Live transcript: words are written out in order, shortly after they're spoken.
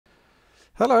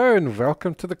Hello and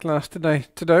welcome to the class today.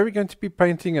 Today we're going to be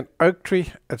painting an oak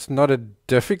tree. It's not a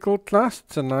difficult class.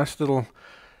 It's a nice little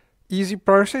easy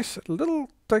process.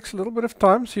 Takes a little bit of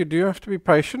time, so you do have to be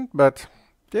patient, but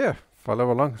yeah, follow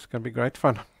along. It's going to be great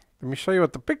fun. Let me show you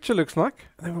what the picture looks like,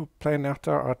 and then we'll plan out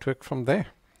our artwork from there.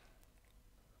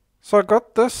 So I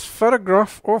got this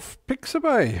photograph of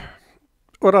Pixabay.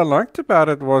 What I liked about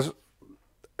it was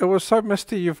so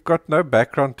misty you've got no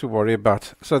background to worry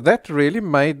about. So that really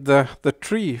made the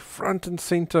tree front and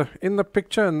center in the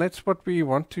picture, and that's what we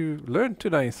want to learn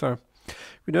today. So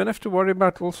we don't have to worry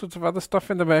about all sorts of other stuff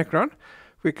in the background.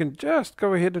 We can just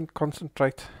go ahead and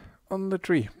concentrate on the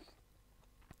tree.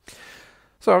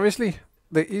 So obviously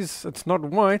it's not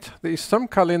white, there is some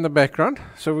color in the background,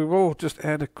 so we will just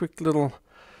add a quick little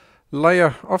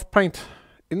layer of paint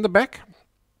in the back.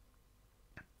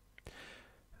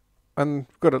 And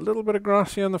we've got a little bit of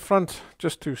grass here in the front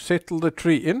just to settle the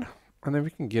tree in, and then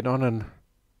we can get on and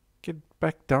get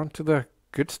back down to the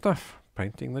good stuff,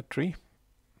 painting the tree.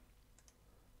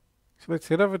 So let's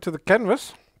head over to the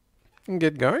canvas and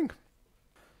get going.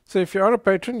 So if you are a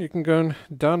patron, you can go and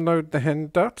download the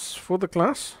handouts for the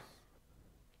class.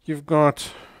 You've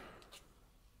got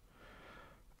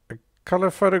a color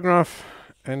photograph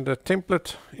and a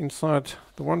template inside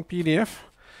the one PDF.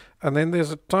 And then there's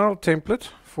a tile template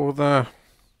for the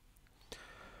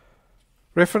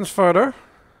reference photo,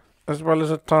 as well as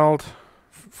a tiled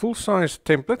full-size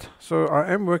template. So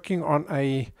I am working on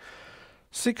a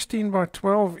 16 by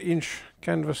 12 inch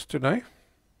canvas today,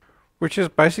 which is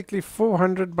basically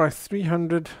 400 by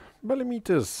 300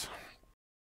 millimeters.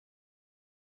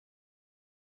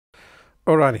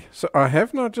 Alrighty, so I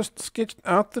have now just sketched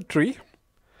out the tree.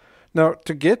 Now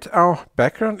to get our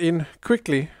background in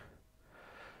quickly,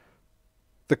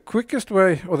 the quickest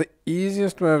way or the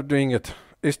easiest way of doing it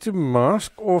is to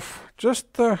mask off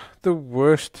just the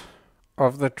worst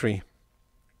of the tree.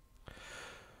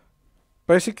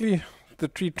 Basically the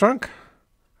tree trunk,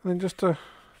 and then just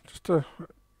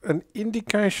an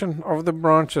indication of the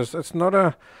branches. It's not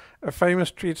a famous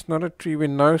tree, it's not a tree we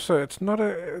know, so it's not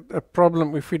a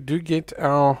problem if we do get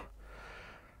our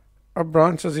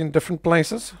branches in different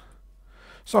places.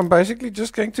 So I'm basically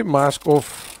just going to mask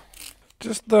off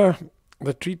just the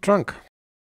tree trunk,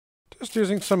 just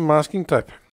using some masking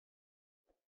tape.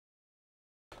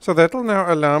 So that will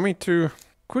now allow me to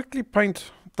quickly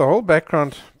paint the whole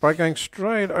background by going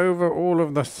straight over all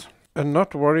of this and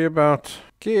not worry about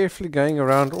carefully going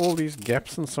around all these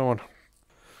gaps and so on.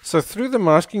 So through the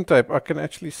masking tape I can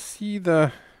actually see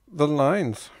the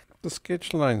lines, the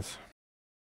sketch lines.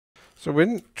 So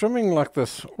when trimming like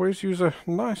this, always use a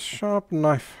nice sharp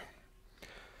knife.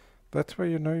 That's where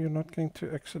you know you're not going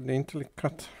to accidentally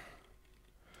cut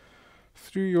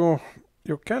through your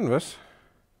canvas,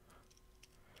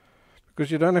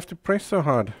 because you don't have to press so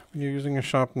hard when you're using a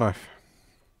sharp knife.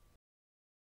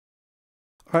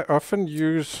 I often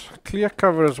use clear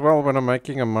cover as well when I'm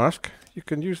making a mask. You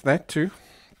can use that too.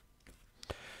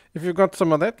 If you've got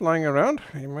some of that lying around,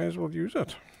 you may as well use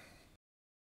it.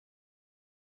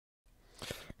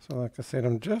 So like I said,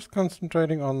 I'm just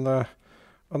concentrating on the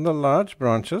large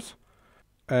branches.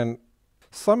 And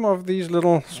some of these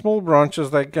little small branches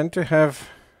they're going to have,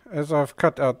 as I've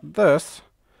cut out this,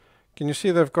 can you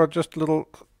see they've got just little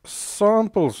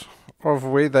samples of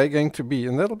where they're going to be,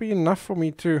 and that'll be enough for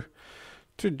me to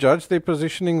judge their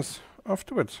positionings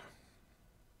afterwards.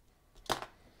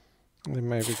 And then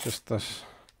maybe just this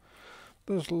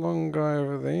long guy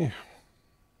over there.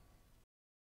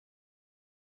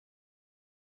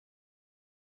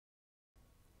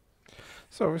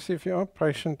 So obviously if you are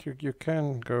patient, you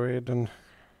can go ahead and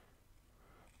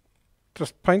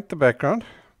just paint the background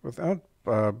without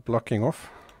blocking off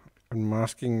and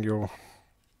masking your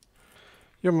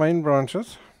main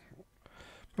branches.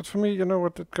 But for me, you know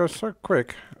what, it goes so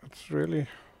quick.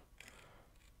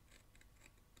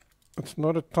 It's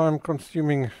not a time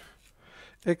consuming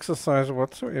exercise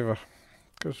whatsoever.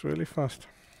 It goes really fast.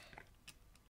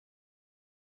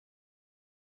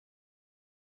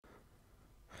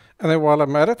 And then while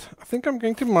I'm at it, I think I'm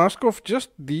going to mask off just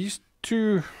these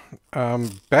two the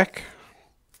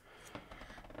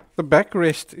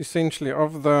backrest essentially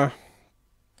of the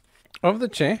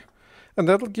chair, and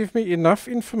that'll give me enough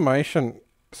information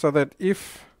so that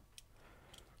if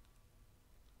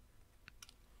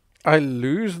I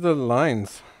lose the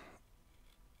lines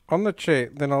on the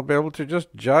chair, then I'll be able to just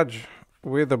judge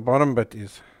where the bottom bit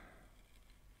is.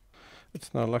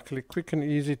 It's now luckily quick and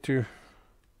easy to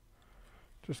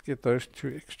just get those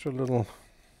two extra little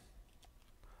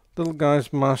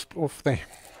guys masked off there.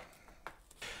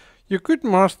 You could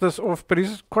mask this off, but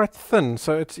it's quite thin,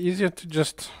 so it's easier to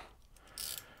just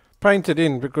paint it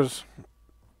in, because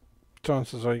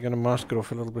chances are you're going to mask it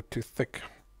off a little bit too thick.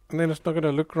 And then it's not going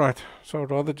to look right. So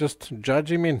I'd rather just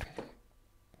judge him in.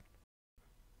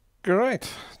 Great.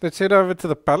 Let's head over to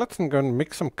the palette and go and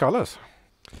mix some colors.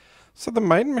 So the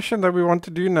main mission that we want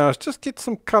to do now is just get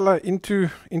some color into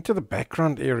the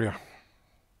background area.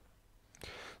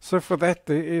 So for that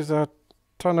there is a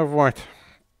ton of white.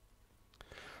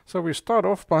 So we start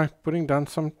off by putting down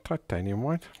some titanium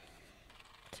white.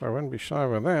 So I won't be shy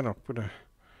with that. I'll put a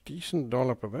decent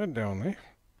dollop of that down there,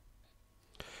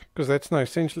 because that's now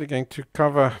essentially going to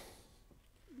cover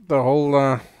the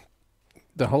whole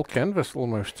canvas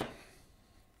almost.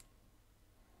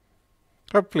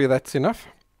 Hopefully that's enough.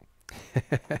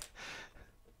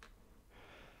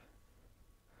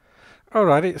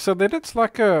 Alrighty, so then it's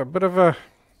like a bit of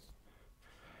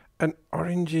an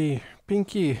orangey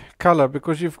pinky color,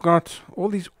 because you've got all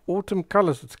these autumn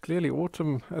colors. It's clearly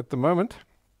autumn at the moment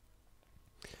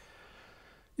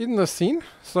in the scene.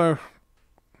 So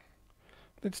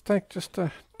let's take just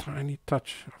a tiny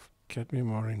touch of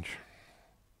cadmium orange.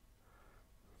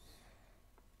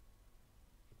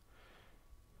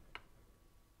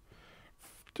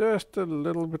 Just a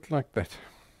little bit like that.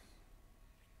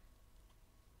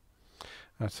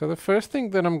 Right, so the first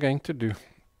thing that I'm going to do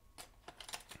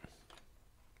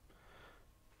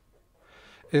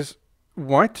is,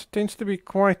 white tends to be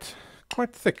quite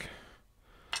thick.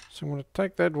 So I'm going to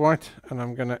take that white and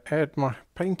I'm going to add my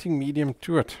painting medium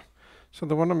to it. So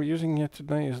the one I'm using here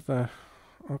today is the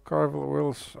Archival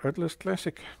Oils Odorless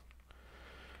Classic.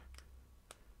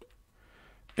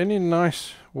 Any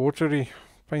nice watery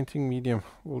painting medium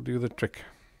will do the trick.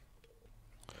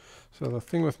 So the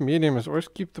thing with medium is always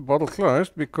keep the bottle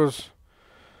closed, because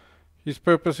his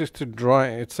purpose is to dry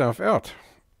itself out.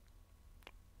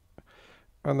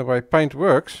 And the way paint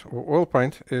works, or oil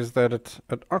paint, is that it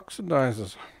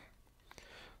oxidizes.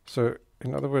 So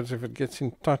in other words, if it gets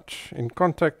in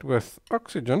contact with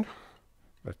oxygen,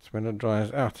 that's when it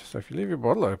dries out. So if you leave your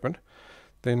bottle open,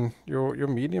 then your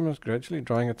medium is gradually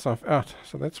drying itself out.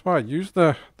 So that's why I use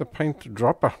the paint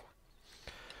dropper.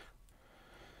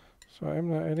 So I'm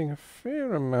now adding a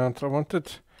fair amount. I want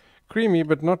it creamy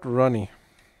but not runny.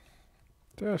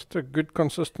 Just a good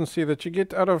consistency that you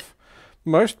get out of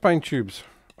most paint tubes.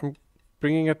 I'm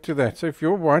bringing it to that. So if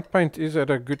your white paint is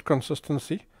at a good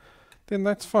consistency, then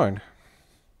that's fine.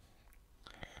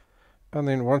 And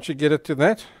then once you get it to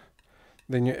that,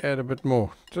 then you add a bit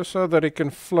more, just so that it can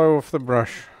flow off the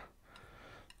brush.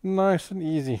 Nice and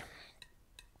easy.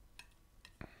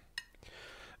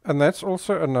 And that's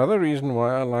also another reason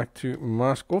why I like to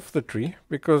mask off the tree,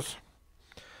 because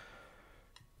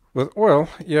with oil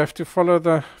you have to follow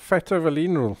the fat over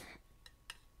lean rule.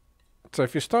 So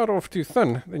if you start off too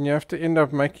thin, then you have to end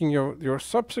up making your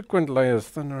subsequent layers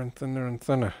thinner and thinner and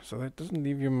thinner. So that doesn't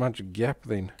leave you much gap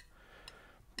then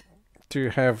to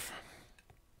have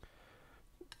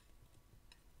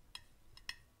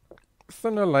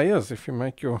thinner layers. If you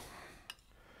make your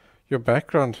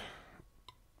background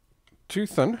too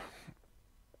thin.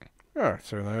 Alright,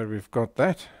 so now we've got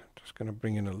that. Just going to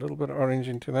bring in a little bit of orange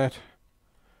into that.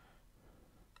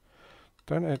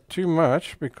 Don't add too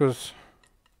much, because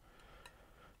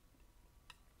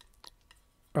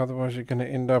otherwise you're going to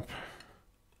end up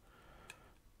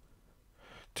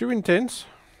too intense.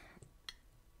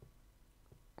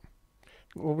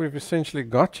 All we've essentially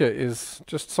got here is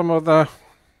just some of the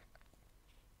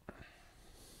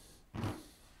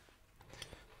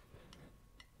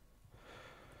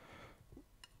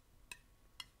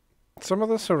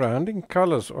surrounding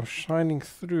colors are shining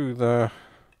through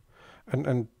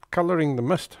and coloring the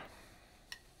mist.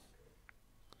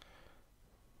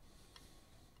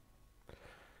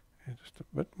 Yeah, just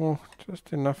a bit more,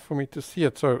 just enough for me to see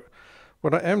it. So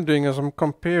what I am doing is I'm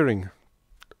comparing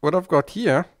what I've got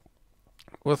here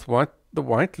with what the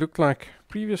white looked like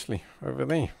previously over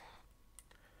there.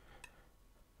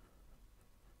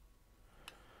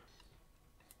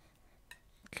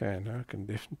 Okay, now I can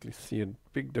definitely see a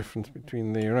big difference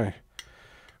between there, eh?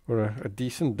 Or a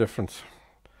decent difference.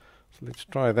 So let's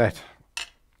try that.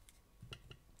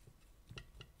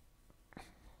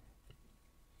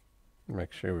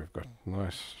 Make sure we've got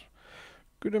nice,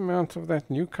 good amount of that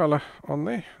new color on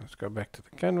there. Let's go back to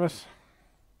the canvas.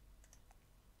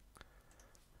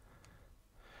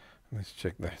 Let's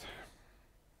check that.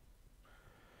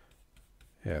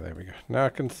 Yeah, there we go. Now I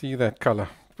can see that color.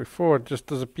 Before it just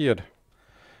disappeared.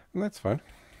 And that's fine.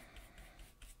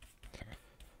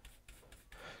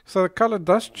 So the color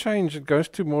does change. It goes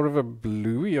to more of a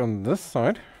bluey on this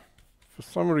side for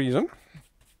some reason.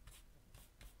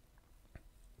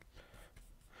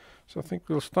 So I think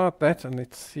we'll start that, and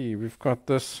let's see. We've got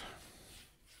this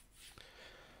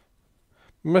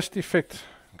mist effect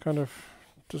kind of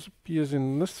disappears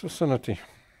in this vicinity.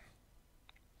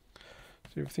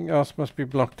 So everything else must be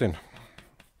blocked in.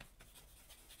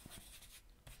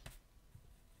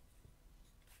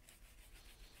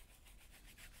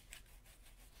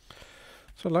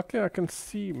 So luckily I can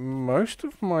see most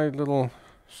of my little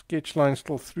sketch lines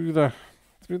still through the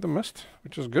mist,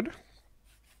 which is good.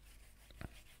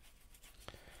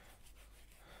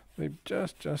 They're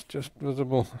just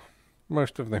visible,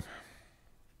 most of them.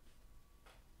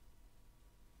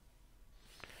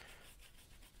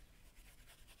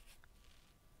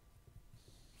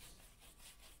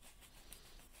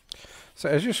 So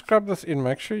as you scrub this in,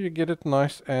 make sure you get it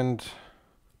nice and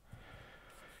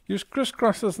use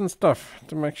crisscrosses and stuff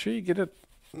to make sure you get it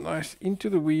nice into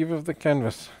the weave of the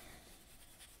canvas.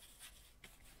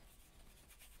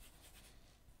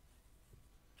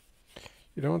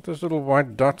 You don't want those little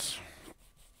white dots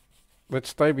that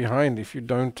stay behind if you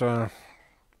don't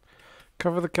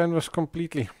cover the canvas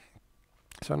completely.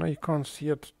 So I know you can't see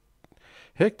it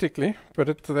hectically,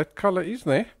 but that color is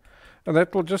there, and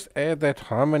that will just add that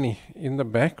harmony in the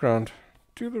background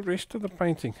to the rest of the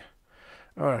painting.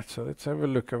 Alright, so let's have a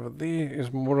look. Over there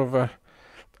is more of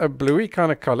a bluey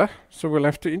kind of color, so we'll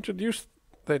have to introduce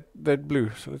that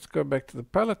blue. So let's go back to the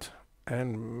palette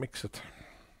and mix it.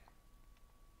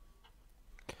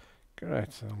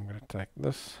 Great, so I'm going to take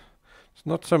this. It's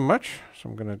not so much, so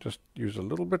I'm going to just use a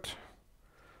little bit.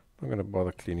 I'm going to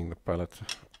bother cleaning the palette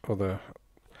or the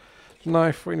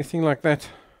knife or anything like that.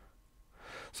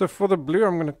 So for the blue,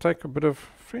 I'm going to take a bit of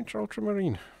French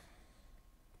ultramarine.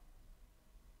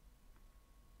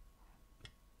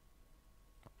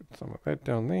 Put some of that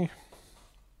down there.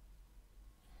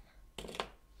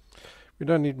 We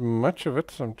don't need much of it,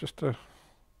 so I'm just a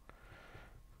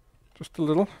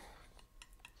little.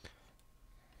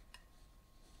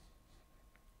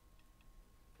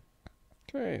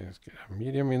 Okay, let's get a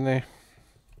medium in there.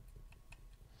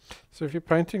 So if you're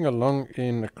painting along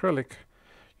in acrylic,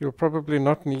 you'll probably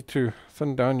not need to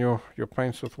thin down your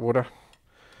paints with water.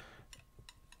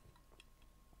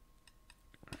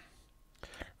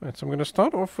 Right, so I'm going to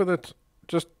start off with it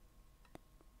just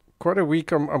quite a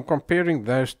weak. I'm comparing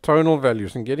those tonal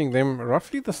values and getting them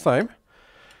roughly the same,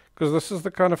 because this is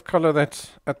the kind of color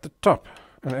that's at the top,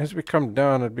 and as we come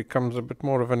down it becomes a bit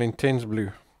more of an intense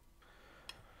blue.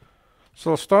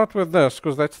 So I'll start with this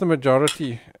because that's the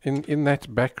majority in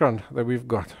that background that we've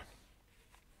got.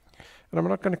 And I'm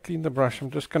not going to clean the brush,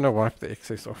 I'm just going to wipe the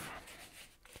excess off.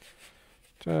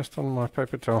 Just on my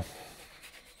paper towel.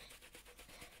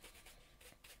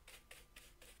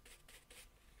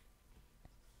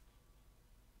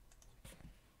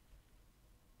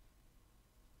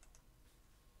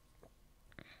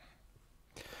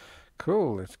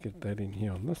 Cool, let's get that in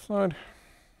here on this side.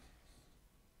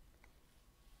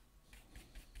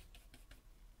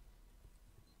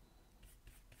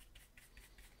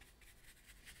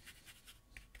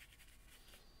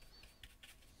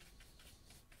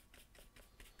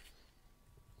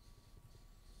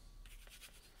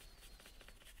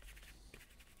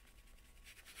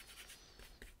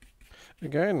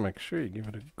 Again, make sure you give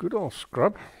it a good old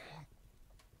scrub.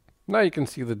 Now you can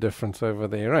see the difference over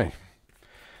there, eh?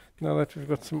 Now that we've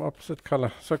got some opposite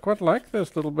color. So I quite like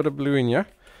this little bit of blue in here,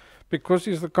 because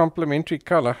it's the complementary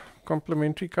color.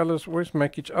 Complementary colors always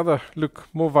make each other look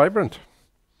more vibrant.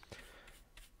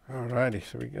 Alrighty,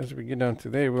 so as we get down to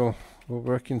there, we'll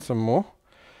work in some more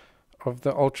of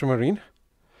the ultramarine.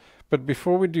 But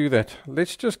before we do that,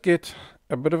 let's just get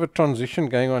a bit of a transition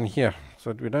going on here,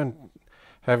 so that we don't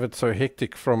have it so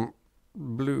hectic from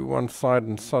blue one side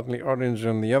and suddenly orange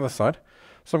on the other side.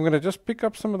 So I'm going to just pick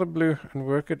up some of the blue and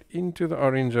work it into the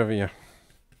orange over here.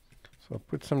 So I'll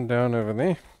put some down over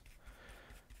there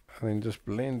and then just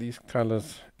blend these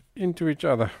colors into each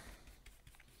other,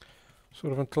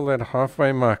 sort of until that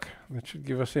halfway mark. That should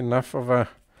give us enough of a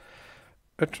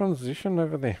transition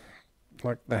over there,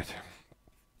 like that.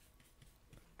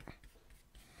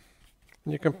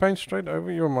 And you can paint straight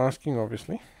over your masking,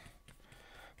 obviously.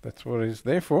 That's what it's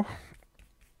there for.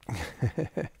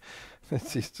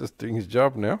 He's just doing his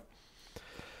job now.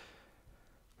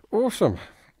 Awesome.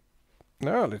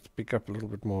 Now let's pick up a little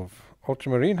bit more of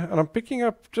ultramarine, and I'm picking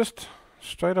up just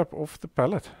straight up off the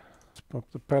palette. Let's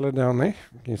pop the palette down there.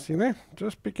 Can you see there?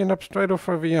 Just picking up straight off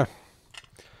over here.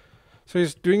 So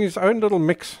he's doing his own little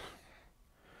mix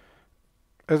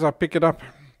as I pick it up.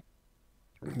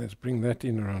 Let's bring that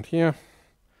in around here.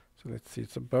 So let's see,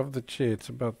 it's above the chair, it's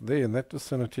about there in that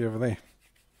vicinity over there.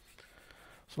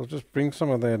 So I'll just bring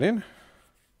some of that in.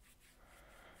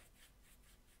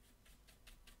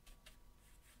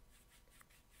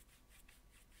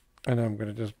 And I'm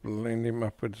going to just blend him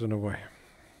upwards and away.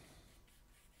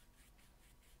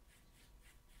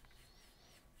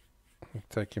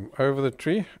 take him over the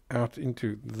tree, out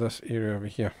into this area over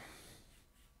here.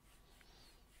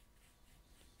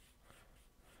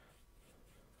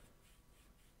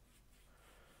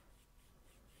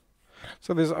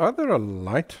 So there's either a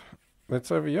light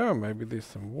that's over here, maybe there's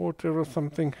some water or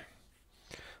something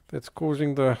that's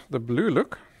causing the blue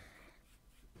look.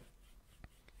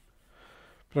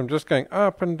 But I'm just going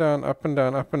up and down, up and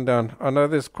down, up and down. I know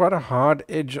there's quite a hard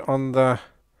edge on the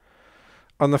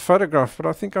photograph, but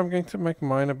I think I'm going to make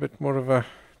mine a bit more of a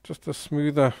just a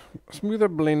smoother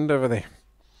blend over there.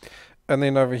 And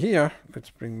then over here, let's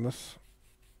bring this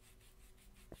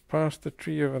past the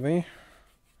tree over there.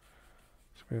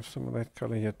 So we have some of that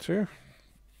color here too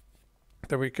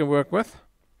that we can work with.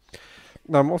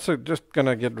 Now I'm also just going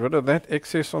to get rid of that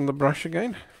excess on the brush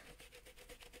again,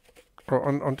 or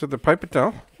onto the paper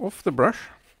towel, off the brush.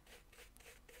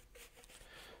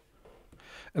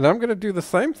 And I'm going to do the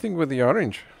same thing with the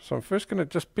orange. So I'm first going to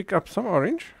just pick up some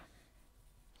orange,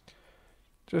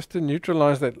 just to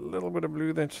neutralize that little bit of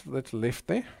blue that's left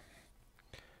there.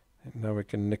 And now we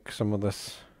can nick some of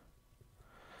this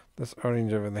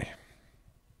orange over there.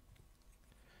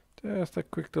 Just a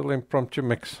quick little impromptu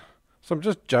mix. So I'm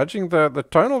just judging the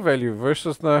tonal value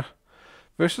versus the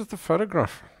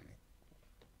photograph.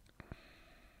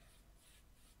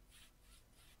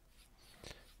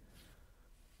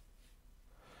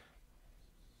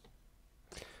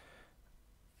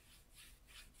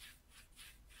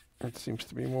 It seems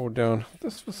to be more down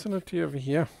this vicinity over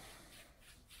here.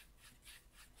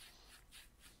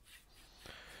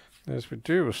 As we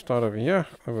do, we'll start over here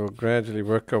and we'll gradually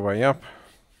work our way up.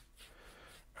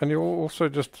 And he'll also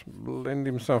just blend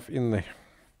himself in there.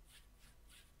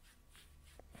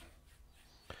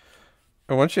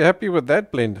 And once you're happy with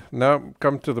that blend, now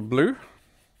come to the blue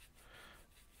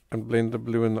and blend the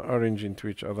blue and the orange into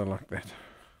each other like that,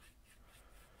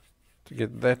 to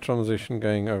get that transition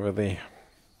going over there.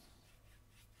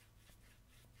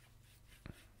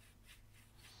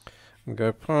 And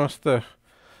go past the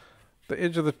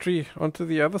edge of the tree onto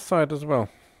the other side as well.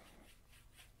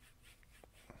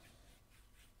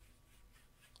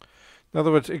 In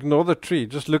other words, ignore the tree.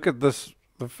 Just look at this,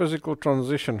 the physical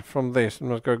transition from this. And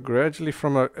must go gradually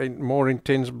from a more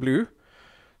intense blue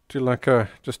to like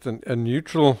just a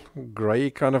neutral grey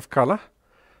kind of color.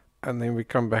 And then we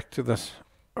come back to this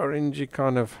orangey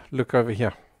kind of look over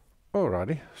here.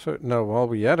 Alrighty, so now while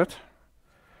we're at it,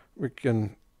 we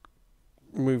can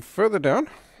move further down.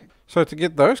 So to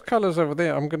get those colors over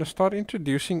there, I'm going to start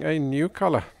introducing a new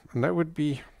color, and that would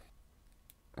be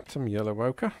some yellow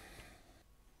ochre.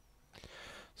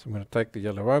 So I'm going to take the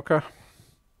yellow ochre,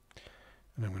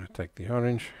 and I'm going to take the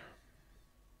orange,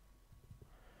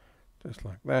 just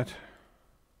like that.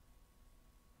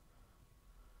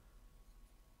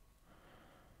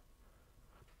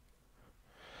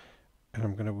 And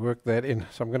I'm going to work that in.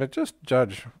 So I'm going to just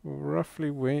judge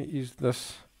roughly where is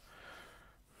this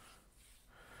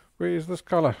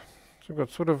color. So I've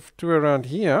got sort of two around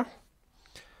here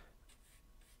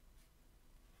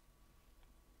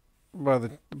by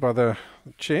the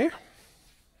chair.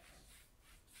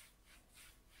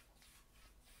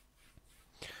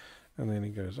 And then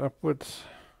it goes upwards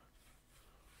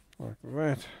like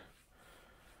that.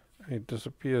 And it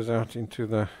disappears out into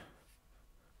the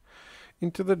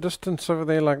distance over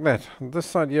there like that. And this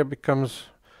side here becomes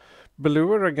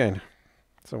bluer again.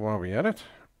 So while we're at it,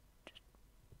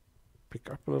 pick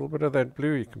up a little bit of that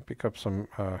blue. You can pick up some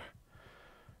raw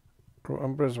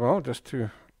umber as well, just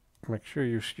to make sure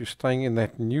you're staying in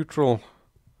that neutral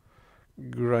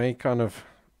grey kind of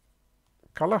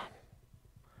color.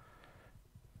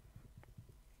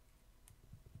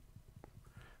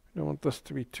 You don't want this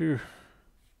to be too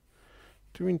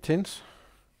intense.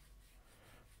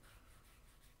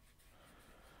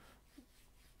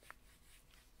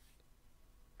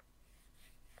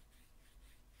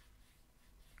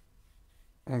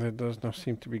 And it does now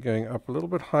seem to be going up a little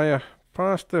bit higher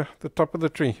past the top of the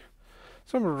tree.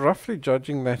 So I'm roughly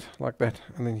judging that like that.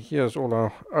 And then here's all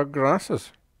our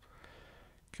grasses.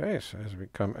 Okay, so as we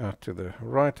come out to the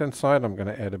right hand side, I'm going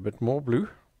to add a bit more blue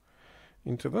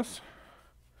into this.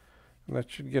 And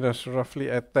that should get us roughly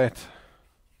at that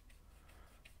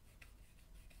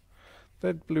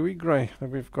bluey grey that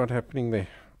we've got happening there.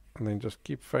 And then just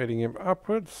keep fading him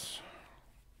upwards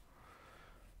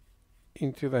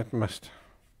into that mist.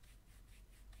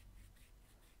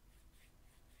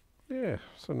 Yeah,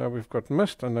 so now we've got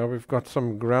mist, and now we've got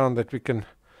some ground that we can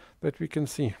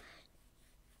see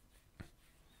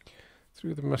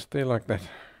through the mist there like that.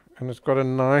 And it's got a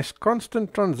nice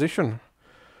constant transition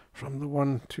from the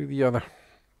one to the other.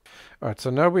 Alright, so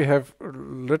now we have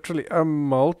literally a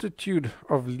multitude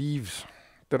of leaves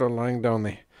that are lying down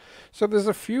there. So there's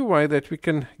a few ways that we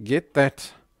can get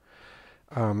that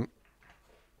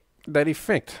that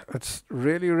effect. It's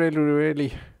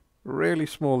really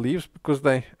small leaves because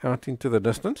they're out into the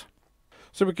distance.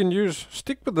 So we can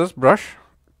stick with this brush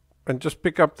and just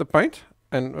pick up the paint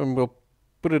and we'll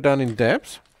put it down in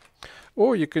dabs.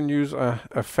 Or you can use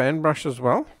a fan brush as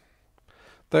well.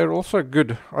 They're also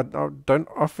good. I don't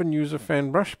often use a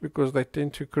fan brush because they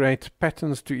tend to create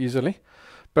patterns too easily.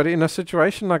 But in a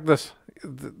situation like this,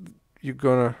 you're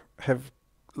going to have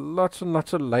lots and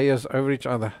lots of layers over each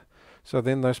other. So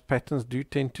then those patterns do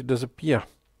tend to disappear.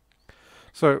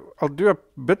 So I'll do a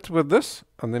bit with this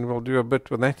and then we'll do a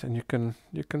bit with that, and you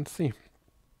can see.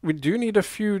 We do need a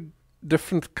few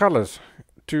different colors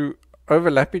to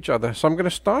overlap each other. So I'm going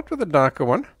to start with a darker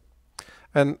one.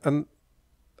 And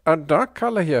our dark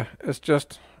color here is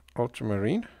just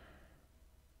ultramarine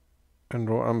and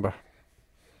raw umber.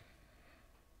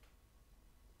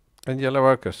 And yellow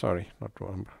ochre, sorry, not raw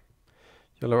umber.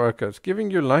 Yellow ochre. It's giving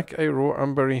you like a raw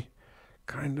umbery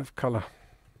kind of color.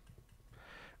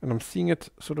 And I'm seeing it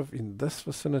sort of in this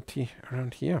vicinity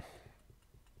around here.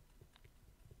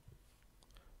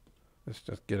 Let's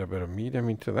just get a bit of medium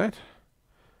into that.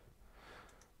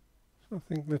 So I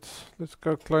think let's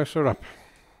go closer up.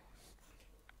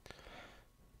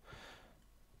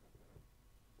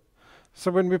 So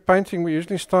when we're painting, we're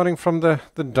usually starting from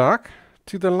the dark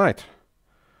to the light.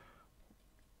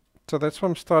 So that's why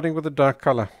I'm starting with the dark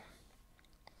color.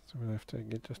 So we'll have to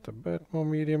get just a bit more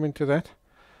medium into that.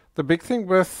 The big thing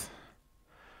with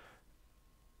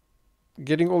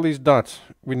getting all these dots,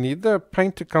 we need the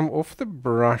paint to come off the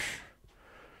brush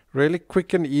really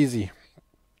quick and easy.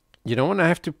 You don't want to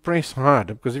have to press hard,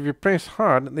 because if you press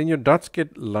hard, then your dots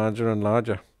get larger and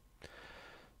larger.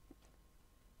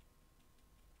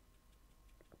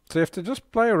 So you have to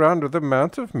just play around with the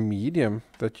amount of medium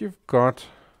that you've got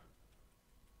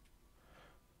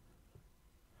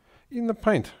in the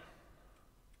paint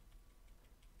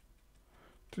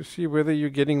to see whether you're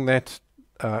getting that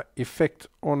effect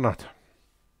or not.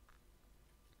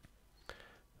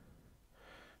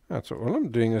 Right, so all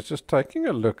I'm doing is just taking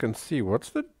a look and see what's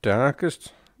the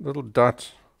darkest little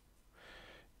dot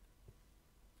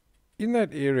in that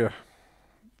area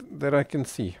that I can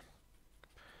see.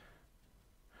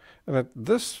 And at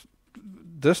this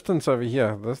distance over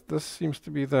here, this seems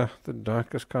to be the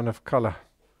darkest kind of color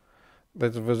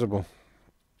that's visible.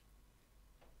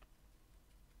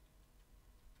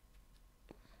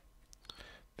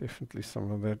 Definitely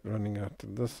some of that running out to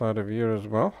this side of here as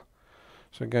well.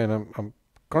 So again, I'm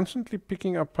constantly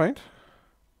picking up paint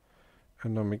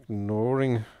and I'm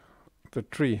ignoring the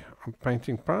tree. I'm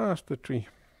painting past the tree.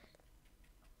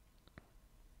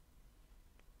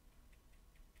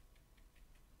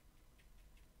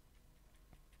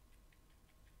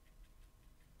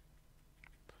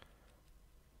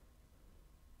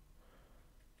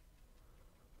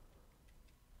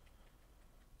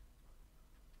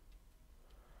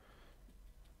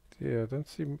 Yeah, I don't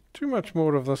see too much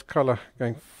more of this color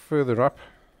going further up.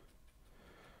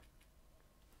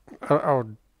 Our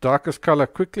darkest color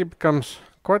quickly becomes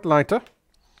quite lighter.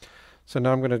 So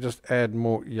now I'm going to just add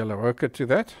more yellow ochre to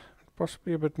that.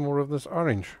 Possibly a bit more of this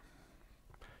orange.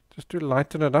 Just to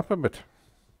lighten it up a bit.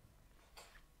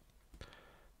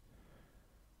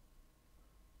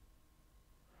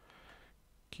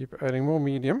 Keep adding more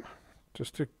medium,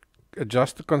 just to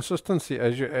adjust the consistency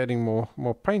as you're adding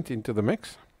more paint into the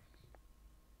mix.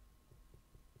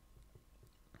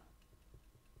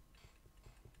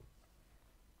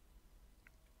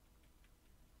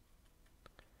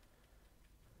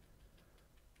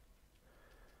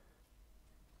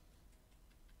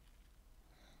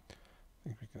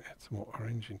 I think we can add some more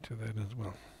orange into that as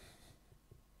well.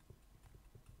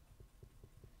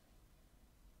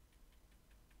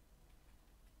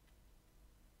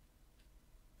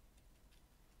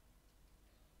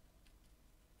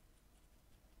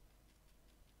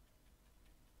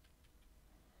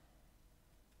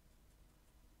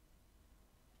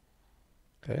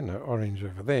 Okay, no orange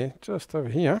over there, just over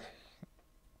here.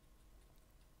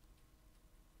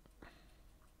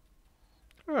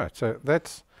 Alright, so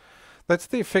that's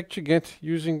the effect you get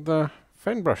using the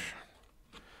fan brush.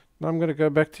 Now I'm going to go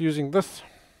back to using this.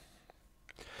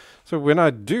 So when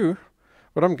I do,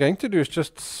 what I'm going to do is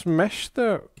just smash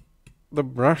the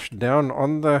brush down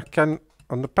on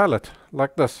the palette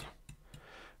like this.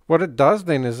 What it does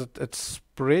then is it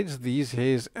spreads these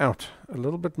hairs out a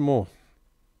little bit more,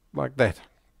 like that.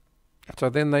 So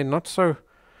then they're not so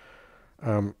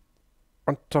on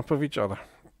top of each other.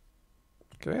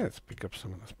 Okay, let's pick up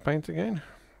some of this paint again.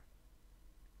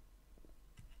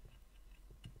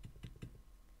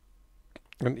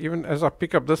 And even as I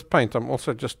pick up this paint, I'm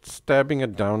also just stabbing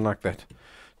it down like that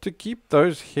to keep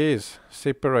those hairs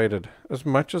separated as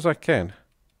much as I can.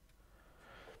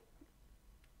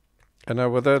 And now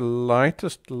with the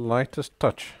lightest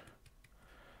touch,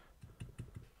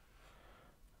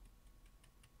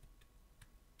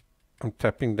 I'm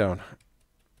tapping down.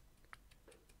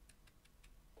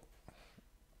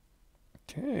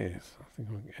 Okay, so I think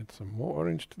we'll add some more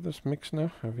orange to this mix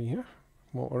now over here.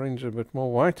 More orange, a bit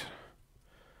more white.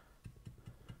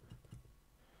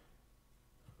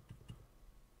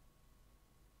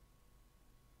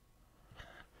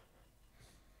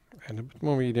 And a bit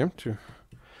more medium to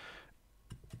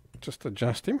just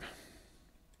adjust him.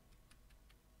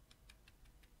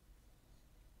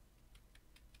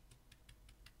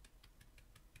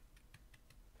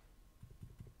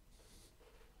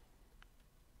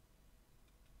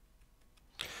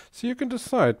 So you can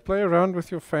decide, play around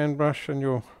with your fan brush and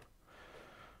your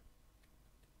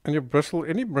bristle.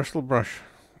 Any bristle brush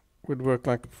would work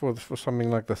like for something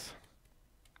like this.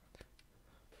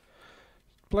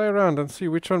 Play around and see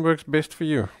which one works best for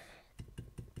you.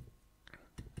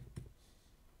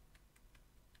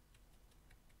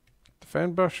 The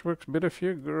fan brush works better for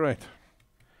you, great.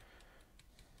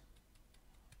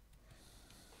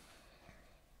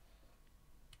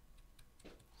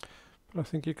 But I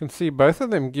think you can see both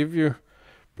of them give you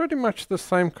pretty much the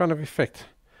same kind of effect.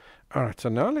 Alright, so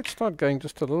now let's start going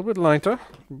just a little bit lighter,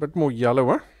 a bit more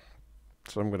yellower.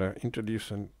 So I'm going to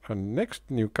introduce a next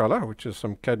new color, which is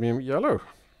some cadmium yellow.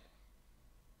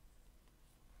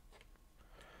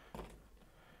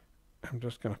 I'm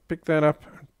just going to pick that up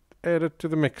and add it to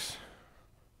the mix.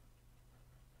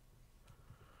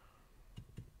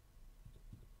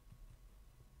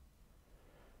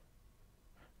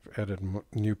 We've added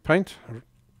new paint,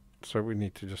 so we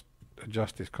need to just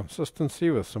adjust this consistency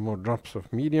with some more drops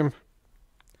of medium.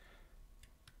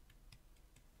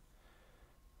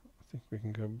 I think we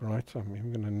can go brighter. I'm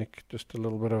even going to nick just a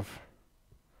little bit of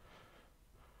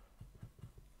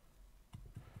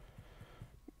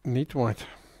neat white.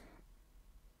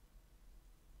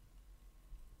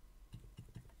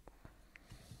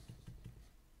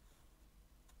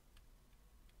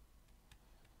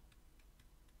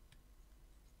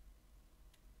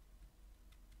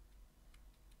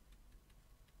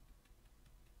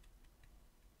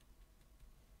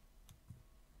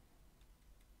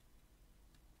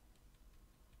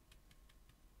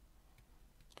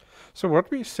 So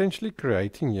what we're essentially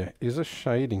creating here is a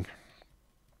shading.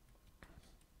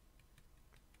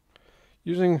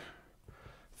 Using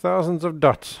thousands of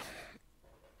dots.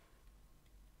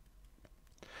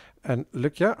 And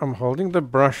look here, I'm holding the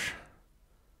brush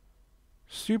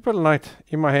super light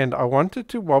in my hand. I want it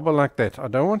to wobble like that. I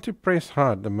don't want to press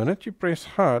hard. The minute you press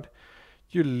hard,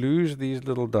 you lose these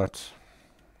little dots.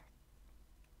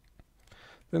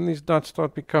 Then these dots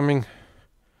start becoming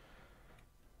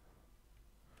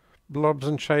blobs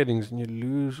and shadings, and you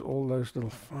lose all those little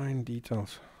fine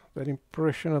details. That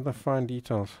impression of the fine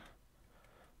details.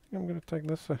 I'm going to take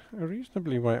this a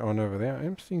reasonably way on over there. I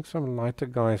am seeing some lighter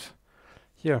guys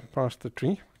here past the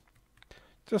tree.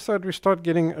 Just so that we start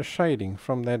getting a shading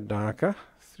from that darker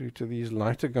through to these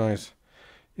lighter guys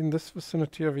in this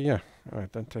vicinity over here.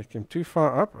 Alright, don't take him too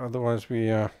far up, otherwise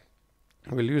we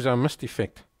lose our mist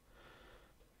effect.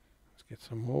 Let's get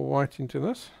some more white into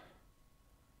this.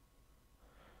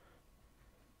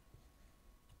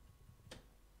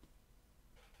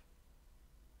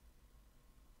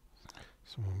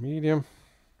 Some more medium.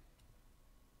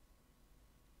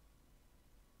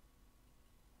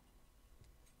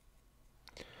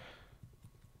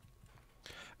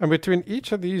 And between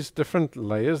each of these different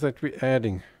layers that we're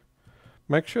adding,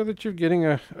 make sure that you're getting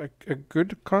a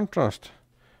good contrast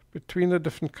between the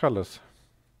different colors.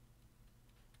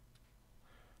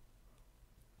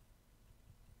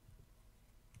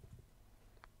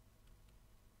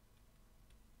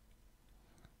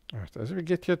 Alright, as we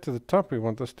get here to the top, we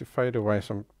want this to fade away,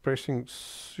 so I'm pressing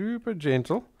super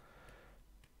gentle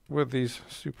with these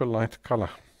super light color,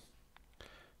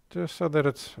 just so that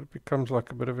it becomes like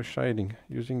a bit of a shading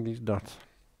using these dots.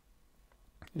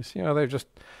 You see how they're just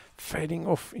fading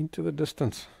off into the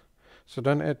distance. So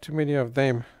don't add too many of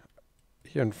them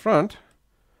here in front.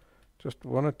 Just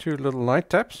one or two little light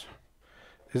taps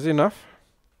is enough.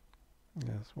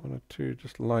 Yes, one or two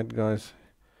just light guys.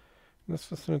 In this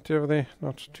vicinity over there,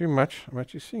 not too much. I'm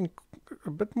actually seeing a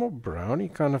bit more browny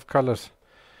kind of colors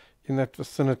in that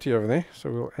vicinity over there.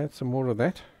 So we'll add some more of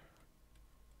that.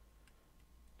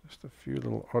 Just a few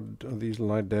little odd of these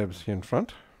light dabs here in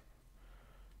front.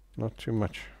 Not too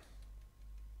much.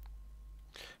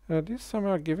 It is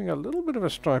somehow giving a little bit of a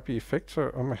stripy effect,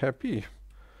 so I'm happy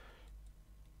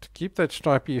just keep that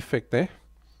stripy effect there.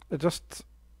 It just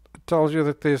tells you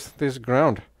that there's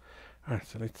ground. Alright,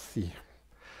 so let's see.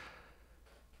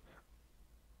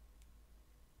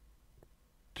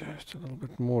 Just a little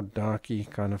bit more darky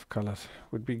kind of colors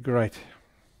would be great.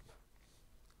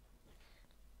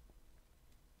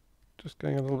 Just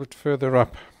going a little bit further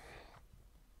up.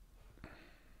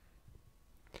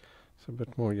 So a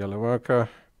bit more yellow ochre,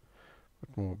 a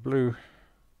bit more blue,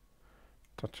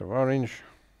 touch of orange,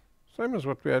 same as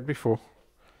what we had before.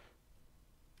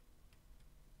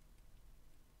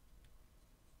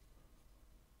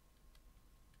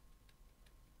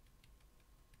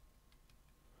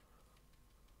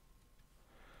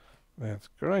 That's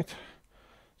great.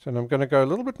 So now I'm going to go a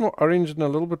little bit more orange and a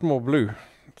little bit more blue.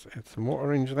 Let's add some more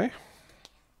orange there.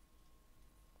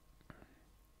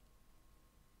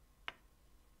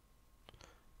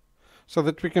 So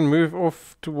that we can move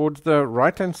off towards the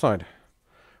right hand side,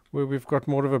 where we've got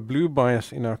more of a blue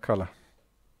bias in our color.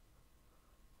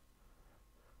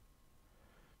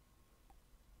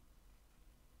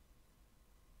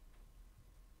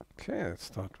 Okay, let's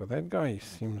start with that guy. He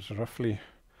seems roughly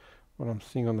what I'm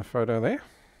seeing on the photo there.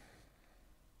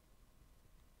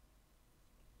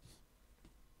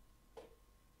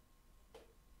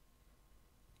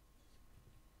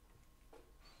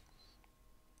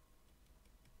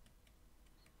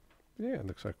 Yeah, it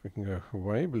looks like we can go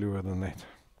way bluer than that.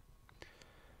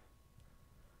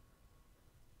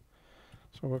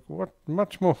 So we've got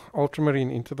much more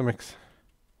ultramarine into the mix.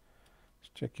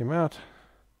 Let's check him out.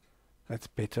 That's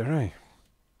better, eh?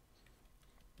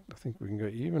 I think we can go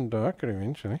even darker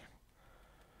eventually.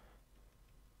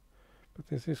 But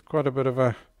this is quite a bit of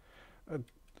a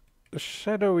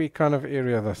shadowy kind of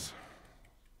area, this.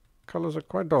 Colors are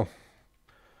quite dull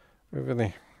over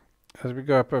there. As we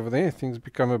go up over there, things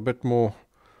become a bit more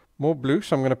blue.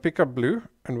 So I'm going to pick up blue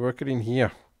and work it in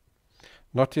here,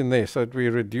 not in there, so that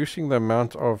we're reducing the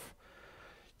amount of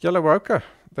yellow ochre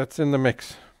that's in the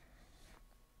mix.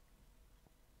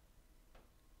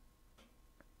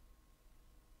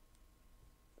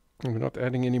 And we're not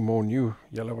adding any more new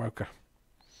yellow ochre.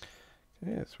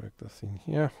 Okay, let's work this in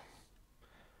here.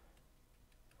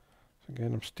 So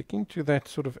again, I'm sticking to that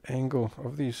sort of angle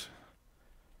of these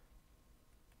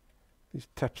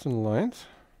taps and lines.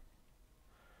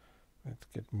 Let's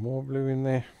get more blue in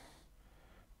there.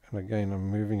 And again, I'm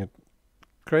moving it,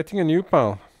 creating a new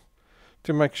pile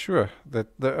to make sure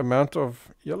that the amount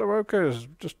of yellow ochre is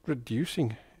just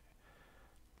reducing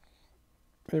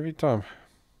every time.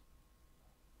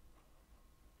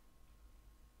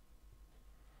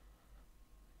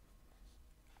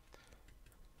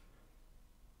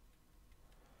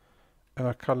 And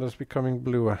our color is becoming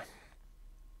bluer.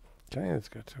 Okay, let's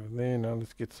go to there. Now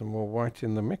let's get some more white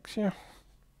in the mix here.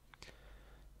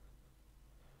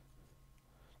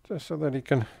 Just so that it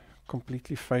can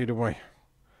completely fade away.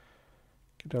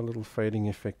 Get a little fading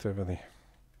effect over there.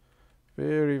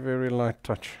 Very, very light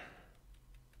touch.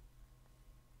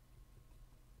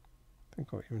 I think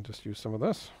I'll even just use some of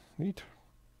this. Neat.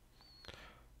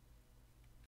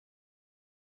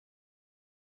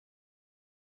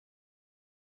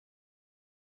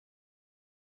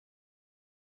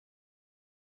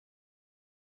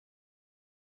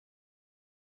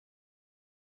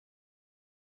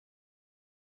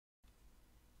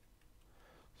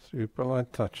 Super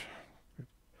light touch.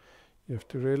 You have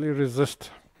to really resist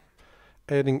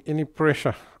adding any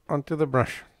pressure onto the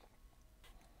brush.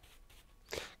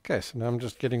 Okay, so now I'm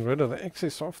just getting rid of the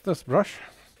excess off this brush.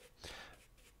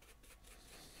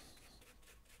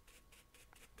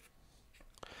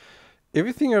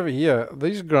 Everything over here,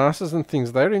 these grasses and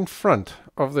things, they're in front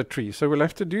of the tree, so we'll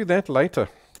have to do that later.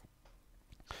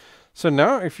 So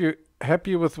now, if you're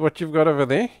happy with what you've got over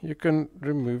there, you can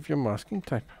remove your masking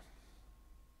tape.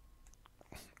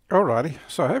 Alrighty,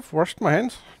 so I have washed my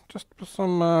hands just with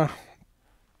some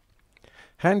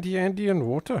handy Andy and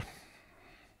water,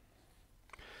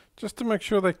 just to make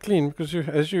sure they're clean, because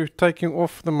as you're taking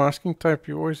off the masking tape,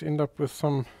 you always end up with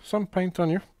some paint on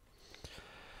you.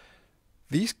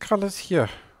 These colors here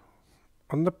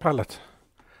on the palette,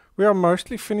 we are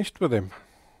mostly finished with them,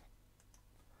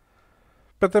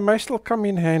 but they may still come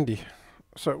in handy.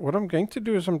 So what I'm going to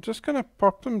do is I'm just going to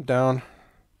pop them down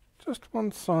just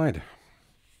one side.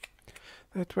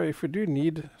 That way, if we do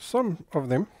need some of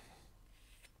them,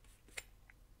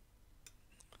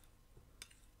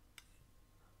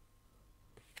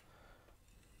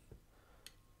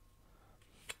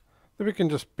 then we can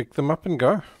just pick them up and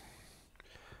go.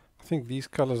 I think these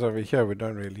colors over here we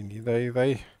don't really need.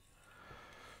 They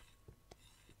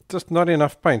just not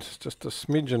enough paint. It's just a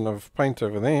smidgen of paint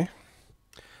over there.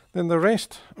 Then the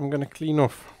rest I'm going to clean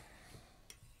off.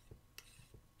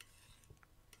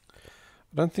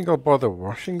 I don't think I'll bother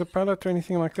washing the palette or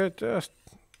anything like that. Just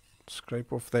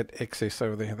scrape off that excess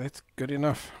over there. That's good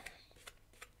enough.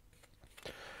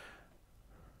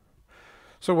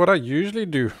 So what I usually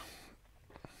do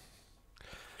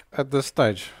at this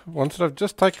stage, once I've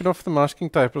just taken off the masking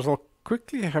tape, is I'll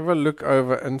quickly have a look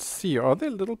over and see, are there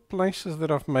little places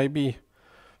that I've maybe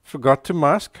forgot to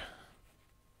mask?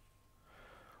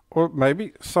 Or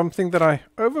maybe something that I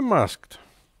over masked.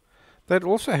 That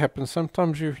also happens.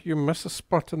 Sometimes you miss a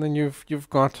spot and then you've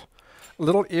got a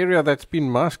little area that's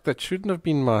been masked that shouldn't have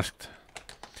been masked.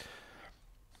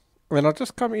 Then I'll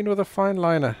just come in with a fine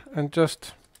liner and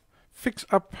just fix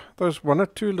up those one or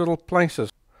two little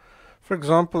places. For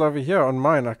example, over here on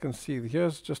mine, I can see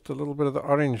here's just a little bit of the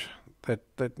orange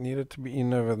that needed to be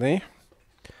in over there.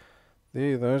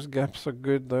 There, those gaps are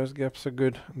good, those gaps are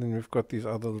good. And then we've got these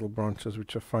other little branches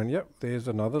which are fine. Yep, there's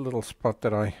another little spot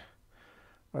that I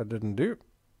didn't do.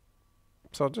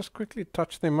 So I'll just quickly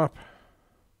touch them up.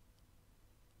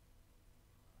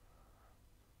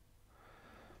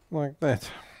 Like that.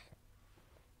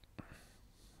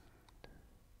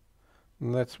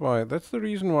 And that's the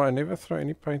reason why I never throw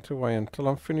any paint away until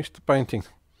I'm finished the painting.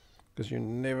 Because you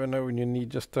never know when you need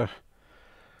just a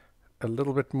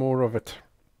little bit more of it.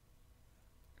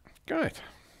 Great.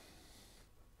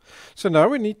 So now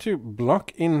we need to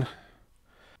block in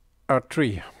our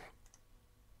tree.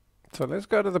 So let's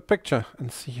go to the picture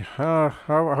and see how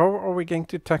are we going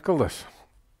to tackle this.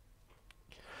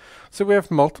 So we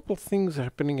have multiple things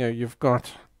happening here. You've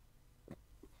got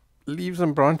leaves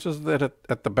and branches that are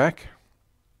at the back.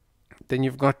 Then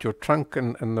you've got your trunk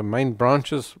and the main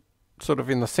branches sort of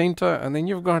in the center. And then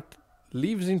you've got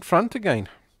leaves in front again.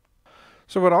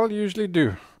 So what I'll usually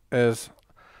do is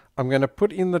I'm going to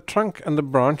put in the trunk and the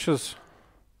branches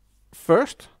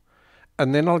first.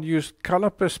 And then I'll use color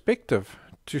perspective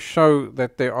to show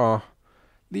that there are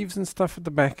leaves and stuff at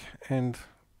the back and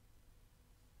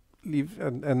leaves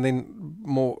and then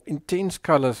more intense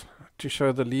colors to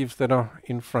show the leaves that are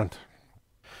in front.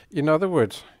 In other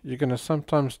words, you're going to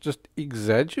sometimes just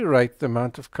exaggerate the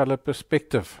amount of color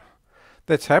perspective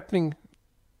that's happening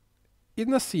in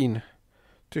the scene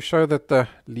to show that the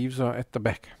leaves are at the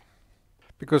back.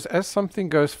 Because as something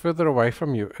goes further away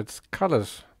from you, its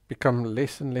colors become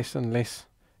less and less and less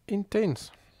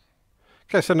intense.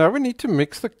 Okay, so now we need to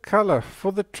mix the color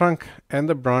for the trunk and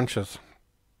the branches.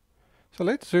 So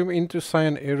let's zoom into, say,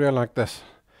 an area like this.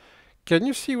 Can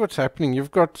you see what's happening?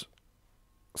 You've got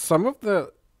some of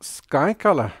the sky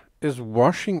color is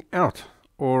washing out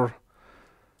or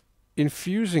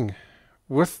infusing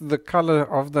with the color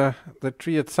of the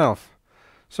tree itself.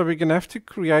 So we're going to have to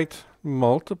create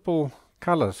multiple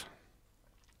colors.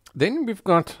 Then we've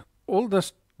got all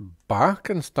this bark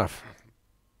and stuff,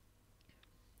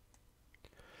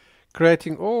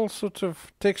 creating all sorts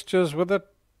of textures with a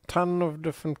ton of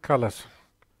different colors.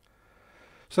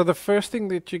 So the first thing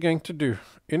that you're going to do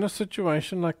in a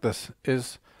situation like this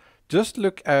is just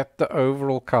look at the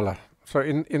overall color. So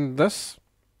in this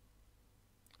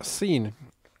scene,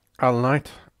 our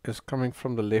light is coming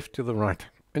from the left to the right.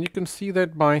 And you can see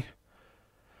that by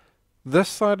this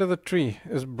side of the tree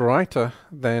is brighter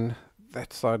than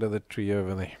that side of the tree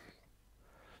over there.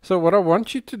 So what I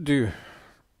want you to do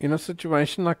in a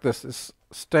situation like this is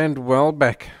stand well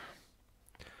back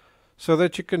so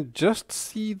that you can just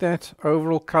see that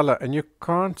overall color and you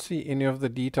can't see any of the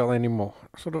detail anymore.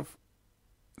 Sort of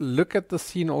look at the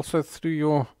scene also through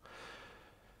your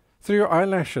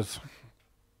eyelashes.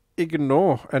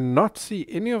 Ignore and not see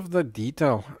any of the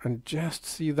detail and just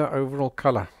see the overall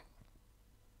color.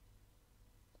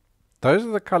 Those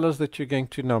are the colors that you're going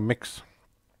to now mix.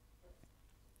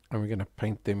 And we're going to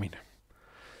paint them in.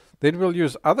 Then we'll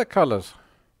use other colors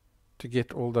to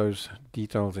get all those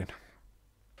details in.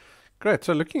 Great,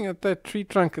 so looking at that tree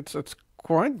trunk, it's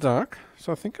quite dark.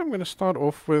 So I think I'm going to start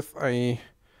off with a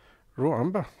raw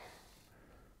umber.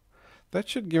 That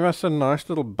should give us a nice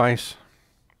little base.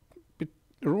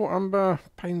 Raw umber,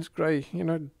 Payne's grey, you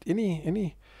know,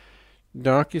 any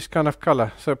darkish kind of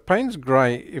color. So Payne's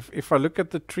grey, if I look at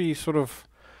the tree sort of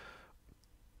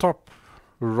top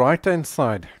right hand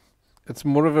side, it's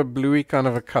more of a bluey kind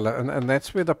of a color, and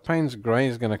that's where the Payne's grey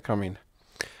is going to come in.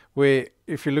 Where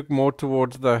if you look more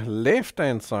towards the left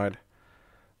hand side,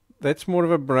 that's more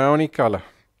of a browny color.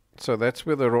 So that's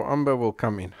where the raw umber will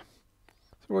come in.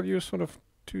 So we'll use sort of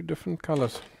two different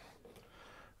colors.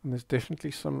 And there's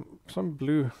definitely some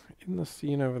blue in the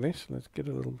scene over there. So let's get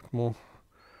a little bit more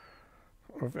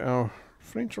of our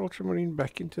French ultramarine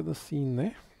back into the scene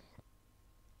there.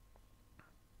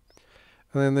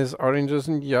 And then there's oranges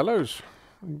and yellows.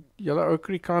 Yellow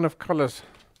ochre kind of colors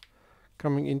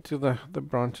coming into the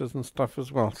branches and stuff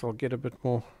as well, so I'll get a bit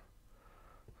more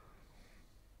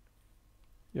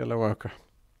yellow ochre.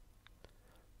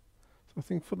 So I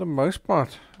think for the most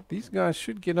part these guys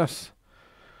should get us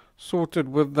sorted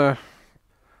with the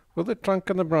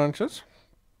trunk and the branches.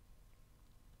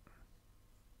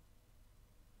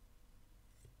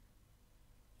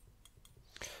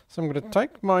 So I'm going to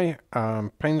take my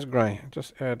Payne's Grey,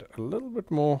 just add a little bit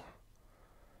more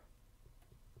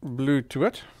blue to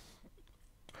it.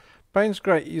 Payne's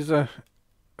Grey is a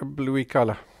bluey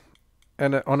color,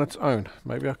 and on its own,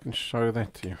 maybe I can show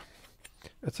that to you.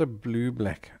 It's a blue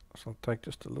black. So I'll take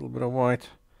just a little bit of white,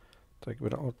 take a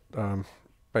bit of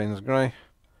Payne's Grey,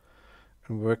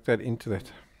 and work that into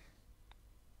that.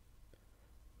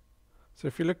 So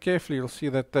if you look carefully, you'll see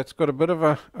that that's got a bit of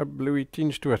a bluey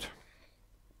tinge to it.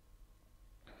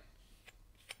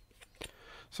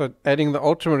 So adding the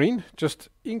ultramarine just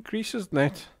increases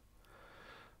that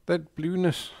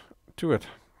blueness to it.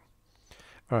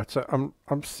 Alright, so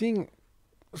I'm seeing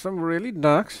some really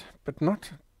darks, but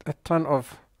not a ton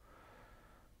of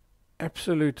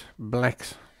absolute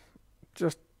blacks.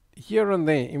 Just here and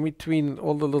there, in between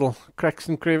all the little cracks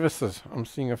and crevices, I'm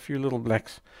seeing a few little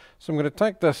blacks. So I'm going to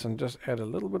take this and just add a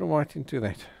little bit of white into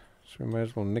that. So we may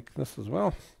as well nick this as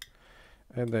well.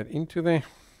 Add that into there.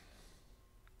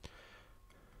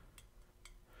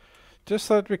 Just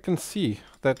so that we can see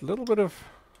that little bit of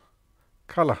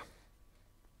color.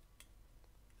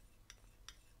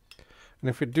 And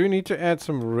if we do need to add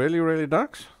some really, really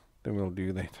darks, then we'll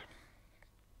do that.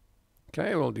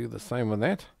 Okay, we'll do the same with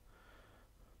that.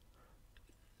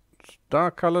 It's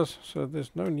dark colors, so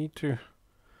there's no need to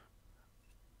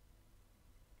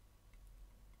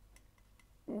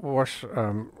wash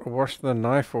the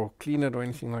knife or clean it or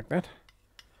anything like that.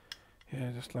 Yeah,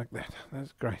 just like that.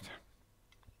 That's great.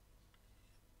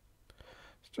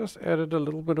 Just added a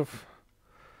little bit of,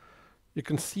 you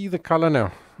can see the color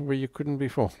now where you couldn't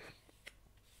before.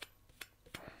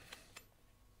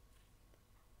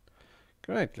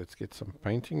 Great, let's get some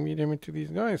painting medium into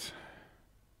these guys.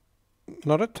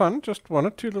 Not a ton, just 1 or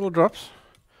 2 little drops.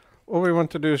 All we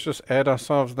want to do is just add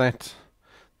ourselves that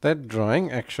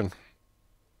drying action.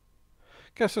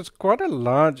 Okay, so it's quite a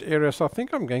large area, so I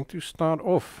think I'm going to start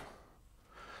off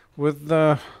with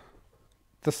the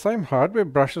same hardware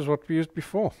brush as what we used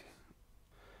before.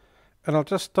 And I'll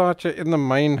just start here in the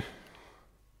main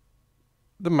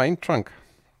trunk.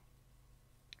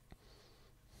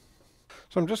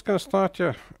 So I'm just going to start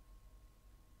here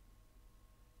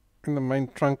in the main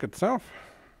trunk itself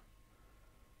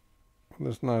with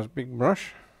this nice big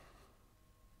brush.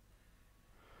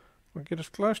 I'll get as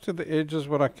close to the edge as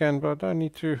what I can, but I don't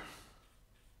need to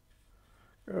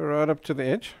go right up to the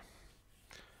edge.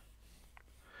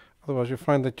 Otherwise you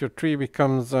find that your tree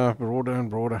becomes broader and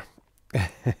broader.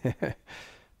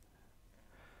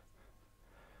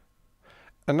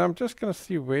 And I'm just going to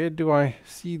see, where do I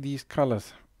see these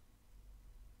colors?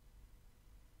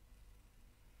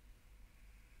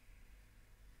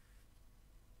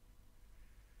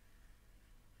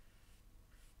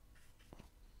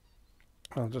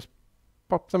 I'll just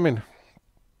pop them in.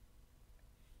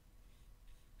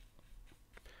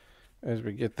 As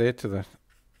we get there to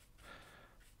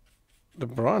the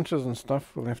branches and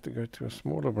stuff, we'll have to go to a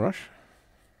smaller brush.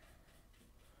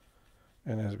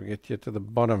 And as we get here to the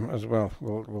bottom as well,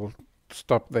 we'll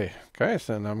stop there. Okay,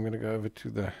 so now I'm going to go over to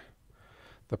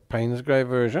the Payne's Grey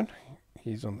version.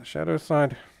 He's on the shadow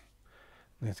side.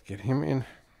 Let's get him in.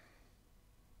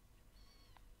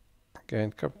 Okay,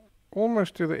 and come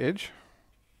almost to the edge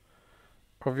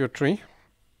of your tree.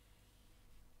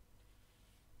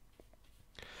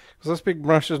 Because this big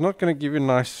brush is not going to give you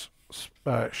nice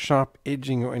sharp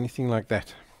edging or anything like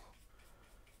that.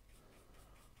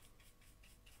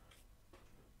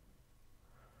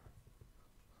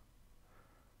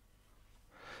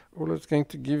 All it's going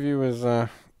to give you is a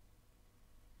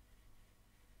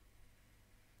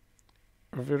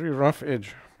very rough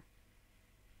edge.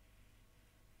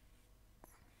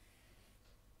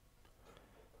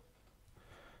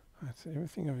 That's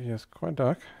everything over here is quite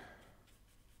dark.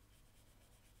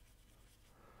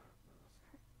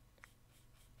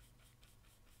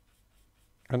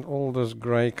 And all this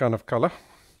grey kind of color.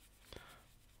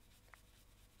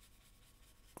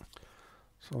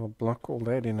 So I'll block all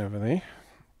that in over there.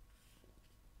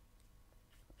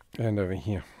 And over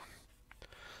here.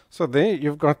 So there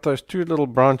you've got those 2 little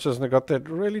branches, and they've got that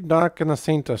really dark in the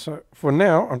center. So for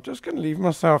now, I'm just going to leave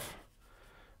myself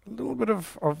a little bit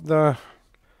of the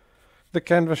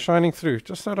canvas shining through,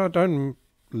 just so that I don't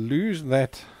lose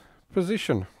that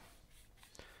position.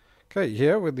 Okay,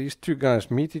 here where these 2 guys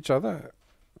meet each other,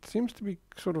 it seems to be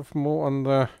sort of more on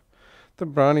the the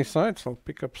browny side. So I'll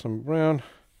pick up some brown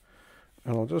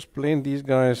and I'll just blend these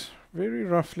guys very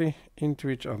roughly into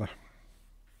each other.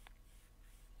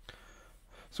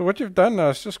 So what you've done now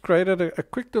is just created a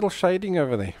quick little shading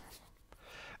over there,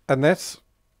 and that's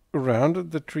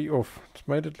rounded the tree off. It's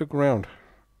made it look round,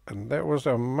 and that was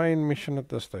our main mission at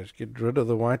this stage: get rid of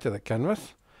the white of the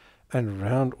canvas and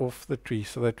round off the tree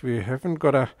so that we haven't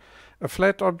got a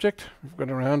flat object, we've got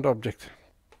a round object.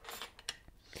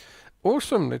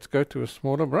 Awesome. Let's go to a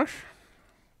smaller brush,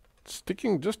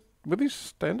 sticking just with these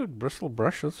standard bristle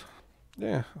brushes.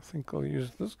 Yeah, I think I'll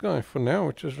use this guy for now,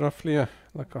 which is roughly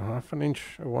like a 1/2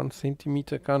 inch, a 1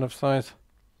 centimeter kind of size.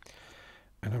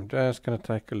 And I'm just going to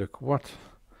take a look. What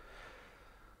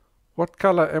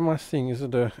color am I seeing? Is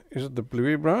it the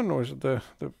bluey brown or is it the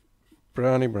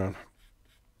browny brown?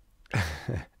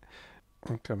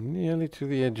 I'll come nearly to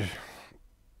the edge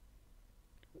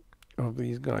of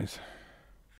these guys.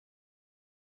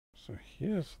 So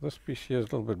here's this piece here is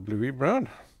a little bit bluey brown.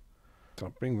 So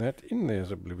I'll bring that in there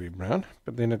as a bluey brown,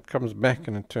 but then it comes back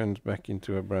and it turns back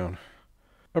into a brown.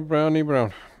 A browny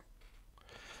brown.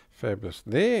 Fabulous.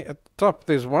 There at the top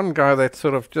there's one guy that's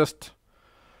sort of just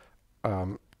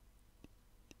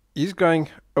he's going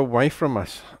away from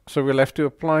us. So we'll have to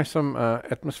apply some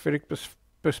atmospheric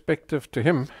perspective to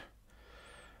him.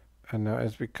 And now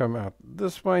as we come out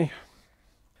this way,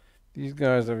 these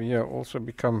guys over here also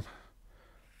become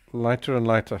lighter and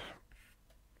lighter.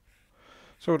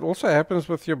 So it also happens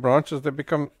with your branches, they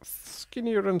become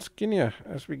skinnier and skinnier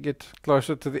as we get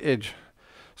closer to the edge.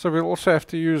 So we'll also have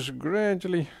to use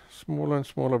gradually smaller and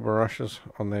smaller brushes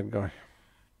on that guy.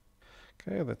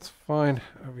 Okay, that's fine.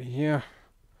 Over here,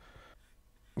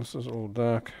 this is all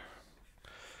dark.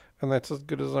 And that's as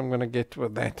good as I'm going to get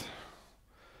with that.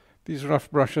 These rough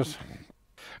brushes.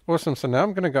 Awesome, so now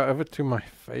I'm going to go over to my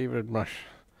favorite brush,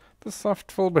 the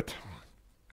soft filbert.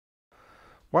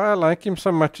 Why I like him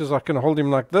so much is I can hold him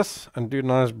like this and do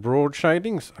nice broad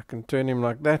shadings. I can turn him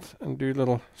like that and do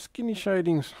little skinny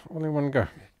shadings all in one go,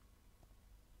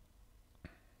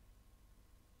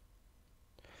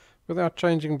 without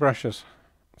changing brushes.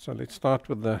 So let's start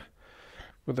with the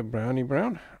browny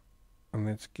brown, and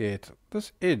let's get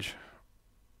this edge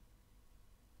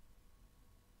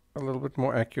a little bit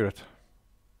more accurate.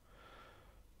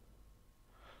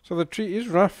 So the tree is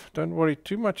rough. Don't worry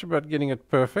too much about getting it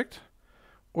perfect.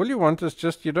 All you want is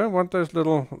just, you don't want those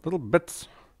little bits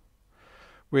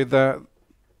where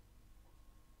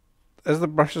as the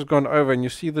brush has gone over and you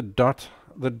see the dots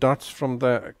from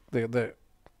the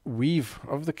weave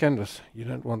of the canvas. You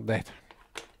don't want that.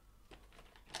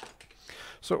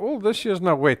 So all this here is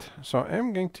now wet. So I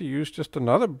am going to use just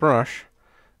another brush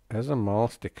as a marl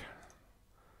stick.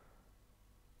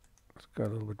 Let's go a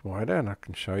little bit wider and I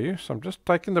can show you. So I'm just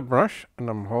taking the brush and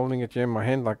I'm holding it here in my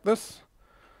hand like this,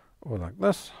 or like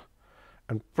this,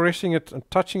 and pressing it and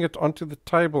touching it onto the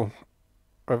table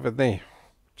over there,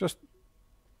 just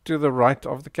to the right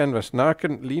of the canvas. Now I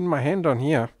can lean my hand on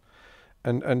here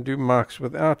and do marks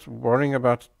without worrying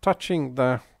about touching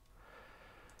the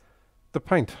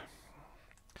paint.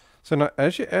 So now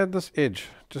as you add this edge,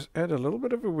 just add a little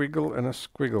bit of a wiggle and a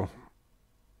squiggle.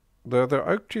 The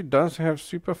oak tree does have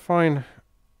super fine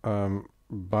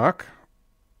bark.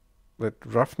 That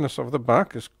roughness of the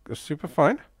bark is super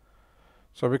fine.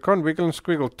 So we can't wiggle and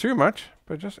squiggle too much,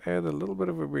 but just add a little bit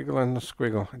of a wiggle and a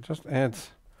squiggle. It just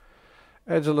adds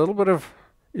a little bit of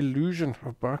illusion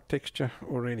of bark texture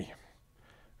already.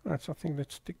 Right, so I think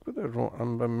let's stick with the raw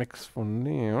umber mix for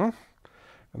now.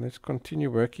 And let's continue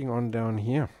working on down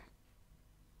here.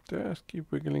 Just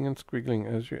keep wiggling and squiggling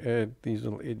as you add these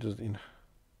little edges in.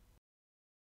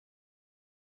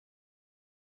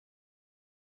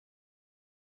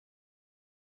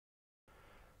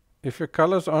 If your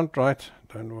colors aren't right,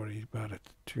 don't worry about it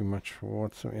too much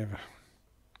whatsoever.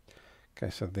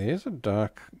 Okay, so there's a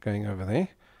dark going over there.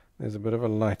 There's a bit of a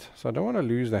light. So I don't want to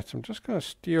lose that. So I'm just going to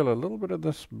steal a little bit of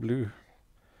this blue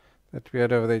that we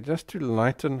had over there just to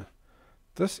lighten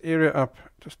this area up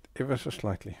just ever so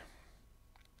slightly.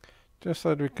 Just so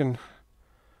that we can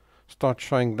start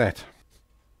showing that.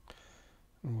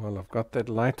 And while I've got that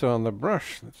lighter on the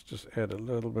brush, let's just add a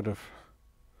little bit of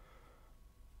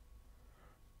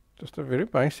just a very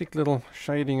basic little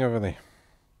shading over there.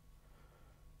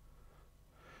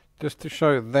 Just to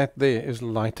show that there is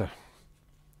lighter.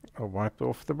 I'll wipe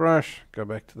off the brush, go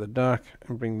back to the dark,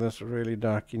 and bring this really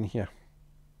dark in here.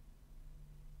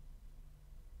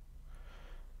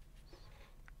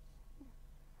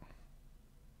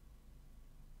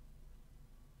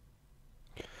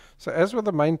 So as with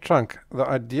the main trunk, the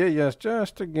idea here is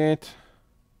just to get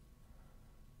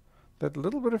that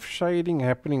little bit of shading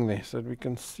happening there so that we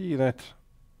can see that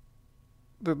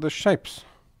the shapes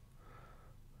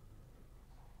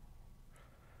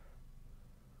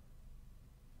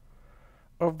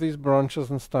of these branches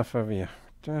and stuff over here.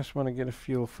 Just want to get a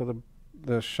feel for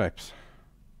the shapes.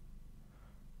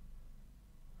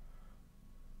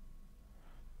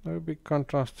 No big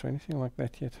contrast or anything like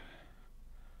that yet.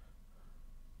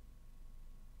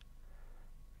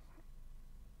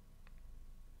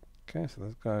 Okay, so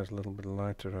this guy is a little bit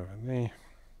lighter over there.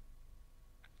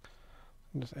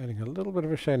 I'm just adding a little bit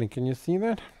of a shading. Can you see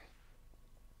that?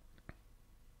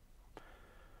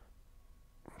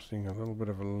 I'm seeing a little bit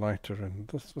of a lighter in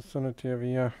this vicinity over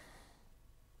here.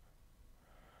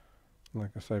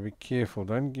 Like I say, be careful.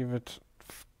 Don't give it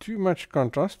too much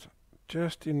contrast.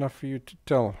 Just enough for you to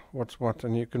tell what's what,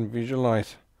 and you can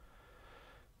visualize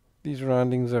these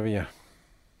roundings over here.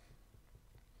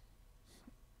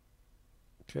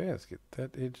 Okay, let's get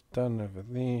that edge done over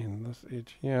there and this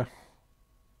edge here.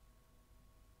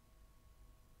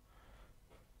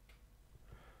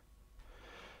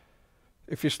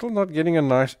 If you're still not getting a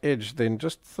nice edge, then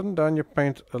just thin down your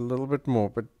paint a little bit more,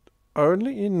 but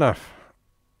only enough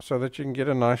so that you can get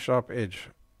a nice sharp edge.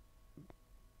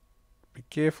 Be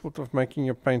careful of making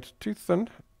your paint too thin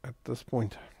at this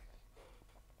point.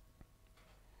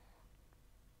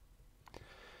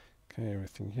 Okay,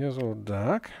 everything here's all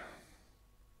dark.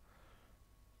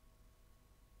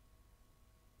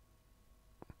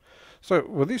 So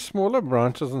with these smaller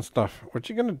branches and stuff, what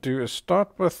you're going to do is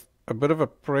start with a bit of a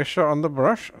pressure on the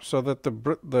brush so that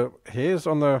the hairs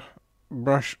on the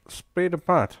brush spread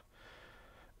apart,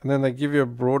 and then they give you a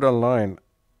broader line,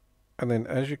 and then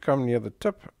as you come near the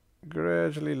tip,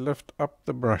 gradually lift up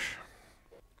the brush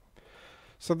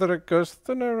so that it goes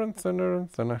thinner and thinner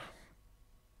and thinner.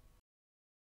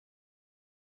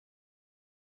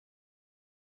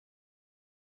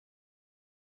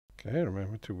 Okay,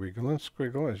 remember to wiggle and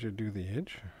squiggle as you do the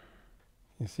edge.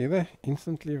 You see there?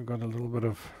 Instantly you've got a little bit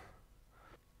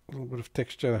of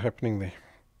texture happening there.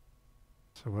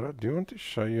 So what I do want to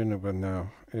show you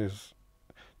now is,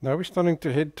 now we're starting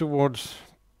to head towards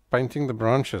painting the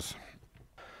branches.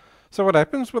 So what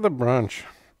happens with a branch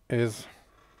is,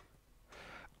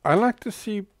 I like to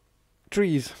see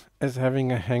trees as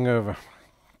having a hangover,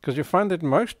 because you find that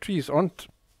most trees aren't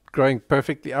growing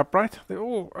perfectly upright. They're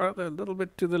all either a little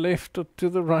bit to the left or to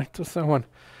the right or so on.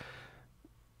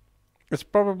 It's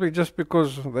probably just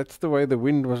because that's the way the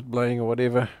wind was blowing or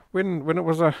whatever when it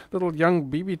was a little young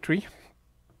baby tree.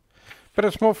 But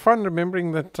it's more fun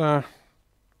remembering that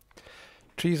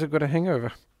trees have got a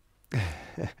hangover.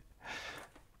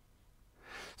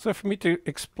 So for me to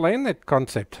explain that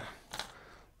concept,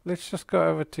 let's just go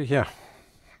over to here.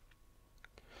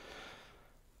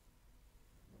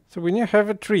 So when you have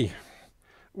a tree,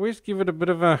 always give it a bit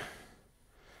of a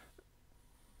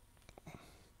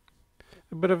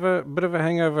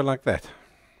hangover like that.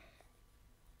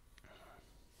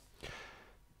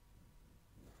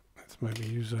 Let's maybe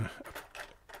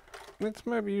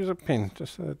use a pen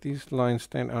just so that these lines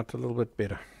stand out a little bit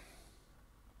better.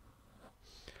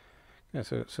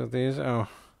 Okay, so there's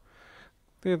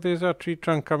our tree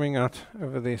trunk coming out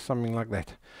over there, something like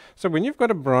that. So when you've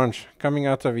got a branch coming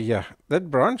out over here, that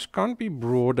branch can't be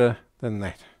broader than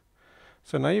that.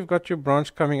 So now you've got your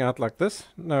branch coming out like this.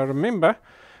 Now remember,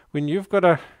 when if you've got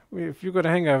a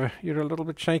hangover, you're a little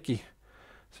bit shaky.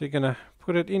 So you're going to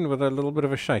put it in with a little bit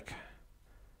of a shake.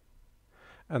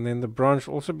 And then the branch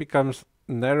also becomes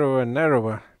narrower and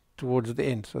narrower towards the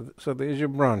end. So there's your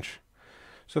branch.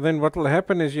 So then what will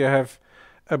happen is you have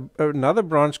another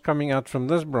branch coming out from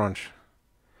this branch.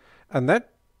 And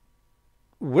that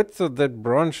width of that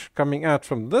branch coming out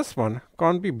from this one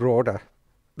can't be broader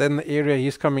than the area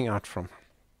he's coming out from.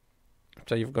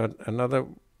 So you've got another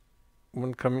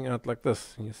one coming out like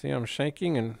this. You see I'm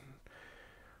shaking and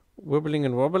wibbling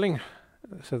and wobbling.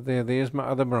 So there's my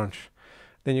other branch.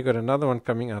 Then you've got another one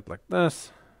coming out like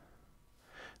this.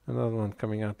 Another one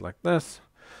coming out like this.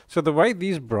 So the way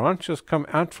these branches come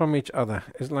out from each other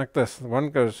is like this. One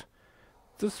goes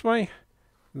this way,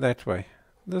 that way,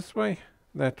 this way,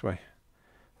 that way,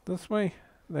 this way,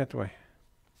 that way.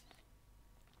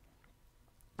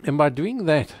 And by doing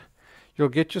that, you'll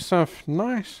get yourself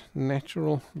nice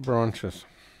natural branches.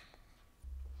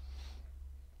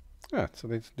 Right, so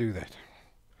let's do that.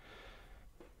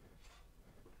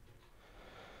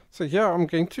 So here I'm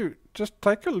going to just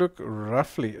take a look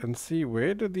roughly and see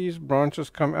where do these branches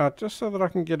come out, just so that I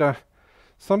can get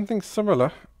something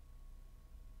similar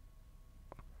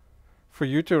for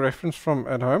you to reference from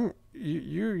at home.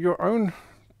 Your own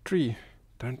tree,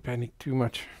 don't panic too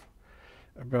much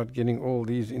about getting all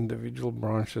these individual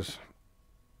branches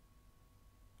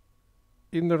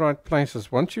in the right places.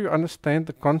 Once you understand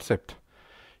the concept,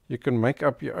 You can make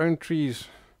up your own trees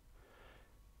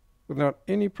without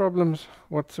any problems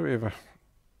whatsoever.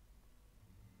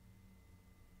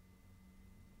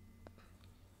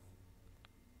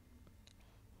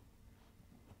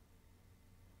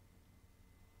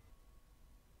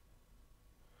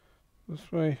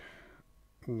 This way,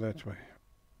 that way,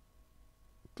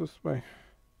 this way,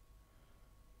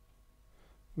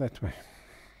 that way.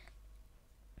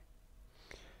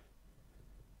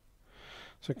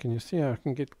 So can you see how I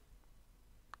can get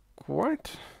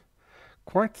quite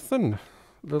thin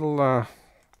little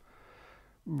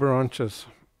branches.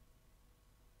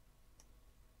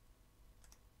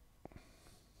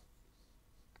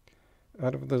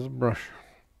 Out of this brush.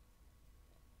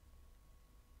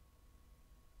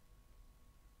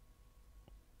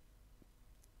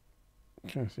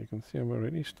 Okay, so you can see I'm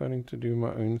already starting to do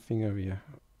my own thing over here.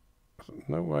 So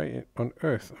no way on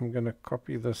earth I'm going to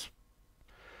copy this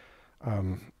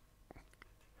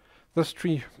this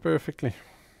tree perfectly.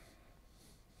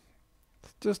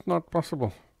 It's just not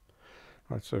possible.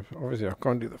 Right, so obviously I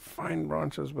can't do the fine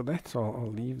branches with that, so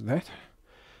I'll leave that.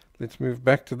 Let's move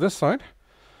back to this side.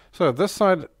 So this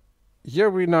side, here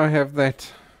we now have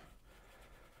that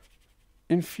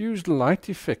infused light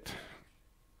effect,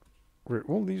 where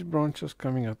all these branches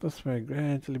coming out this way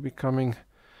gradually becoming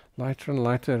lighter and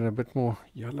lighter and a bit more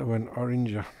yellow and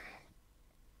oranger.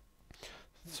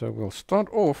 So we'll start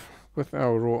off with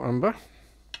our raw umber,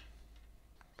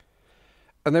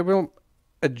 and then we'll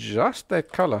adjust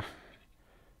that color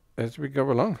as we go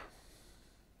along.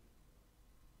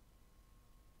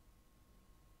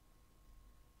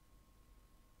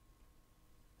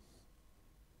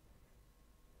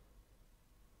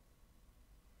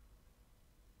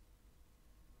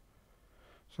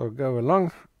 So I'll go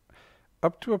along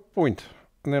up to a point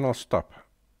and then I'll stop,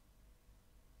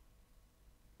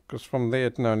 because from there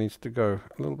it now needs to go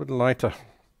a little bit lighter.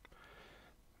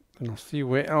 And I'll see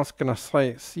where else can I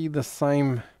see the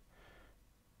same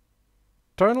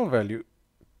tonal value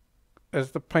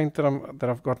as the paint that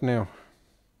I've got now.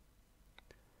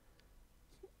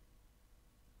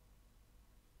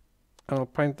 And I'll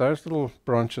paint those little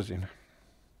branches in.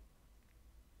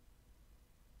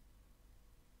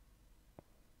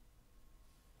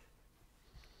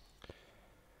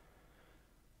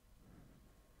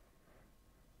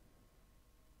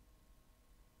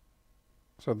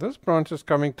 So this branch is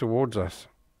coming towards us.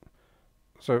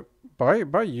 So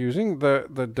by using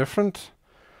the different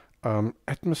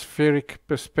atmospheric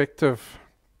perspective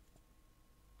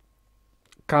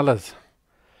colors,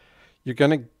 you're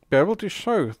going to be able to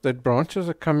show that branches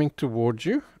are coming towards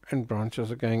you and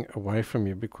branches are going away from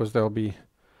you, because they'll be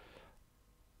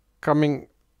coming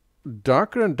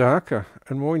darker and darker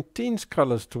and more intense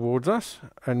colors towards us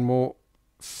and more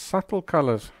subtle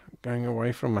colors going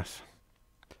away from us.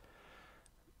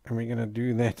 And we're going to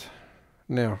do that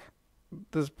now.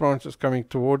 This branch is coming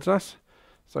towards us,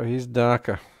 so he's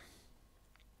darker.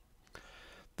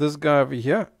 This guy over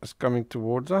here is coming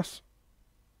towards us.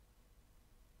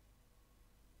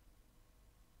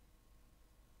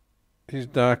 He's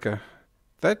darker.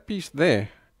 That piece there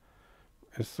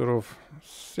is sort of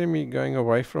semi going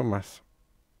away from us,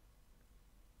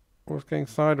 or it's going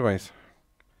sideways.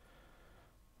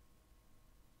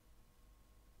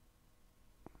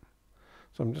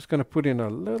 So I'm just going to put in a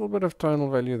little bit of tonal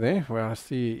value there, where I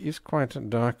see it is quite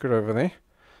darker over there.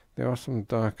 There are some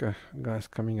darker guys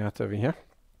coming out over here.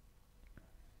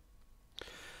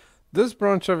 This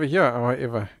branch over here,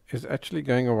 however, is actually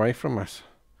going away from us.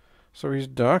 So he's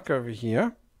dark over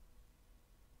here,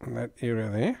 in that area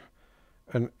there.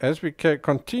 And as we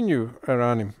continue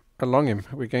along him,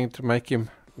 we're going to make him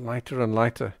lighter and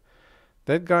lighter.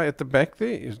 That guy at the back there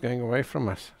is going away from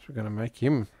us. So we're going to make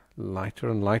him lighter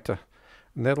and lighter.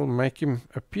 And that'll make him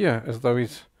appear as though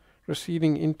he's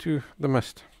receding into the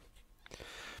mist.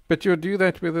 But you'll do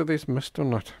that whether there's mist or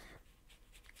not,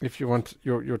 if you want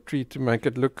your tree to make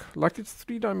it look like it's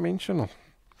three-dimensional.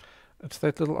 It's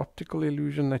that little optical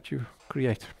illusion that you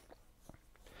create.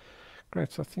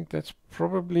 Great, so I think that's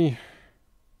probably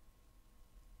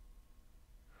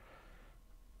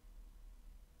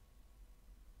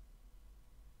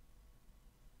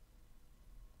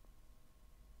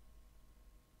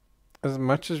as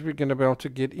much as we're going to be able to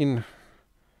get in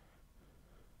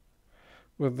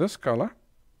with this color.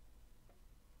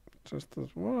 Just this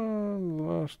one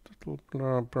last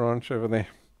little branch over there.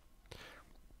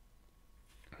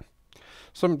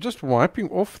 So I'm just wiping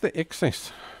off the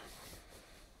excess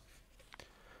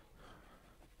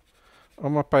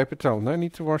on my paper towel. No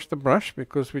need to wash the brush,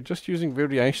 because we're just using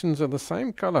variations of the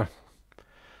same color.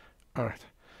 Alright,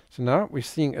 So now we're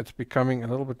seeing it's becoming a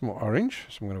little bit more orange.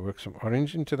 So I'm going to work some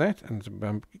orange into that, and it's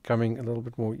becoming a little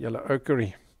bit more yellow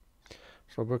ochre-y.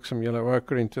 So I'll work some yellow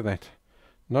ochre into that.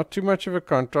 Not too much of a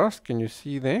contrast. Can you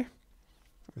see there?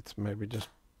 Let's maybe just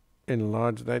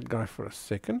enlarge that guy for a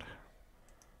second.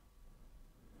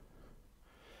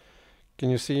 Can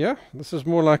you see here? This is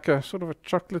more like a sort of a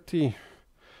chocolatey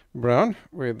brown,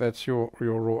 where that's your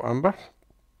raw umber.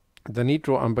 The neat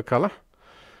raw umber color.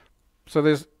 So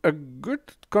there's a good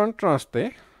contrast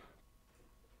there,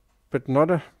 but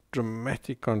not a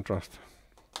dramatic contrast.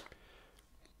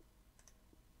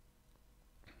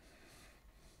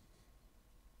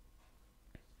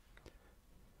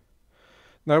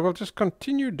 Now we'll just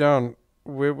continue down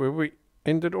where we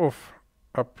ended off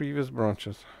our previous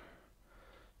branches.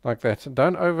 Like that. So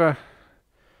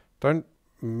don't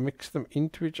mix them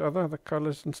into each other, the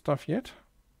colors and stuff yet.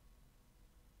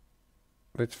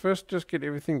 Let's first just get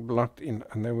everything blocked in,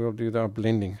 and then we'll do our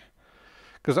blending.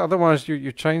 Because otherwise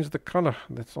you change the color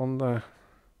that's on the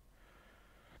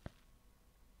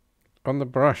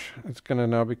brush. It's going to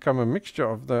now become a mixture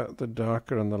of the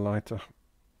darker and the lighter.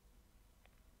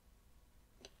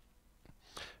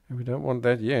 And we don't want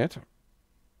that yet.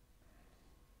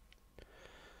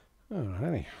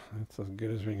 Alrighty, that's as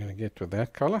good as we're going to get with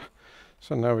that color.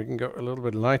 So now we can go a little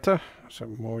bit lighter, so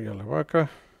more yellow ochre.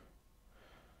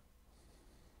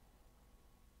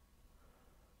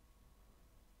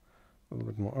 A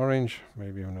little bit more orange,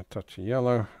 maybe even a touch of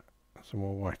yellow, some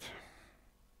more white.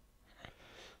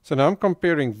 So now I'm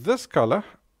comparing this color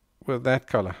with that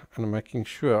color, and I'm making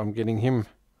sure I'm getting him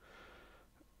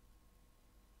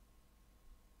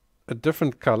a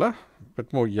different color, a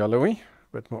bit more yellowy,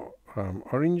 a bit more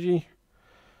orangey,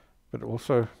 but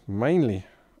also mainly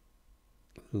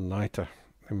lighter.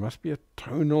 There must be a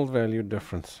tonal value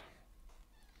difference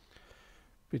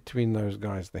between those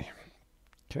guys there.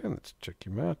 Okay, let's check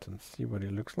him out and see what he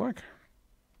looks like.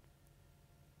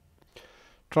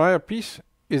 Try a piece.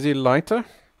 Is he lighter?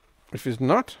 If he's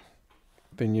not,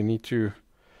 then you need to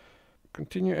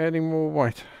continue adding more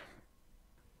white.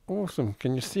 Awesome.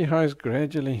 Can you see how he's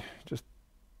gradually just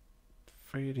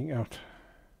fading out?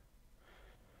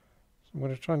 So I'm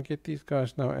going to try and get these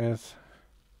guys now as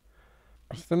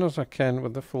thin as I can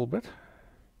with the full bit.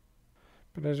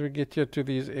 But as we get here to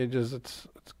these edges, it's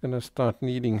going to start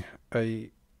needing a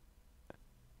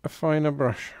finer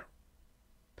brush.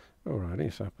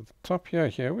 Alrighty, so up at the top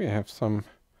here we have some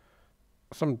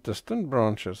distant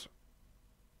branches.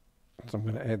 So I'm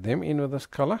going to add them in with this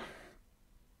color.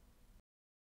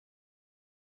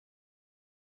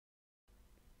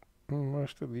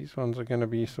 Most of these ones are going to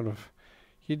be sort of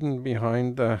hidden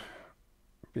behind the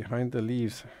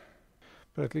leaves,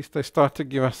 but at least they start to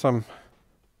give us some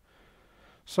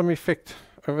effect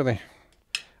over there.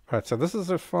 Right, so this is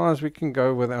as far as we can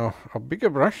go with our bigger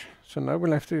brush. So now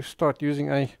we'll have to start using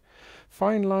a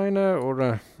fine liner or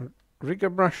a rigger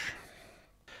brush.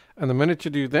 And the minute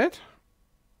you do that,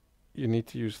 you need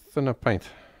to use thinner paint.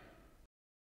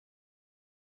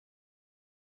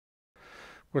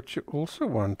 What you also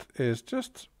want is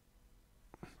just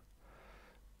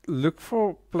look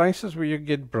for places where you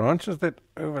get branches that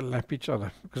overlap each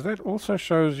other, because that also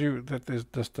shows you that there's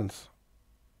distance.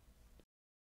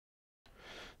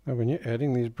 Now when you're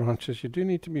adding these branches, you do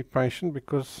need to be patient,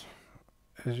 because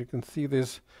as you can see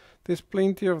there's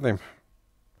plenty of them.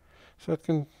 So it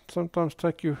can sometimes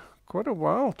take you quite a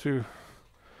while to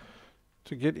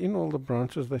get in all the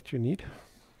branches that you need.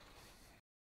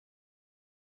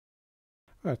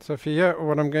 Right, so for here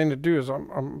what I'm going to do is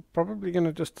I'm probably going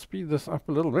to just speed this up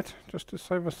a little bit just to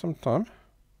save us some time.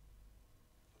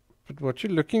 But what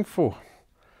you're looking for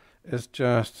is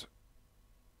just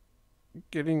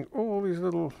getting all these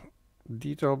little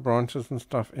detail branches and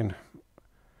stuff in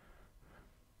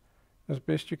as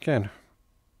best you can.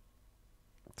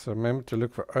 So remember to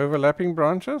look for overlapping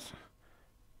branches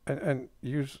and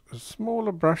use a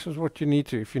smaller brush as what you need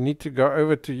to. If you need to go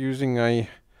over to using a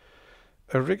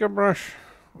rigger brush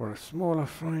or a smaller,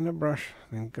 finer brush,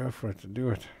 then go for it to do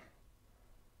it.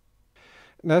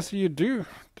 And as you do,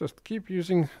 just keep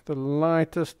using the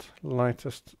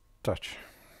lightest touch.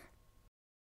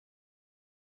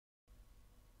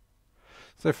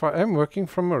 So if I am working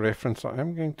from a reference, I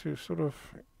am going to sort of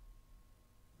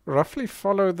roughly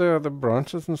follow the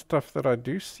branches and stuff that I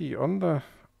do see on the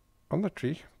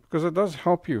tree, because it does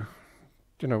help you,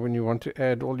 when you want to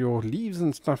add all your leaves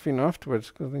and stuff in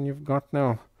afterwards, because then you've got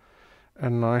now a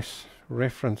nice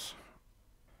reference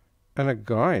and a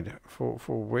guide for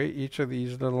where each of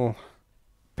these little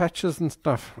patches and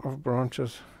stuff of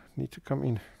branches need to come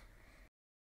in.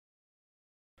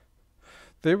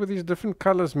 There where these different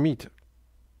colors meet,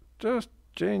 just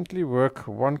gently work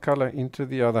one color into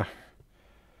the other.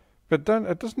 But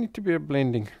it doesn't need to be a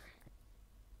blending.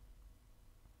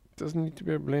 It doesn't need to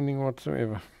be a blending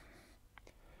whatsoever,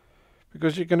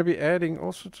 because you're going to be adding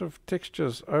all sorts of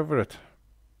textures over it.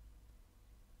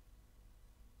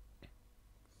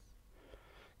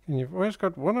 And you've always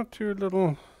got one or two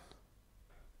little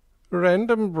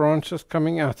random branches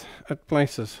coming out at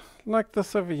places, like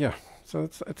this over here. So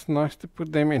it's nice to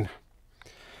put them in.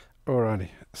 Alrighty,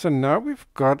 so now we've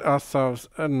got ourselves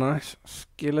a nice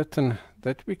skeleton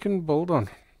that we can build on.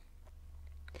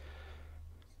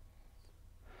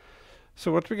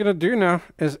 So what we're going to do now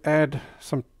is add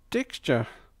some texture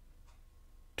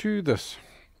to this.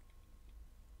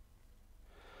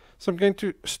 So I'm going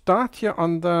to start here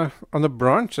on the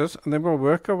branches, and then we'll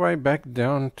work our way back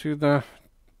down to the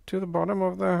bottom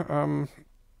of the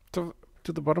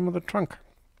to the bottom of the trunk.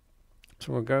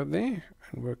 So we'll go there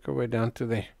and work our way down to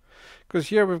there, because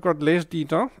here we've got less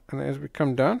detail, and as we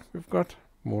come down we've got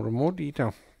more and more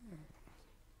detail.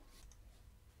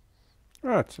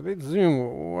 Right, so let's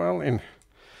zoom well in.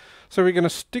 So we're going to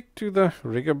stick to the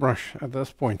rigger brush at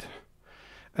this point.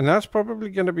 And that's probably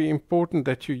going to be important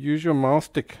that you use your mile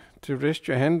stick to rest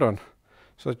your hand on,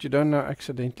 so that you don't now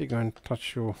accidentally go and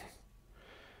touch your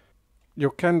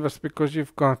canvas, because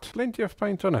you've got plenty of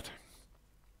paint on it.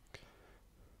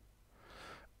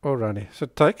 Alrighty, so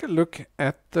take a look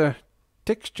at the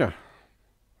texture.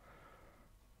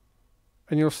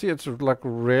 And you'll see it's like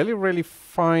really, really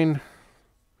fine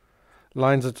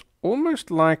lines. It's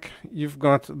almost like you've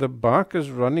got the bark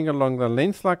is running along the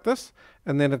length like this,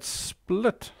 and then it's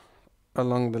split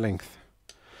along the length.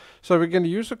 So we're going to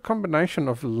use a combination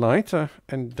of lighter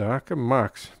and darker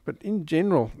marks, but in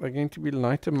general they're going to be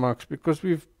lighter marks, because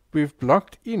we've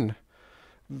blocked in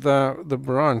the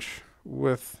branch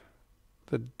with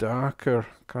the darker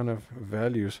kind of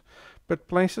values. But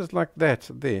places like that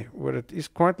there where it is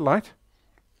quite light,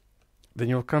 then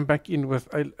you'll come back in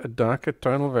with a darker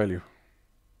tonal value.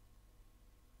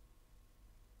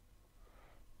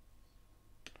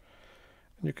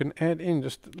 You can add in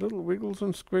just little wiggles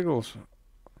and squiggles.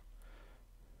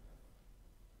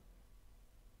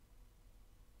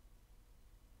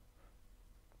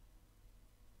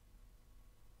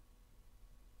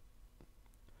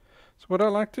 So what I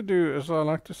like to do is I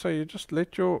like to say you just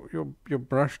let your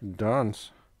brush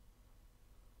dance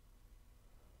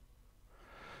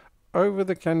over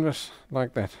the canvas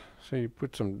like that. So you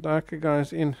put some darker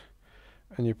guys in,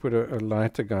 and you put a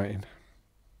lighter guy in.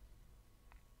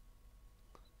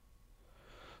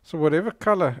 So whatever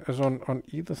color is on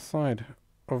either side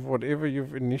of whatever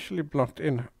you've initially blocked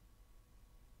in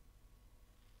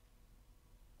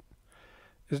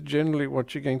is generally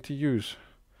what you're going to use.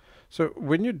 So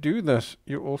when you do this,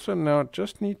 you also now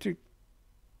just need to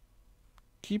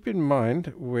keep in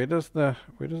mind, where does the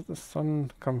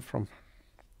sun come from?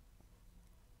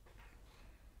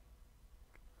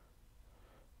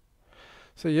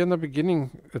 So here in the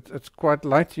beginning it's quite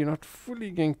light, you're not fully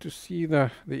going to see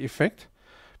the effect.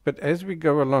 But as we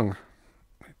go along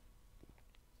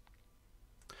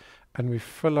and we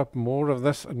fill up more of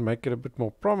this and make it a bit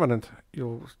more prominent,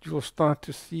 you'll start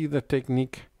to see the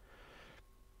technique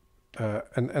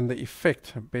and the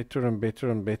effect better and better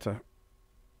and better.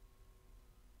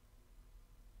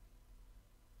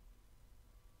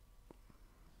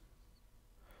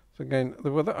 So again,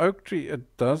 with the oak tree,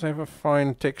 it does have a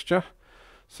fine texture,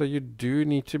 so you do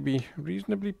need to be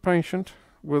reasonably patient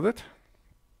with it.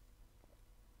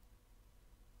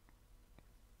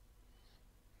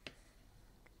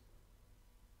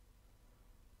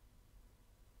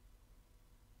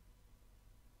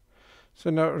 So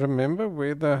now remember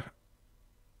where the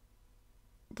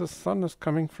sun is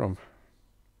coming from.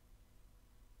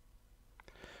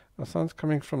 The sun's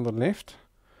coming from the left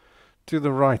to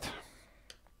the right.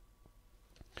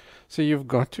 So you've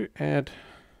got to add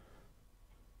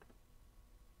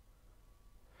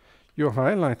your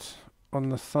highlights on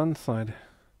the sun side,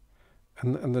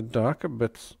 and the darker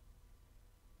bits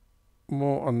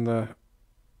more on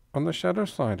the shadow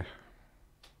side.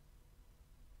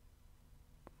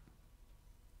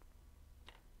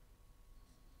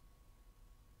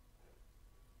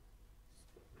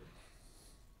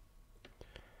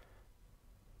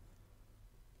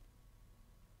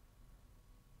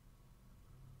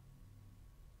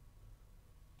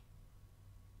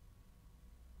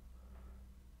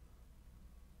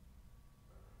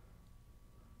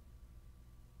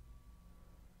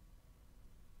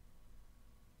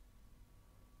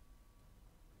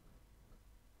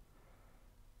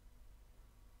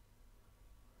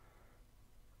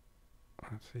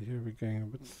 So here we're going a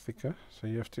bit thicker, so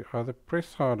you have to either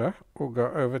press harder or go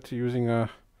over to using a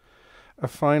a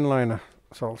fine liner.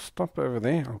 So I'll stop over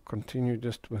there. I'll continue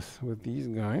just with these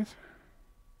guys.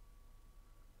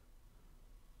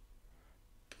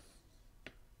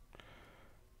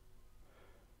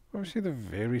 Obviously the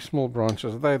very small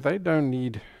branches, they don't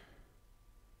need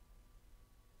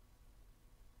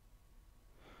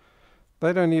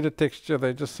a texture,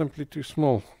 they're just simply too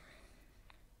small.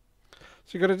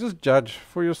 So you got to just judge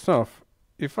for yourself.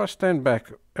 If I stand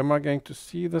back, am I going to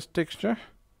see this texture?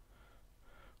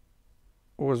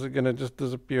 Or is it going to just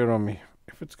disappear on me?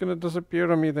 If it's going to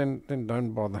disappear on me, then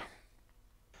don't bother.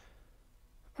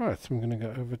 Alright, so I'm going to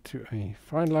go over to a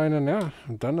fine liner now.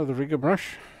 I'm done with the rigger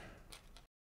brush.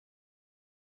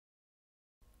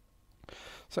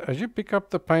 So as you pick up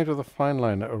the paint with a fine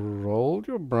liner, roll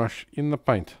your brush in the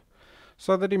paint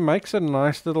so that it makes a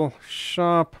nice little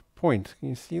sharp point. Can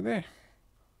you see there?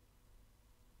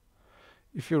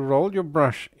 If you roll your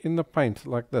brush in the paint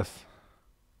like this,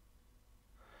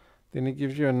 then it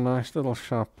gives you a nice little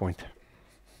sharp point.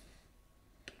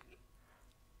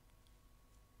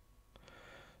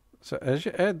 So as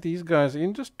you add these guys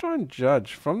in, just try and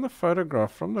judge from the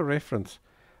photograph, from the reference,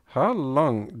 how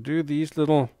long do these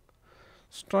little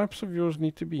stripes of yours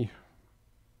need to be.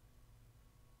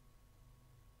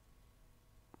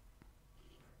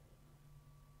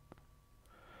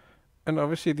 And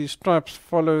obviously these stripes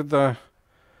follow the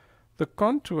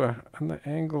contour and the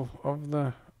angle of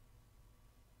the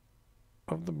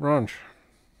branch.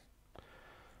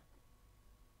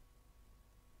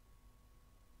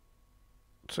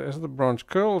 So as the branch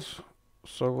curls,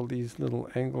 so will these little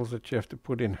angles that you have to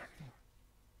put in.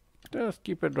 Just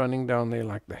keep it running down there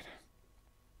like that.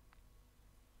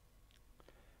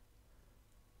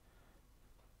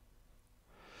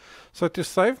 So to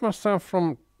save myself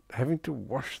from having to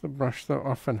wash the brush so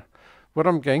often, what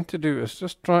I'm going to do is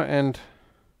just try and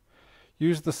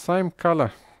use the same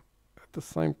color at the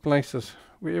same places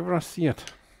wherever I see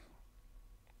it.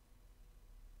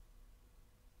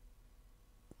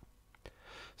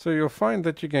 So you'll find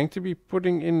that you're going to be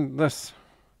putting in this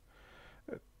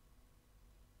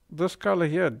color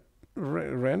here,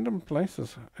 random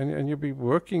places, and you'll be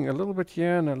working a little bit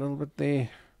here and a little bit there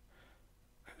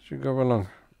as you go along.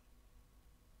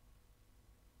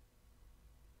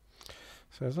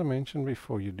 So as I mentioned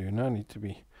before, you do need to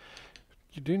be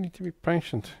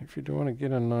patient if you do want to get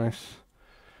a nice,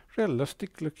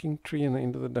 realistic looking tree in the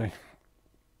end of the day.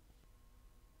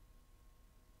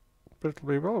 But it'll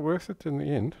be well worth it in the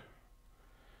end.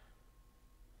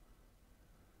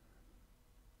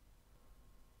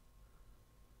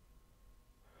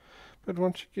 But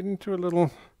once you get into a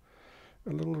little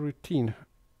routine,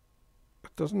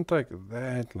 it doesn't take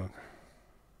that long.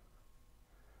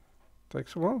 It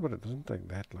takes a while, but it doesn't take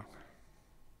that long.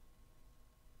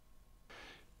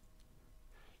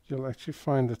 You'll actually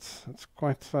find it's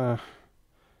quite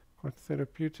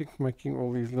therapeutic making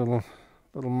all these little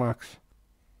marks.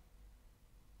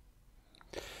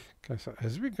 Okay, so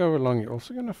as we go along, you're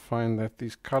also going to find that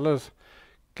these colors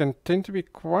can tend to be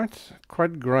quite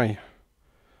grey.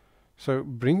 So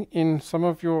bring in some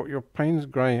of your Payne's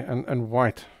grey and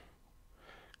white,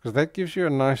 because that gives you a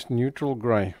nice neutral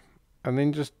grey, and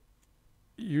then just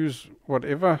use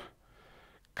whatever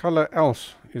color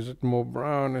else. Is it more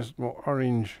brown? Is it more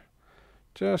orange?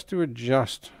 Just to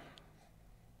adjust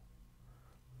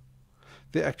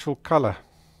the actual color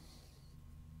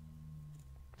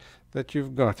that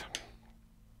you've got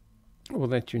or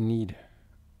that you need.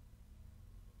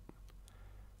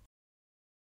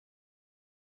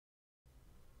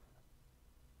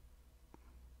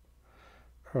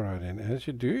 Alright, and as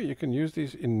you do, you can use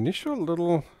these initial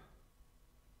little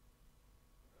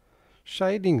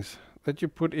shadings that you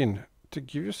put in to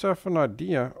give yourself an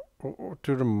idea or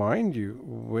to remind you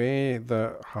where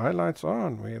the highlights are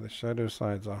and where the shadow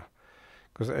sides are.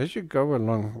 Because as you go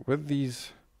along with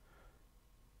these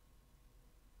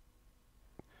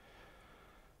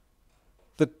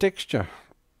the texture,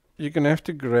 you're going to have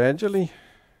to gradually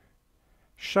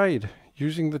shade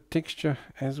using the texture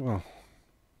as well.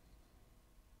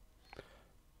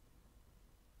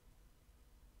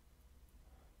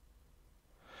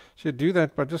 So you do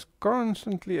that by just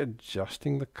constantly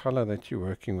adjusting the color that you're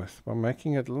working with, by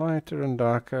making it lighter and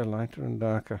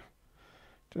darker,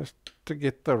 just to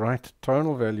get the right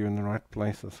tonal value in the right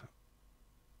places.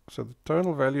 So the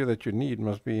tonal value that you need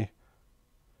must be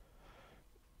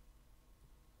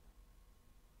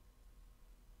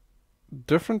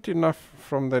different enough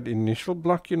from that initial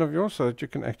block in of yours so that you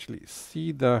can actually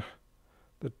see the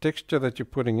texture that you're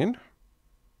putting in.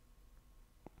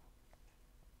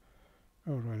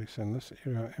 Alrighty, so in this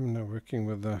area I'm now working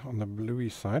with on the bluey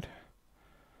side.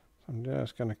 So I'm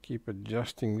just going to keep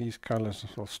adjusting these colors.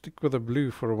 I'll stick with the blue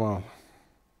for a while.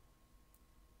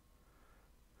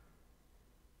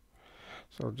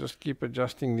 So I'll just keep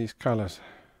adjusting these colors,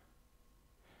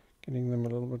 getting them a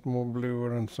little bit more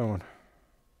bluer and so on.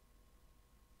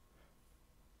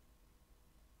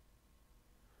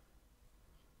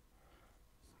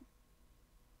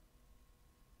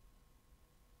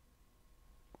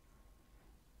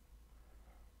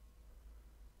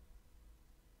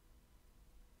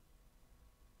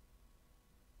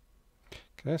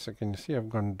 Okay, so can you see I've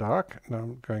gone dark. Now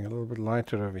I'm going a little bit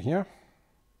lighter over here.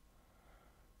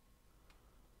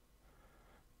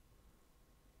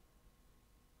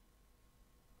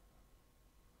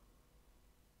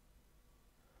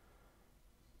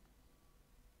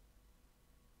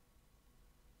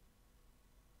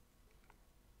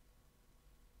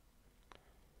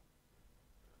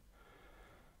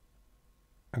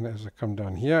 And as I come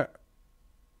down here,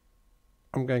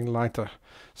 I'm going lighter.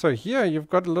 So here you've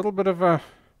got a little bit of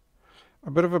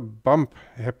a bump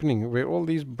happening where all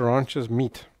these branches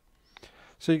meet.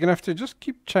 So you're going to have to just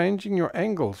keep changing your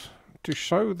angles to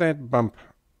show that bump.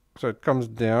 So it comes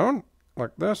down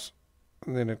like this,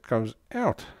 and then it comes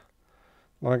out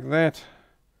like that,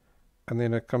 and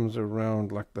then it comes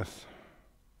around like this.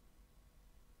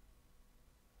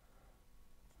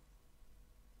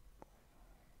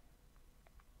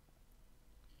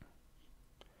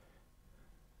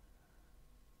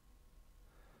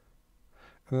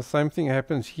 And the same thing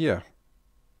happens here,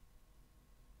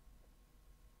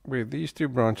 where these two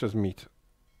branches meet.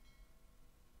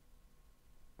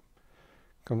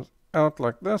 Comes out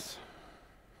like this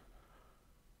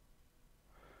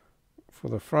for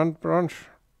the front branch,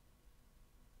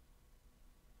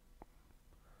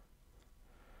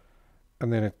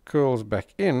 and then it curls back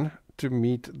in to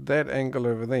meet that angle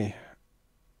over there.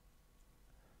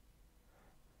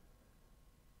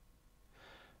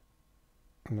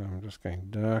 Now I'm just going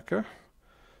darker.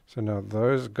 So now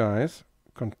those guys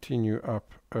continue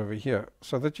up over here,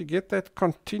 so that you get that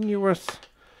continuous,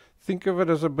 think of it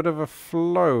as a bit of a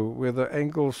flow where the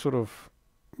angles sort of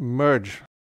merge,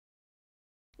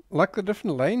 like the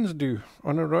different lanes do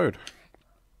on a road.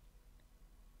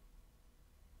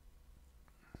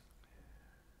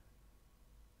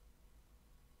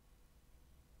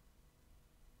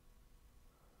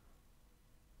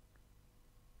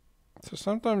 So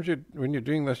sometimes when you're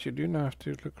doing this, you do have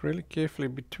to look really carefully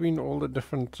between all the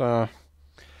different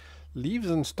leaves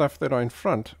and stuff that are in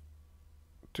front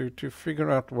to figure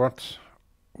out what's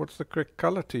the correct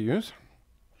color to use.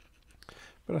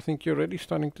 But I think you're already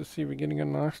starting to see we're getting a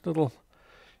nice little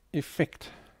effect.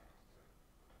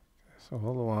 So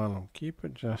all the while I'll keep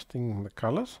adjusting the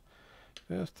colors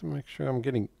just to make sure I'm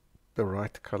getting the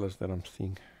right colors that I'm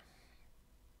seeing,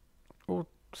 or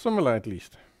similar at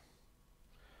least.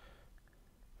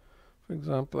 For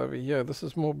example, over here, this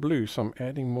is more blue, so I'm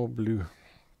adding more blue.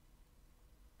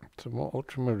 Some more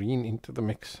ultramarine into the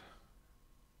mix.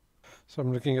 So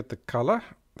I'm looking at the color,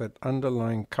 that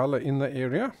underlying color in the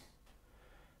area,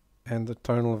 and the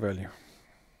tonal value.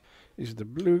 Is the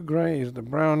blue gray, is the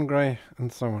brown gray,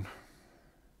 and so on.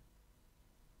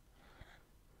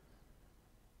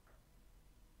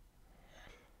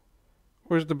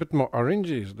 Or is it a bit more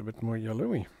orangey, is it a bit more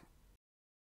yellowy?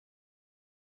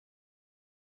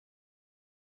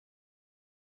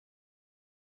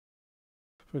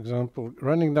 For example,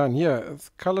 running down here, the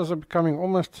colors are becoming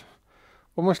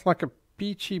almost like a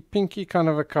peachy, pinky kind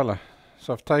of a color.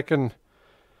 So I've taken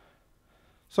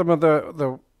some of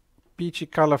the peachy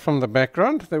color from the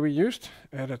background that we used,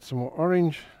 added some more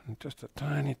orange, and just a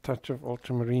tiny touch of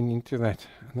ultramarine into that.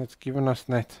 And that's given us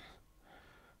that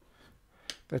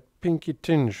pinky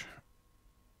tinge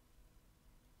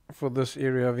for this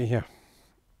area over here.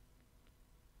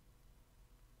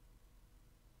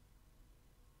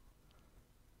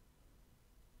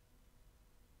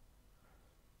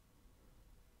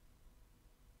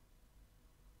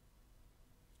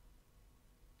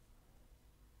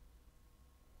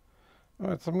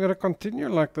 Alright, so I'm going to continue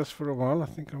like this for a while. I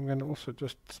think I'm going to also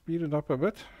just speed it up a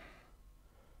bit.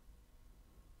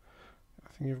 I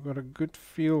think you've got a good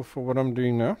feel for what I'm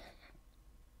doing now.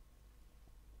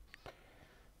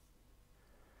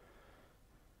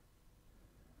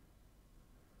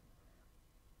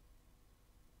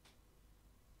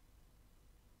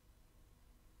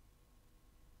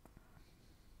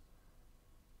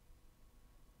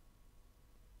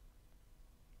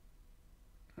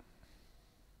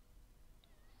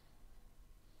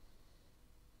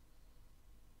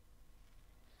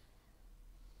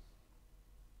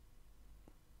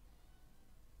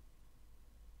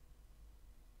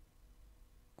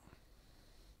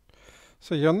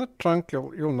 So here on the trunk,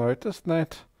 you'll notice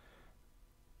that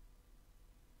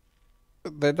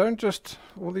they don't just,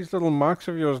 all these little marks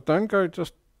of yours don't go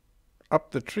just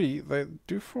up the tree. They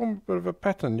do form a bit of a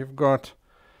pattern. You've got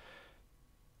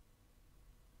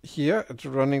here, it's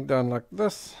running down like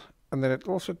this, and then it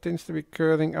also tends to be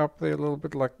curving up there a little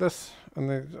bit like this, and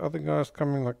there's other guys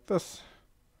coming like this.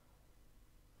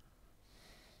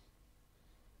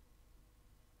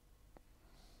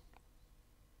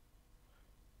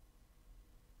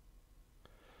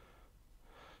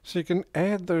 So you can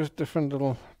add those different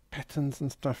little patterns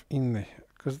and stuff in there,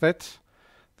 because that's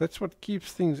what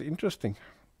keeps things interesting.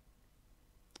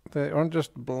 They aren't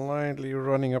just blindly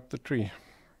running up the tree.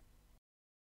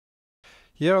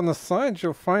 Here on the sides,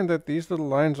 you'll find that these little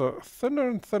lines are thinner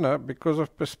and thinner because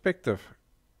of perspective.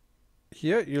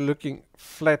 Here you're looking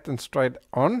flat and straight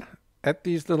on at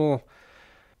these little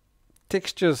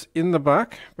textures in the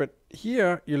bark, but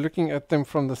here you're looking at them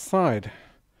from the side.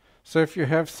 So if you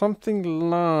have something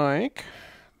like,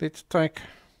 let's take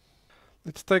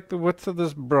the width of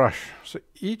this brush. So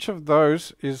each of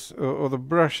those is, or the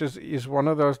brush is one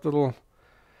of those little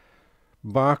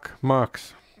bark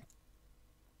marks.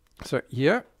 So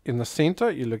here in the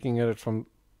center, you're looking at it from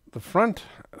the front,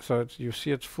 so you see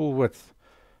its full width.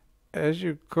 As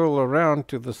you curl around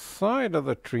to the side of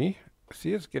the tree,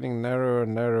 see it's getting narrower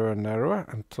and narrower and narrower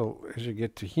until as you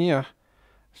get to here,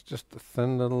 it's just a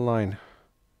thin little line.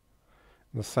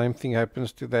 And the same thing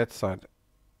happens to that side.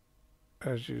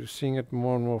 As you're seeing it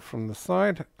more and more from the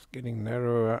side, it's getting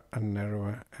narrower and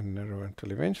narrower and narrower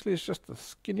until eventually it's just a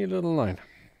skinny little line.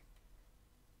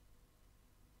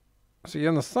 So here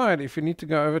on the side, if you need to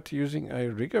go over to using a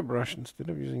rigger brush instead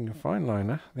of using a fine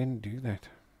liner, then do that.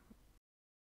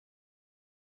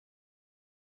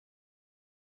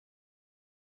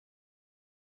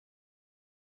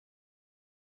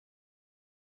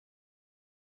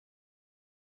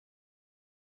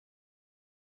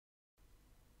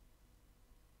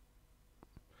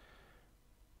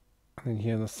 And then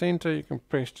here in the center, you can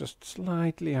press just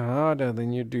slightly harder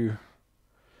than you do.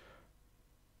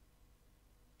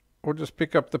 Or just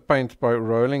pick up the paint by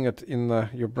rolling it in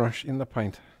your brush in the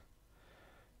paint.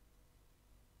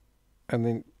 And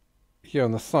then here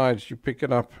on the sides, you pick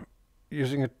it up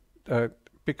using it,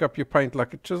 pick up your paint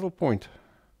like a chisel point.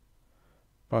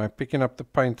 By picking up the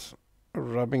paint,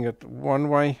 rubbing it one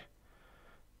way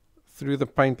through the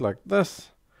paint like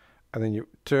this. And then you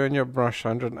turn your brush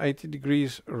 180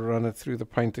 degrees, run it through the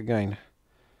paint again.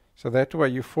 So that way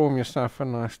you form yourself a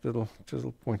nice little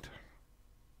chisel point.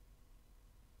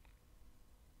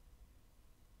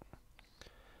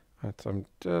 Right, so I'm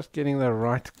just getting the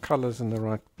right colors in the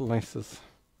right places.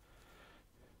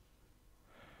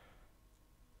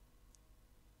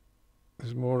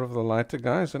 There's more of the lighter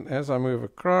guys, and as I move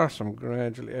across, I'm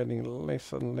gradually adding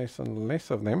less and less and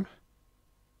less of them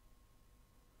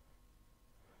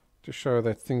to show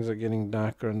that things are getting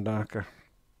darker and darker.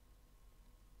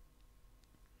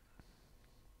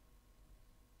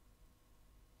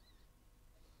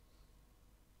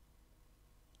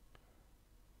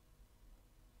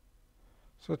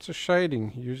 So it's a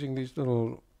shading using these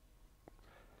little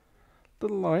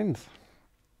lines.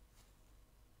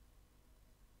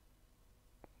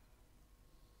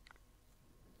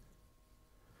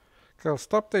 Okay, I'll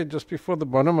stop there just before the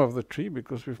bottom of the tree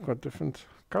because we've got different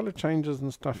color changes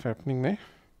and stuff happening there.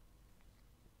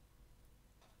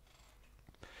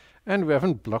 And we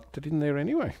haven't blocked it in there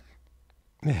anyway.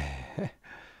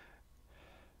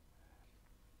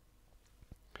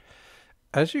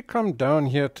 As you come down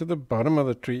here to the bottom of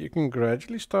the tree, you can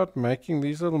gradually start making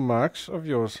these little marks of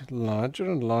yours larger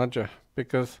and larger,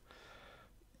 because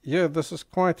yeah, this is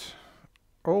quite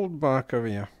old bark over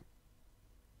here.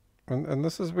 And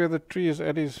this is where the tree is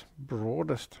at its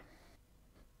broadest.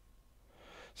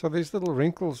 So these little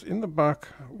wrinkles in the bark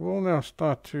will now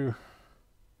start to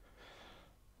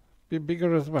be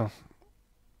bigger as well.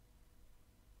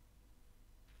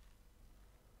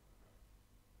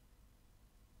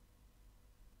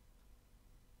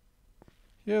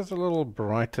 Here's a little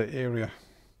brighter area.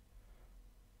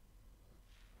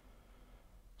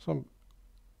 So I'm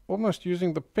almost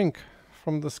using the pink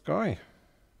from the sky.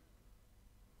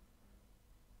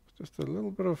 Just a little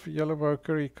bit of yellow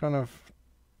ochre kind of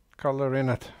color in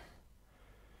it.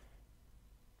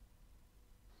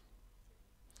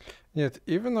 Yet,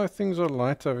 even though things are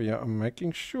light over here, I'm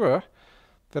making sure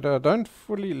that I don't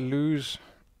fully lose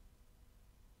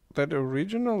that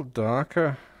original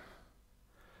darker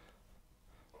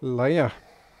layer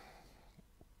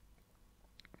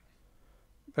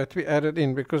that we added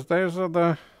in, because those are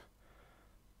the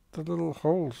little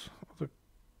holes,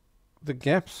 the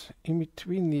gaps in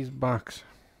between these barks.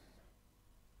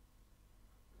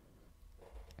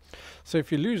 So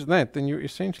if you lose that, then you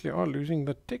essentially are losing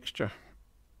the texture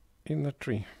in the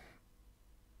tree.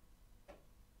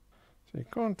 So you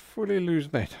can't fully lose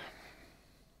that.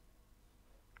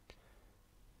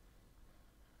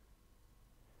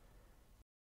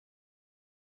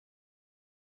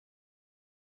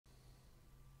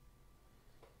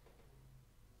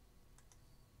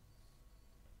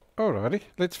 Alrighty,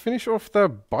 let's finish off the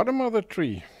bottom of the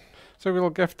tree. So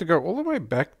we'll have to go all the way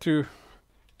back to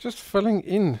just filling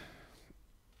in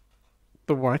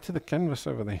the white of the canvas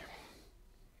over there.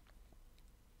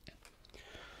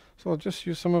 So I'll just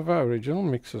use some of our original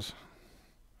mixes.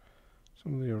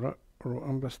 Some of the raw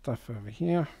umber stuff over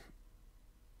here.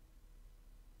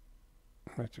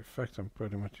 In fact, I'm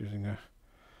pretty much using a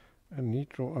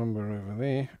neat raw umber over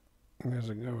there. And as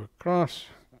I go across,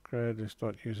 gradually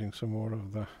start using some more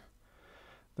of the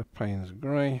Payne's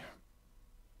grey.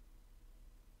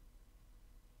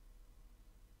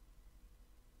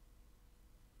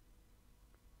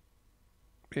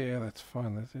 Yeah, that's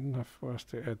fine. That's enough for us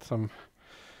to add some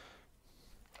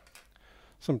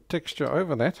texture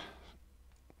over that.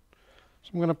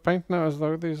 So I'm going to paint now as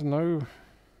though there's no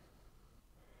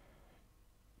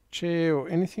chair or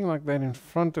anything like that in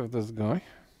front of this guy.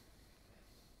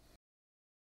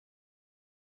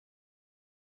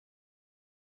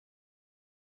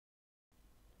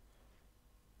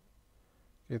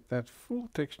 Get that full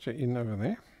texture in over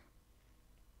there.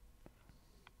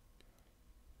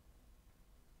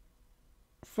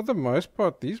 For the most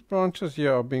part, these branches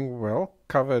here are being well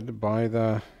covered by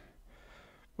the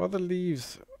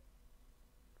leaves.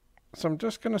 So I'm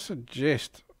just going to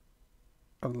suggest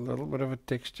a little bit of a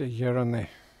texture here and there.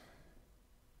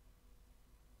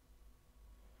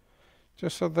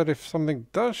 Just so that if something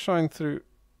does shine through,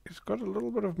 it's got a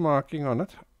little bit of marking on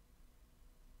it.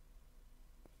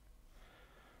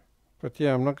 But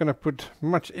yeah, I'm not going to put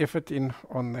much effort in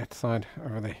on that side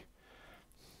over there.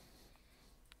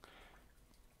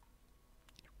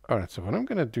 Alright, so what I'm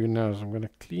going to do now is I'm going to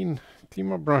clean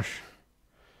my brush.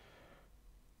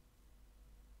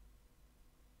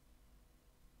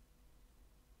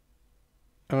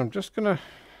 And I'm just going to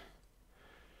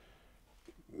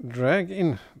drag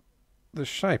in the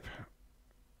shape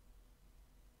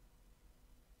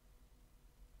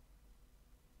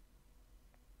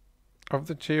of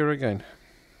the chair again.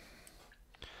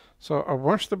 So I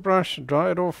wash the brush,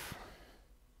 dry it off,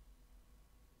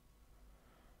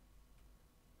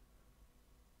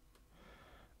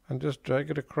 and just drag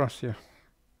it across here.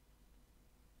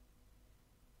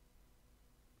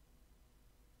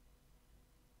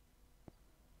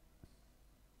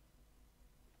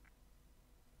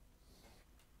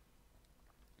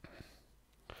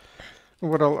 And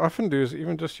what I'll often do is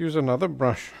even just use another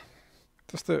brush,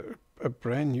 just a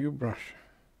brand new brush.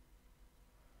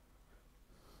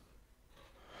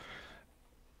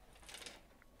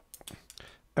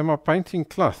 And my painting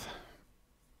cloth.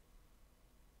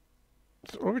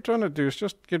 So all we're trying to do is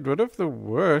just get rid of the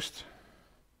worst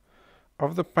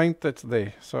of the paint that's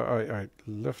there. So I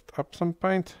lift up some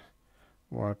paint,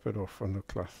 wipe it off on the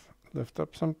cloth. Lift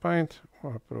up some paint,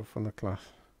 wipe it off on the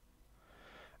cloth.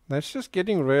 That's just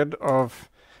getting rid of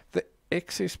the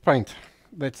excess paint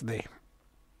that's there.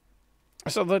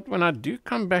 So that when I do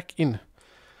come back in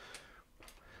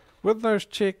with those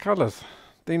chair colors,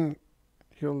 then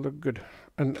he'll look good.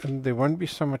 And there won't be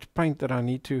so much paint that I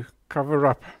need to cover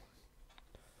up.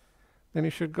 Then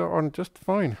it should go on just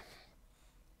fine.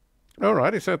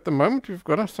 Alrighty, so at the moment we've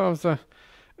got ourselves a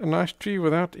nice tree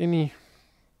without any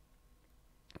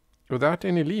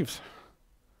leaves.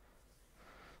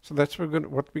 So that's what we're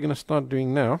going to start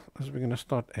doing now, is we're going to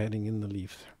start adding in the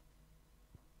leaves.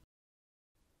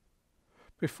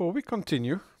 Before we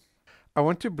continue, I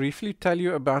want to briefly tell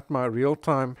you about my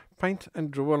real-time paint and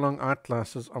draw along art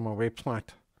classes on my website.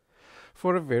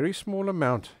 For a very small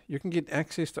amount, you can get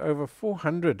access to over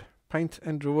 400 paint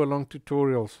and draw along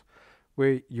tutorials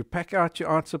where you pack out your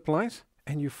art supplies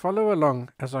and you follow along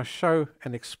as I show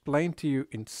and explain to you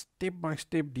in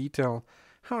step-by-step detail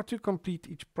how to complete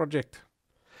each project.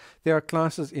 There are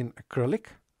classes in acrylic,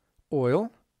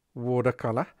 oil,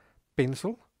 watercolor,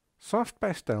 pencil, soft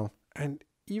pastel, and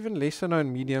even lesser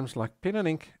known mediums like pen and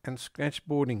ink and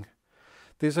sketchboarding.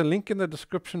 There's a link in the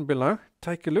description below.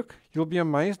 Take a look. You'll be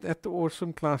amazed at the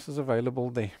awesome classes available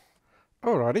there.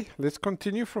 Alrighty, let's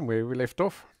continue from where we left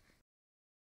off.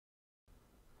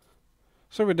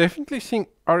 So we're definitely seeing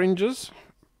oranges,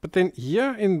 but then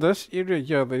here in this area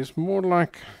here, there's more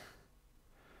like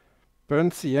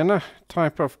burnt sienna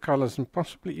type of colors and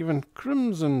possibly even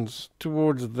crimsons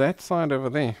towards that side over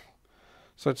there.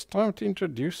 So it's time to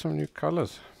introduce some new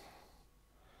colors.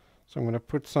 So I'm going to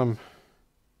put some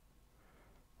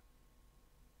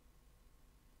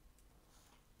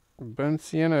burnt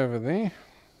sienna over there.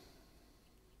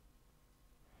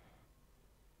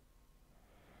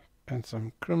 And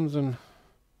some crimson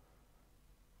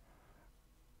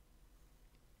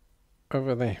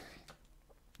over there.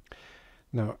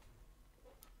 Now,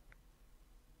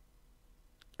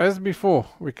 as before,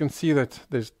 we can see that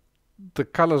the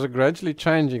colors are gradually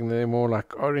changing. They're more like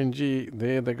orangey,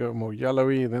 there they go more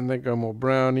yellowy, then they go more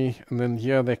browny, and then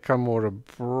here they come more a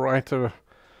brighter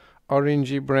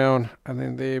orangey brown, and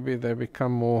then there they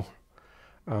become more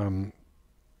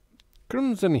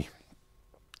crimsony.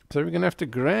 So we're going to have to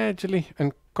gradually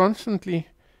and constantly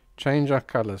change our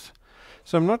colors.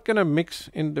 So I'm not going to mix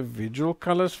individual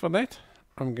colors for that.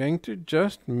 I'm going to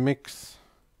just mix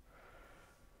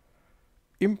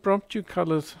impromptu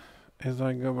colors as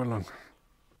I go along.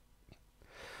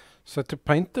 So to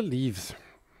paint the leaves,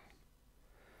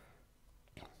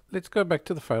 let's go back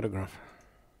to the photograph.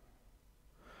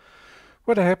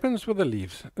 What happens with the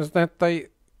leaves is that they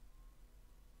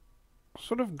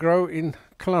sort of grow in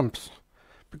clumps,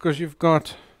 because you've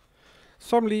got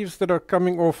some leaves that are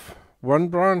coming off one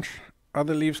branch,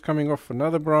 other leaves coming off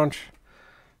another branch.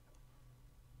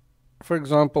 For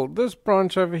example, this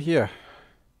branch over here,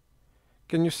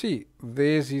 can you see?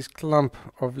 There's his clump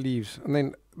of leaves, and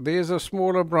then there's a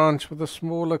smaller branch with a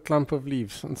smaller clump of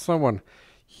leaves, and so on.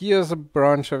 Here's a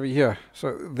branch over here,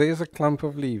 so there's a clump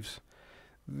of leaves.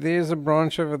 There's a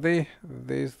branch over there,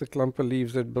 there's the clump of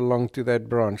leaves that belong to that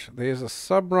branch. There's a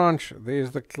sub-branch,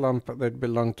 there's the clump that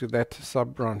belong to that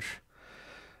sub-branch,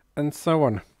 and so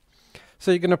on.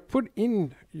 So you're going to put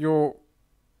in your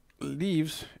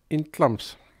leaves in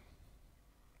clumps.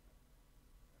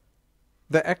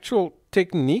 The actual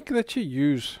technique that you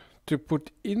use to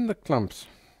put in the clumps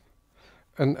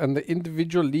and the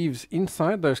individual leaves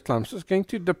inside those clumps is going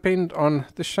to depend on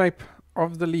the shape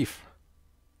of the leaf.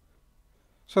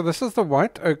 So this is the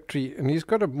white oak tree, and he's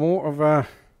got a more of a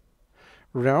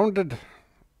rounded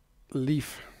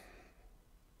leaf.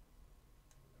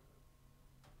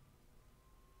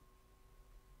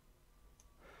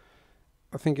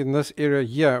 I think in this area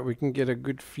here we can get a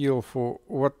good feel for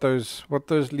what those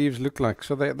leaves look like.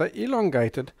 So they're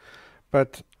elongated,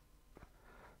 but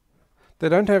they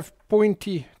don't have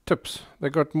pointy tips. They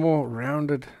got more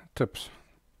rounded tips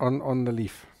on the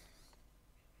leaf.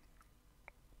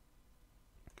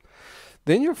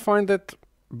 Then you'll find that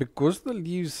because the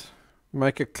leaves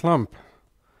make a clump,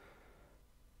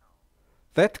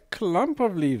 that clump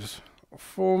of leaves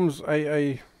forms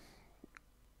a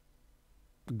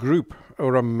group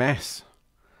or a mass,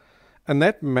 and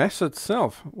that mass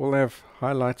itself will have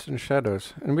highlights and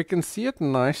shadows, and we can see it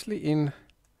nicely in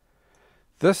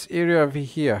this area over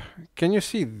here. Can you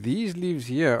see these leaves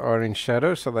here are in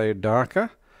shadow, so they're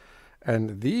darker,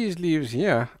 and these leaves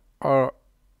here are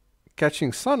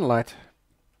catching sunlight,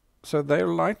 so they're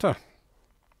lighter.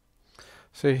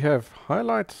 So you have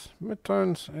highlights,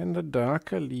 midtones, and the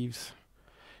darker leaves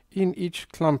in each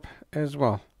clump as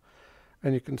well,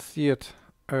 and you can see it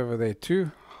over there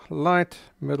too, light,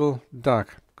 middle,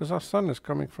 dark, because our sun is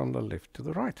coming from the left to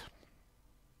the right.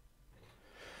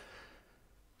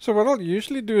 So what I'll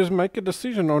usually do is make a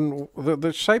decision on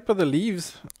the shape of the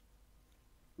leaves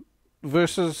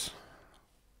versus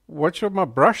which of my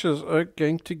brushes are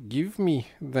going to give me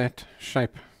that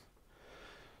shape.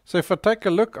 So if I take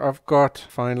a look, I've got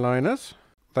fine liners.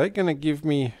 They're going to give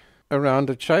me a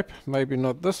rounded shape. Maybe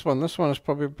not this one. This one is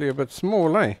probably a bit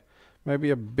small, eh?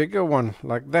 Maybe a bigger one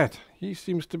like that. He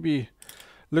seems to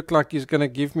look like he's going to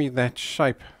give me that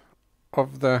shape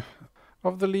of the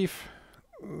leaf.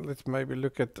 Let's maybe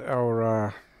look at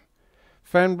our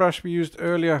fan brush we used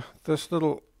earlier. This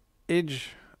little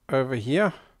edge over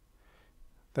here,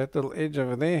 that little edge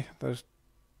over there, those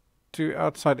two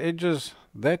outside edges,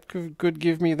 that could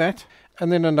give me that.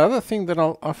 And then another thing that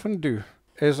I'll often do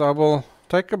is I will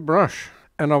take a brush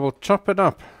and I will chop it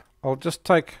up. I'll just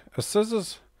take a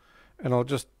scissors and I'll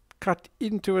just cut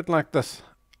into it like this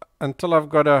until I've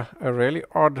got a really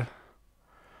odd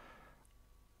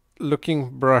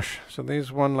looking brush. So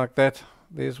there's one like that,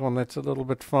 there's one that's a little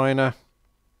bit finer,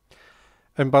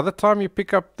 and by the time you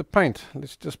pick up the paint,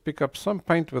 let's just pick up some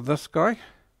paint with this guy.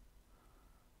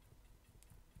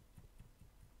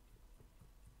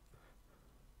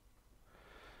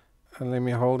 And let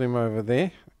me hold him over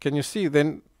there. Can you see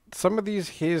then some of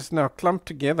these hairs now clump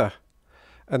together,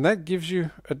 and that gives you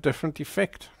a different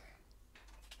effect.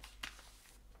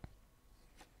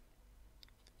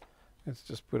 Let's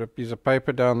just put a piece of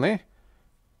paper down there.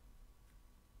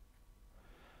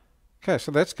 Okay,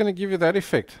 so that's going to give you that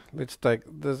effect. Let's take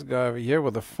this guy over here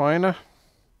with a finer,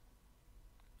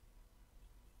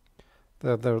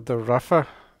 the rougher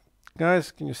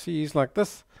guys. Can you see he's like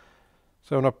this?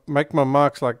 So when I make my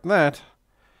marks like that,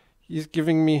 he's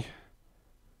giving me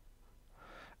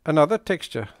another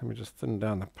texture. Let me just thin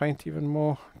down the paint even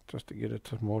more, just to get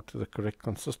it more to the correct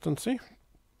consistency.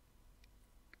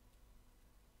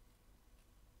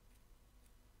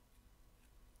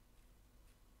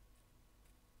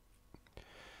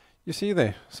 You see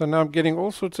there? So now I'm getting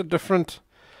all sorts of different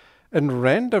and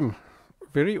random,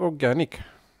 very organic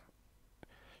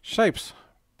shapes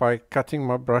by cutting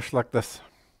my brush like this.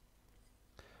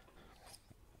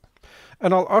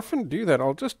 And I'll often do that.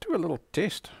 I'll just do a little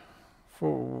test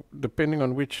for depending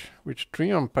on which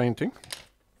tree I'm painting.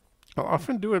 I'll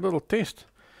often do a little test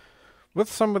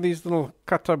with some of these little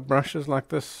cutter brushes like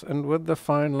this, and with the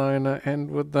fine liner,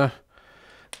 and with a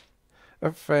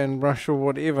fan brush or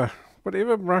whatever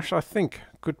brush I think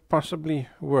could possibly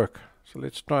work. So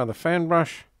let's try the fan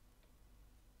brush.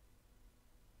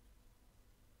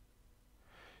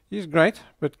 He's great,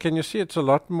 but can you see it's a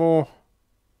lot more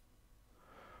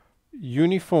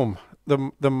uniform,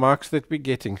 the marks that we're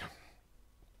getting.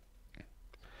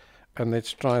 And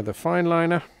let's try the fine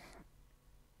liner.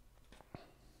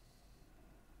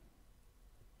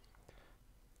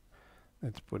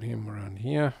 Let's put him around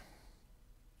here.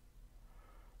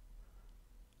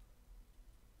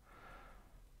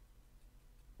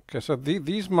 Okay, so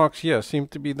these marks here seem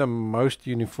to be the most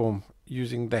uniform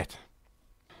using that.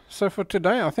 So for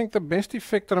today, I think the best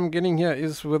effect that I'm getting here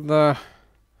is with a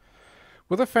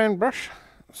fan brush.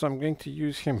 So I'm going to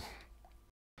use him.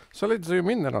 So let's zoom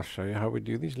in and I'll show you how we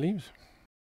do these leaves.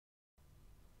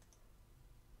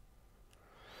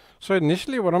 So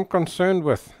initially what I'm concerned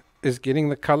with is getting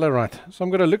the color right. So I'm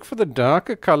going to look for the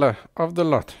darker color of the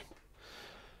lot.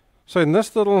 So in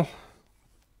this little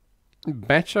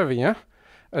batch over here,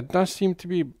 it does seem to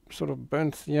be sort of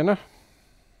burnt sienna.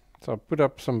 So I'll put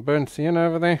up some burnt sienna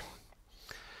over there.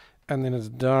 And then it's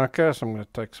darker, so I'm going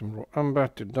to take some raw umber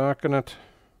to darken it.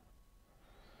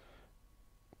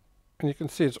 And you can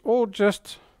see it's all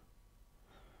just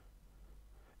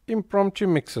impromptu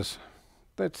mixes.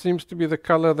 That seems to be the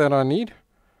color that I need.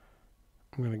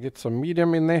 I'm going to get some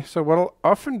medium in there. So what I'll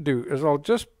often do is I'll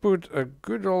just put a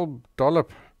good old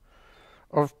dollop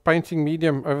of painting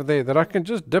medium over there that I can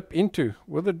just dip into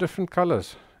with the different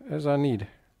colors as I need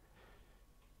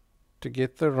to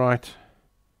get the right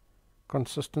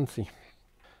consistency.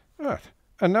 Right,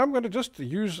 and now I'm going to just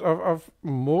use, I've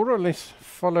more or less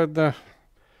followed the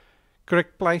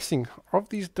correct placing of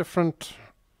these different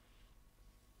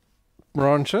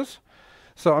branches.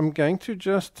 So I'm going to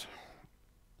just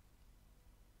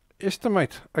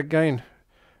estimate again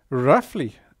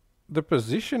roughly the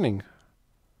positioning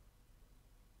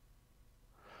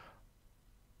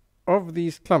of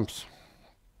these clumps.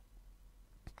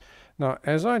 Now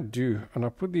as I do, and I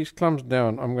put these clumps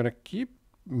down, I'm going to keep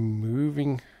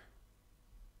moving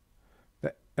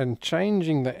and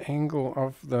changing the angle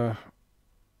of the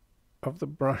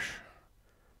brush.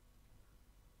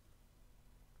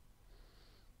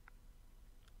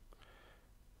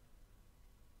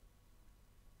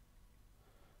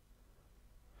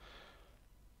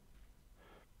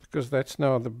 Because that's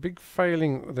now the big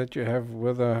failing that you have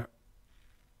with a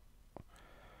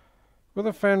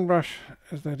fan brush,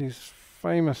 is that he's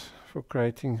famous for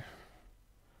creating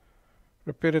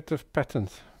repetitive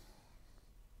patterns.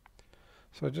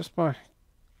 So just by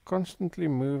constantly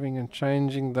moving and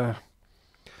changing the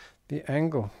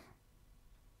angle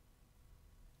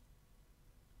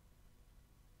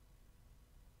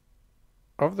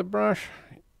of the brush,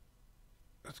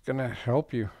 it's going to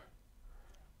help you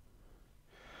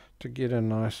to get a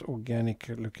nice organic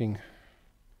looking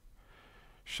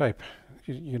shape.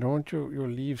 You don't want your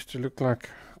leaves to look like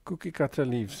cookie cutter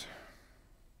leaves,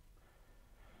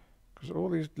 because all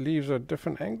these leaves are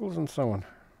different angles and so on.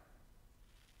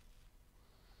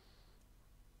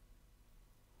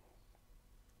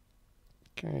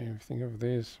 Okay, everything over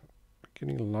there is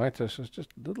getting lighter, so it's just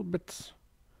little bits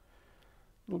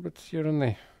here and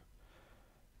there.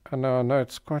 And now I know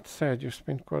it's quite sad. You've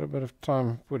spent quite a bit of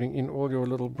time putting in all your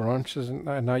little branches, and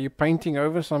now you're painting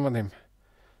over some of them.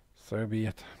 So be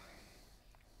it.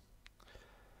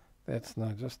 That's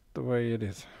now just the way it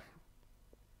is.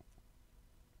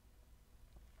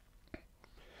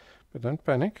 But don't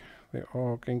panic. There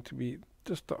are going to be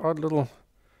just the odd little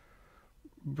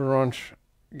branch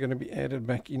going to be added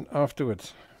back in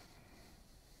afterwards.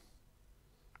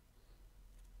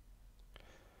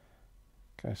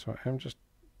 Okay, so I am just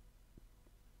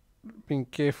being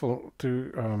careful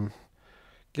to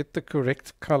get the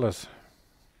correct colors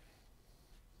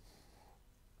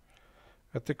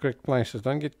at the correct places.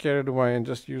 Don't get carried away and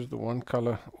just use the one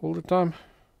color all the time.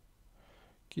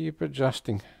 Keep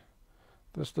adjusting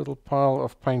this little pile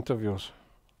of paint of yours.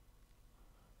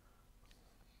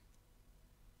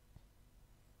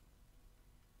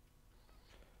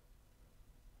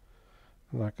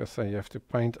 Like I say, you have to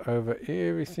paint over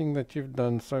everything that you've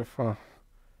done so far.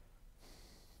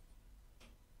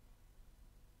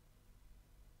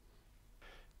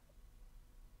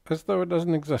 As though it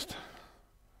doesn't exist.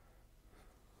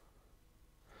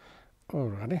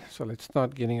 Alrighty, so let's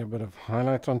start getting a bit of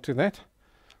highlight onto that.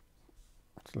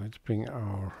 So let's bring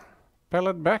our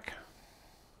palette back.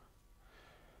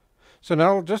 So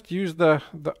now I'll just use the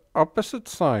opposite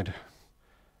side.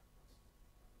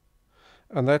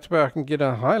 And that's where I can get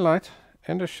a highlight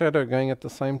and a shadow going at the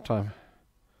same time.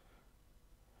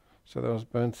 So that was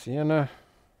burnt sienna.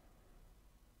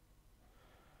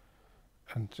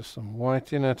 And just some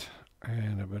white in it.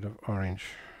 And a bit of orange.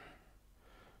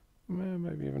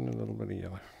 Maybe even a little bit of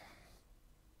yellow.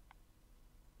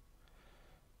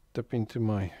 Dip into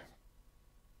my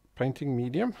painting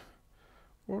medium.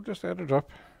 Or just add a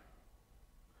drop.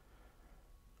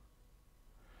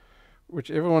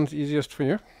 Whichever one's easiest for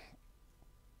you.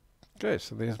 Okay,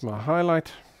 so there's my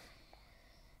highlight.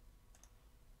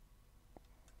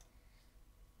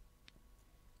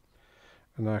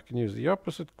 And now I can use the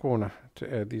opposite corner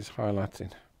to add these highlights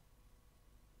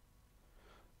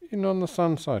in on the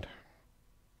sun side.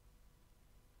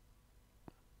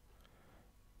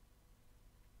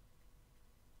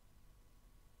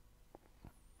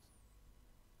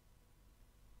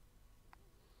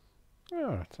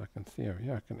 Alright, so I can see over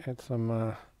here I can add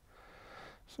some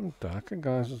darker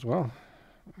guys as well.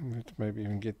 Let's maybe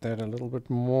even get that a little bit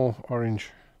more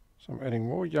orange. So I'm adding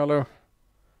more yellow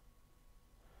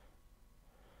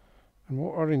and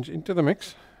more orange into the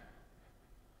mix.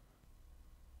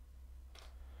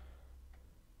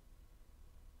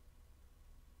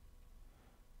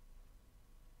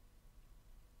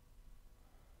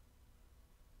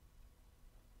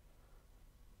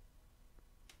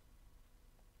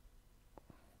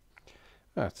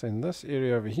 So in this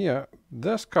area over here,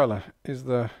 this color is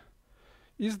the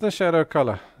shadow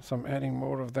color. So I'm adding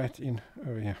more of that in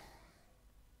over here.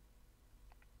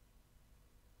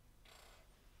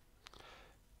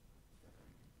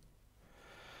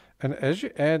 And as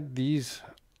you add these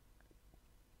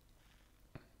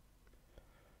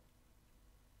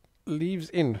leaves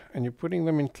in and you're putting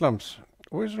them in clumps,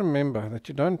 always remember that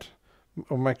you don't,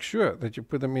 or make sure that you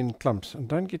put them in clumps and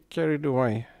don't get carried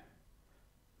away.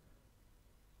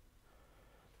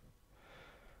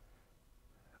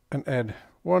 And add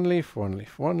one leaf, one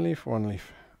leaf, one leaf, one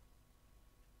leaf.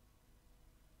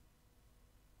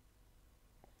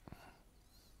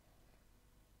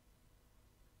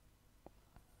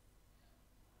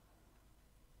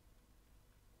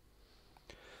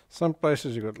 Some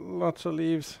places you've got lots of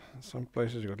leaves, some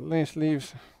places you've got less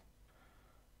leaves.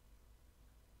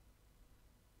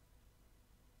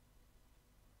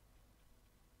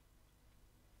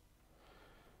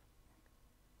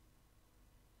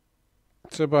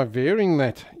 So by varying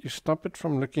that, you stop it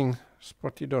from looking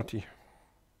spotty dotty.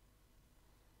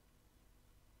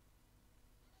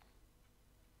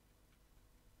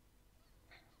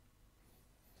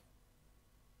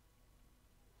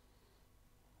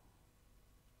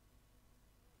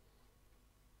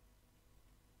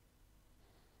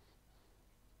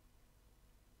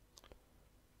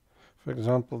 For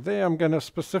example, there I'm going to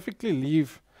specifically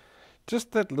leave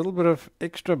just that little bit of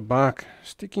extra bark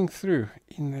sticking through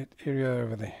in that area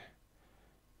over there.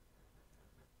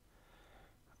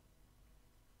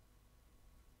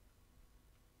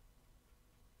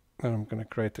 Then I'm going to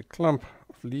create a clump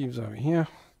of leaves over here.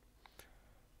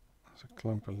 There's a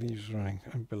clump of leaves running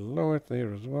below it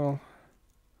there as well.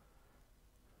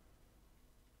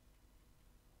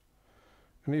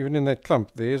 And even in that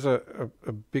clump, there's a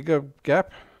bigger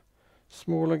gap,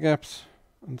 smaller gaps,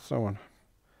 and so on.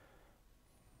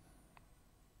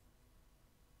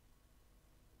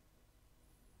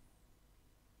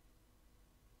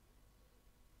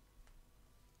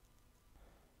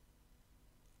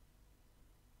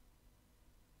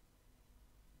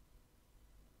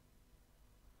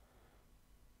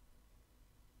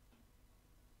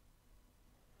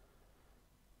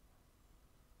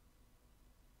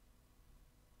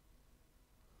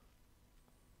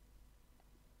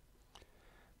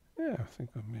 Yeah, I think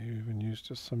I may even use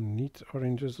just some neat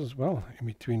oranges as well in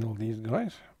between all these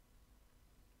guys.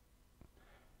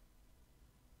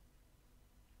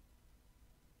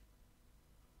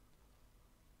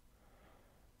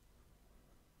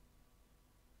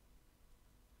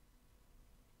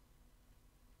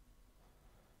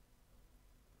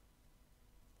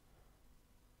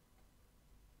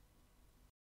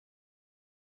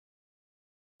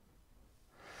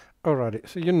 Alrighty,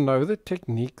 so you know the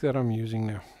technique that I'm using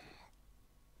now.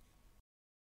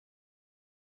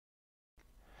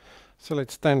 So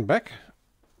let's stand back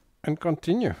and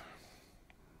continue.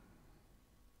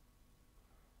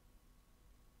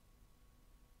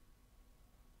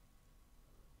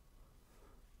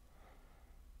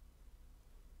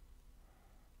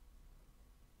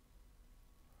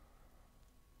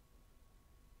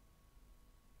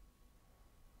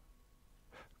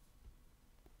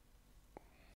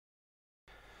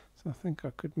 So I think I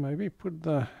could maybe put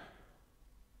the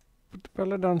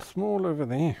palette down small over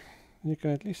there. You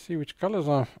can at least see which colors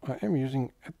I am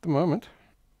using at the moment.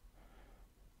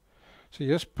 So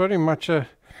yes, pretty much a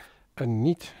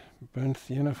neat burnt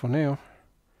sienna for now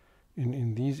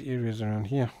in these areas around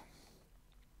here.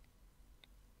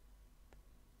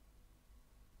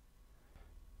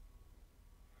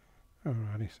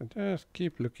 Alrighty, so just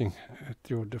keep looking at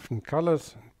your different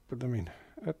colors and put them in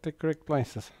at the correct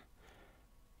places.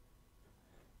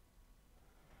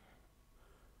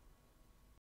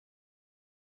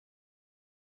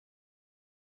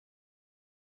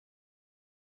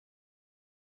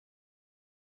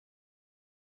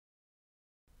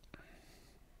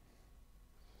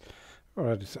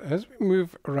 Alright, so as we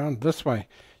move around this way,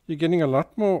 you're getting a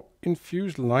lot more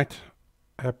infused light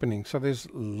happening. So there's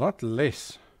a lot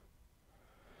less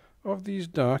of these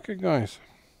darker guys.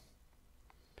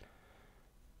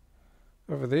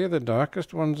 Over there, the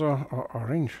darkest ones are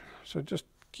orange. So just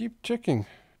keep checking.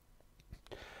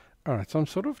 Alright, so I'm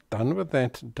sort of done with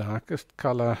that darkest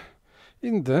color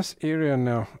in this area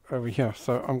now over here.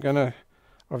 So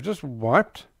I've just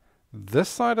wiped this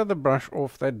side of the brush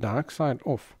off, that dark side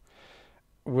off,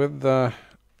 with a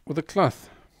cloth,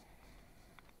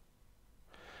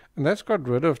 and that's got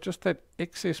rid of just that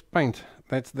excess paint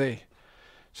that's there.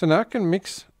 So now I can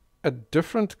mix a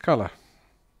different color.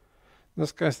 In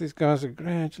this case, these guys are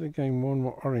gradually going more and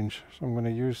more orange, so I'm going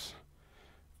to use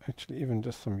actually even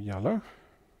just some yellow.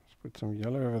 Let's put some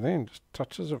yellow over there and just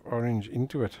touches of orange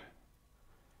into it.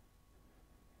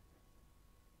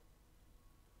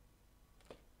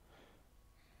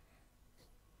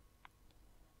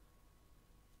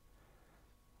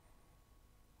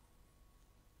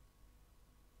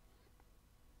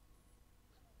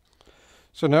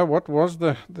 So now what was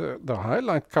the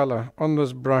highlight color on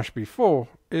this brush before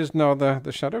is now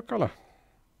the shadow color.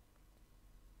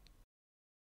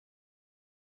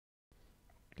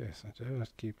 Okay, so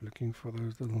just keep looking for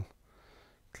those little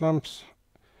clumps.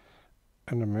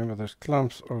 And remember, those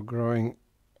clumps are growing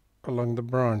along the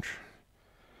branch.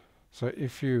 So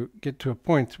if you get to a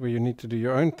point where you need to do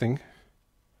your own thing,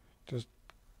 just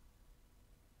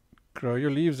grow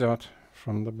your leaves out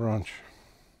from the branch.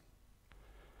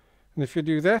 And if you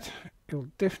do that, it'll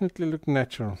definitely look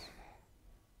natural.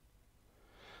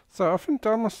 So I often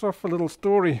tell myself a little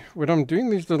story when I'm doing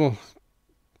these little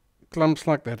clumps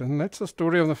like that, and that's the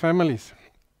story of the families.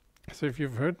 So if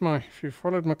you've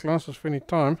followed my classes for any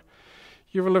time,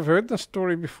 you will have heard the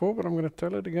story before, but I'm going to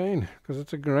tell it again because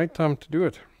it's a great time to do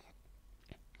it.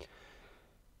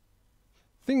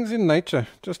 Things in nature,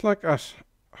 just like us,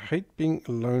 hate being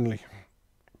lonely.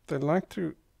 They like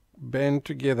to band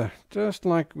together, just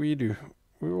like we do.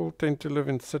 We all tend to live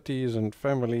in cities and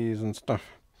families and stuff.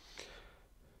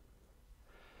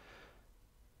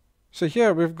 So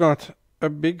here we've got a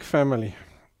big family.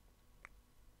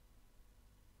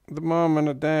 The mom and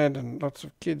a dad and lots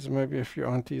of kids, maybe a few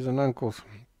aunties and uncles.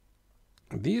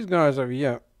 These guys over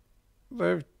here,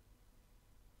 they've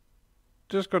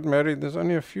just got married. There's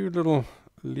only a few little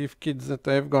leaf kids that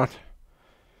they've got.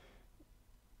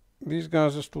 These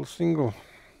guys are still single.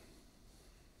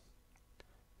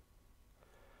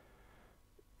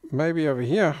 Maybe over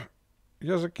here,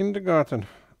 here's a kindergarten.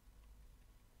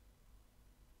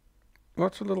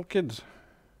 Lots of little kids.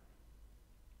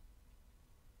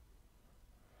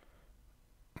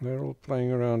 They're all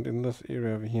playing around in this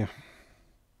area over here.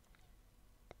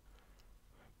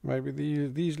 Maybe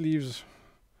these leaves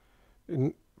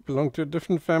belong to a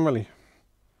different family.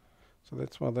 So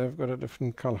that's why they've got a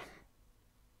different color.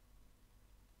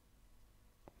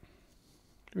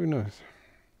 Who knows?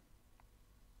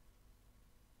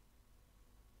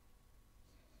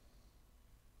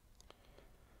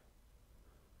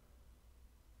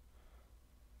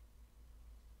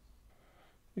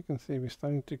 You can see we're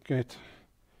starting to get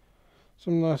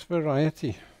some nice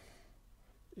variety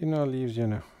in our leaves, you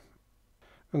know.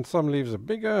 And some leaves are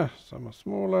bigger, some are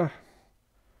smaller.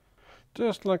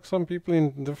 Just like some people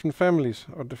in different families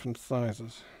are different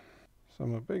sizes.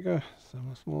 Some are bigger, some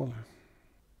are smaller.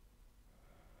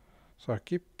 So I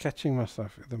keep catching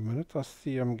myself. The minute I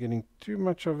see I'm getting too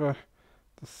much of the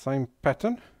same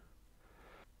pattern,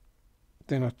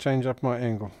 then I change up my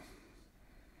angle.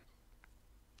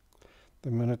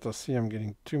 The minute I see I'm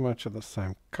getting too much of the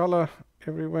same color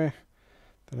everywhere,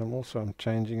 then I'm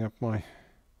changing up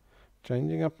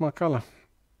my color.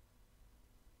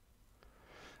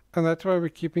 And that's why we're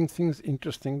keeping things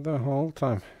interesting the whole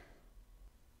time.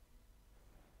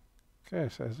 Okay,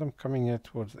 so as I'm coming here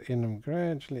towards the end, I'm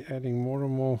gradually adding more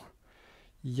and more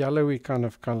yellowy kind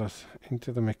of colors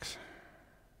into the mix.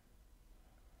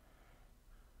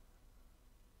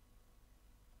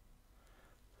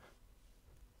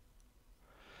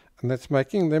 And that's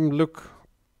making them look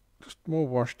just more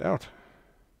washed out.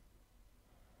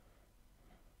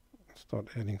 Start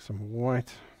adding some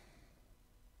white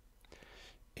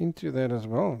into that as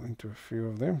well, into a few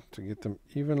of them to get them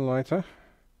even lighter.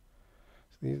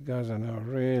 So these guys are now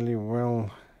really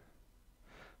well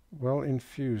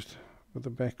infused with the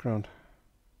background.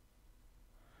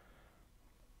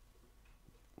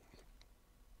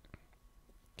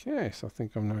 Okay, so I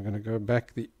think I'm now going to go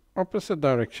back the opposite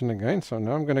direction again. So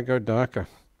now I'm going to go darker.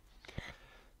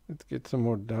 Let's get some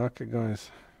more darker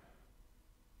guys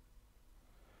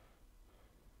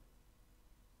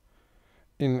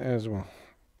in as well.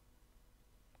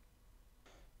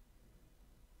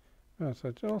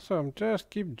 So also I'm just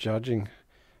keep judging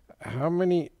how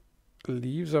many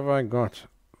leaves have I got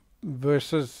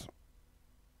versus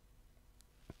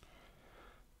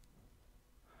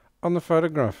on the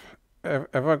photograph. Have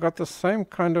I got the same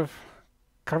kind of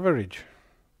coverage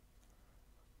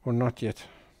or not yet?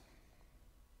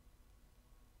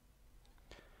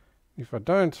 If I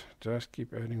don't, just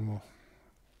keep adding more.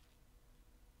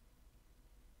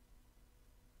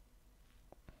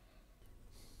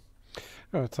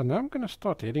 Alright, so now I'm going to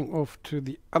start heading off to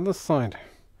the other side.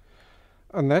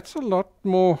 And that's a lot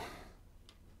more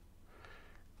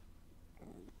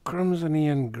crimsony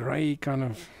and grey kind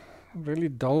of, really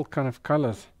dull kind of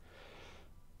colors.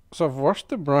 So I've washed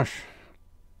the brush.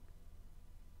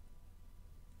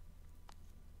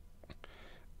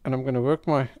 And I'm going to work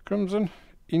my crimson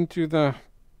into the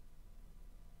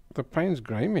Payne's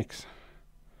grey mix.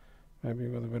 Maybe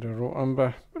with a bit of raw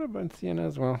umber, a bit of burnt sienna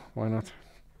as well. Why not?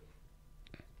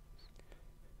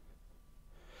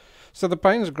 So the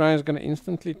Payne's grey is going to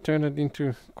instantly turn it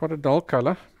into quite a dull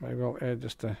color. Maybe I'll add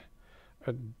just a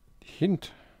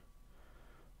hint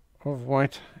of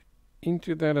white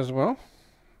into that as well.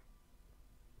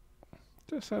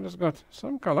 Just so it's got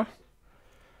some color.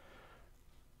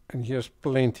 And here's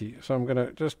plenty. So I'm going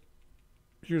to just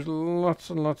use lots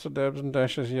and lots of dabs and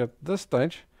dashes here at this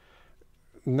stage.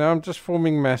 Now I'm just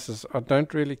forming masses. I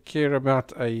don't really care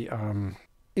about a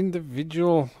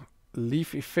individual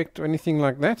leaf effect or anything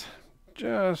like that.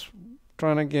 Just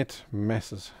trying to get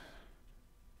masses.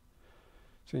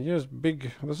 So here's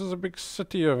big, this is a big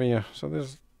city over here. So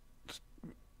it's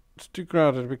too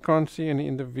crowded. We can't see any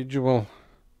individual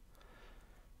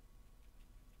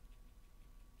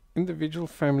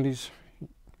families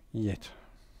yet.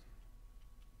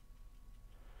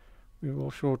 We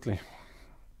will shortly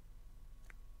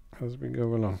as we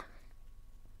go along.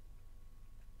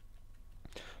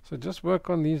 So just work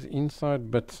on these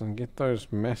inside bits and get those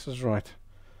masses right.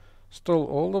 Still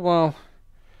all the while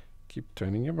keep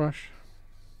turning your brush.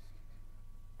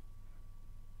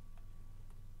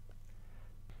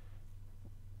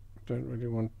 Don't really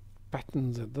want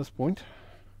patterns at this point.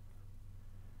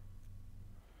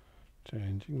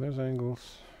 Changing those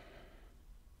angles.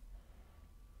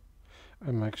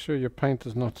 And make sure your paint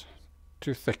is not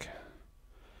too thick.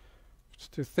 If it's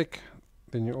too thick,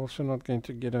 then you're also not going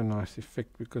to get a nice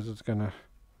effect because you're gonna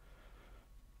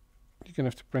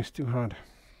have to press too hard.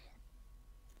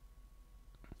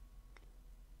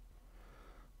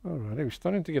 Alrighty, we're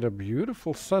starting to get a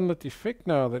beautiful sunlit effect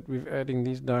now that we're adding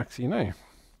these darks in, eh?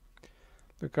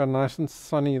 Look how nice and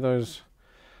sunny those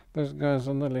guys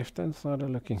on the left hand side are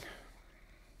looking.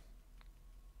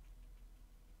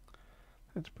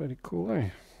 That's pretty cool,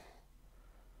 eh?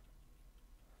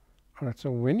 Alright,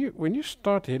 so when you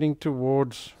start heading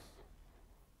towards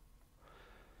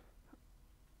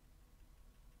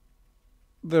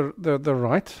the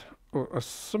right, or a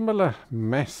similar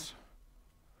mass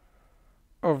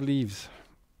of leaves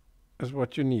is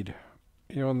what you need.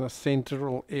 You're on the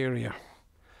central area.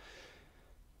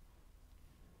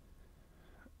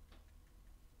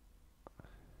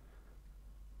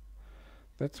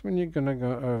 That's when you're going to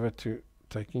go over to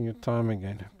taking your time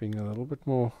again, being a little bit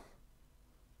more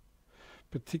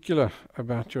particular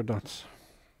about your dots.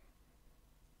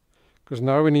 Because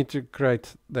now we need to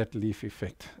create that leaf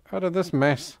effect. Out of this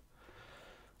mass,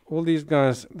 all these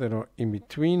guys that are in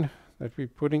between that we're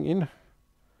putting in,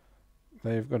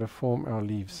 they've got to form our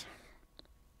leaves.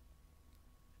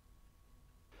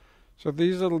 So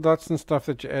these little dots and stuff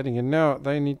that you're adding in now,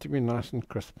 they need to be nice and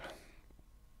crisp.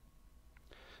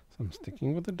 So I'm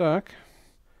sticking with the dark,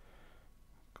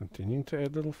 continuing to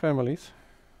add little families.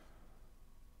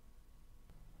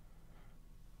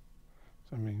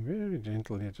 So I'm being very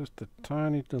gentle here, just the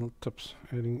tiny little tips,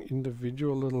 adding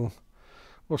individual little,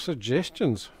 or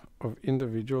suggestions of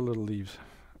individual little leaves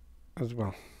as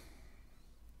well.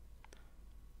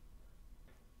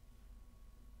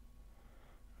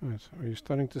 Right, so are you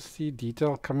starting to see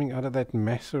detail coming out of that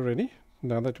mess already?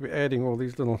 Now that we're adding all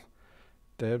these little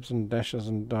dabs and dashes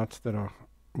and dots that are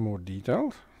more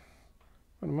detailed.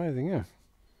 What amazing, yeah.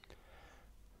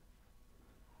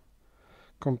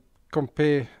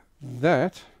 Compare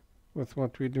that with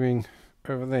what we're doing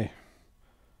over there.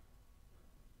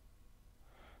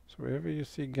 So wherever you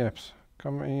see gaps,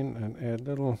 come in and add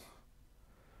little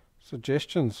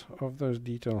suggestions of those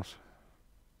details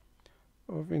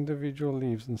of individual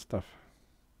leaves and stuff.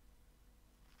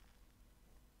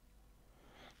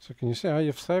 So can you see how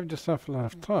you've saved yourself a lot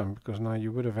of time, because now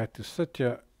you would have had to sit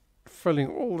here filling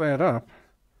all that up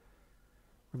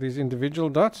with these individual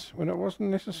dots when it wasn't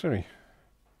necessary.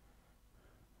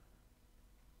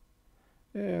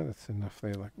 Yeah, that's enough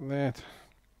there like that.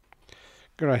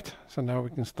 Great, so now we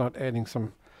can start adding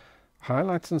some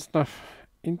highlights and stuff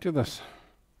into this.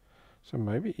 So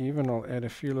maybe even I'll add a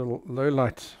few little low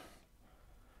lights,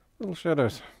 little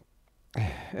shadows. So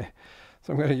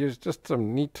I'm going to use just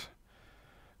some neat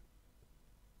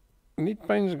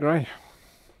Payne's grey.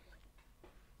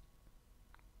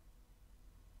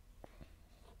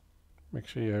 Make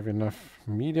sure you have enough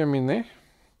medium in there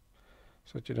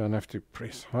so that you don't have to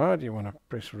press hard. You want to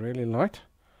press really light.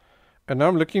 And now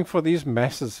I'm looking for these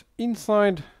masses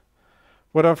inside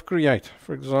what I've created.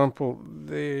 For example,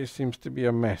 there seems to be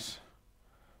a mass.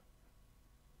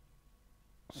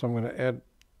 So I'm going to add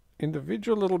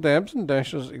individual little dabs and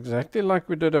dashes exactly like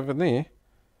we did over there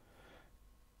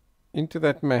into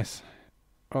that mass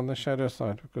on the shadow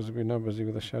side, because we're now busy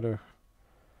with the shadow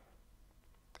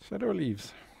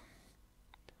leaves.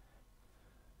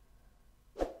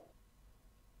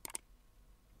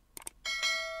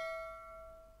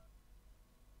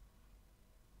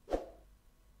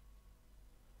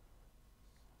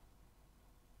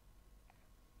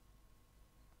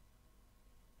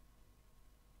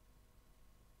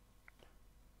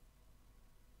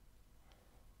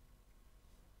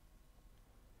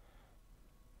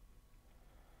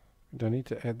 We don't need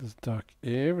to add this dark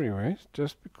everywhere,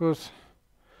 just because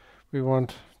we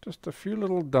want just a few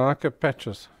little darker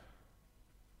patches.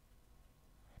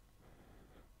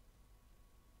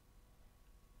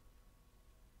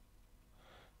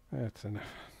 That's enough.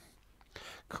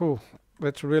 Cool.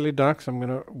 That's really dark, so I'm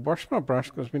going to wash my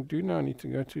brush, because we do now need to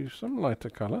go to some lighter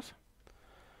colors.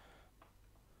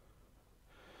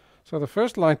 So the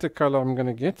first lighter color I'm going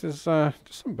to get is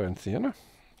just some burnt sienna.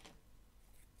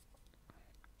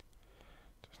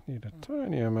 Just need a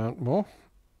tiny amount more.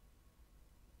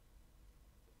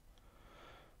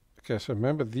 Okay, so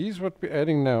remember, these what we're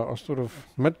adding now are sort of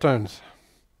midtones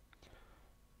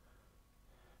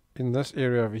in this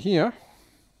area over here.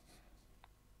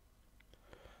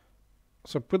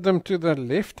 So put them to the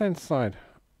left hand side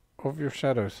of your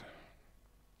shadows,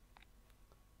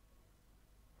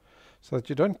 so that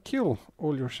you don't kill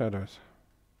all your shadows.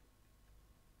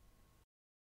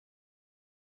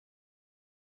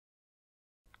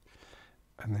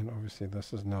 And then obviously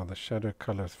this is now the shadow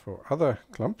colors for other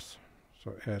clumps.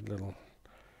 So add little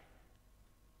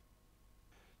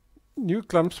new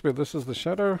clumps where this is the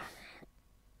shadow.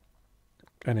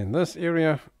 And in this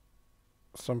area,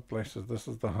 some places this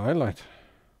is the highlight.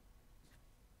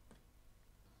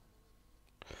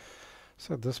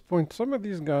 So at this point, some of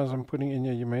these guys I'm putting in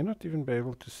here, you may not even be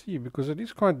able to see because it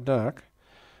is quite dark,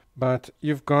 but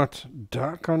you've got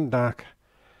dark on dark,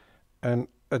 and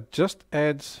it just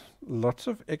adds lots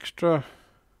of extra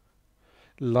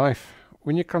life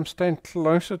when you come stand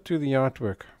closer to the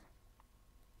artwork.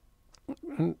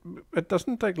 And it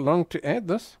doesn't take long to add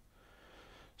this,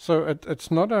 so it's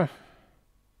not a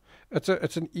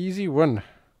it's an easy win.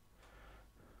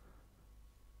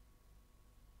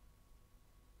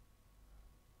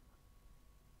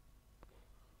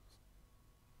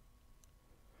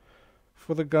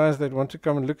 For the guys that want to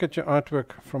come and look at your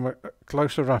artwork from a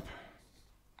closer up,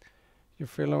 your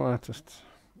fellow artists,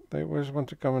 they always want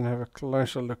to come and have a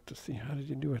closer look to see how did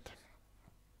you do it.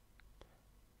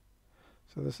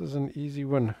 So this is an easy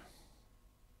win.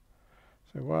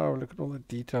 So wow, look at all the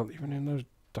detail, even in those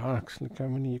darks. Look how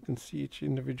many you can see each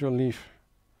individual leaf.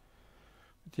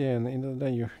 But yeah, in the end of the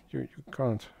day, you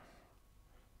can't.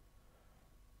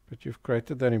 But you've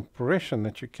created that impression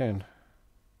that you can.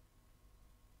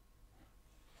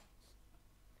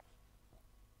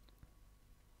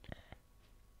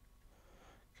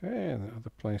 Okay, and the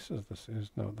other places, this is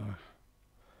now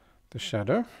the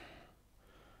shadow.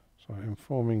 So I'm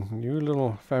forming new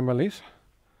little families.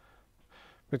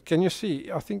 But can you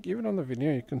see, I think even on the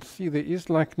video you can see there is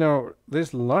like now,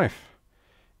 there's life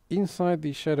inside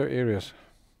these shadow areas.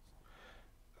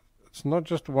 It's not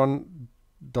just one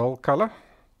dull color.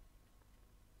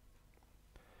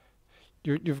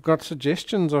 You've got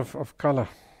suggestions of color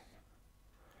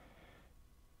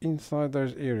inside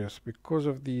those areas because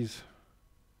of these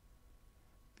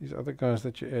other guys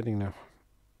that you're adding now.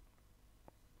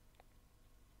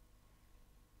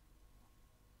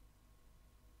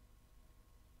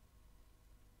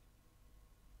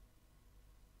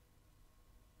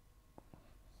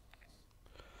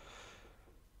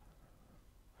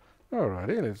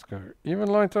 Alrighty, let's go even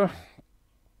lighter.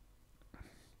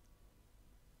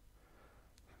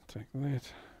 Take that.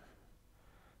 Let's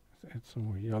add some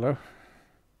more yellow.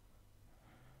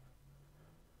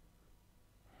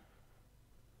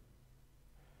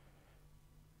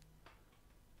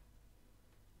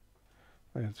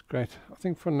 That's great. I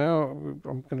think for now I'm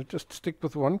going to just stick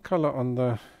with one color on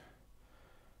the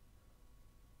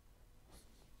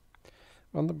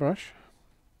brush.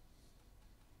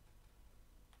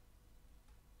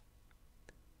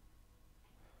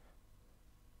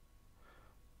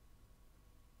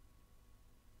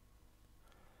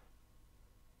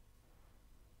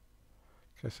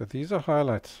 Okay, so these are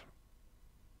highlights.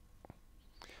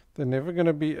 They're never going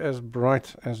to be as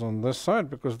bright as on this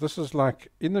side because this is like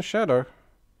in the shadow,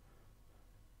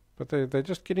 but they're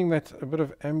just getting that a bit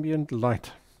of ambient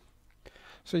light.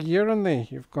 So here and there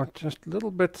you've got just little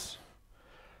bits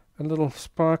and little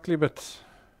sparkly bits.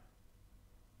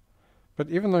 But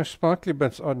even those sparkly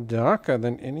bits are darker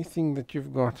than anything that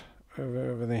you've got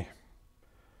over there,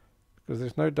 because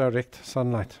there's no direct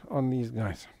sunlight on these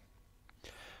guys.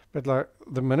 But like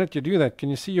the minute you do that, can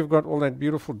you see you've got all that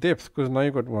beautiful depth? Because now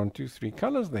you've got 1, 2, 3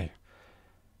 colors there.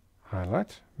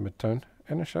 Highlight, midtone,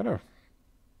 and a shadow.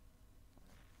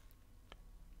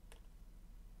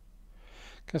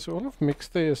 Okay, so all I've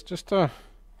mixed there is just a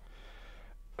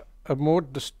more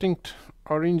distinct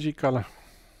orangey color.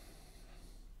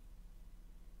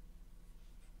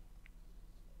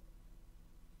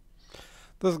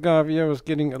 This guy over here is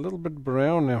getting a little bit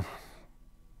brown now.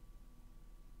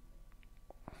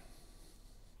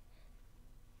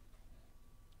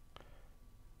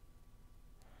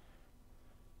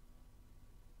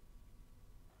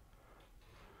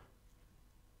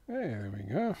 There we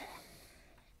go.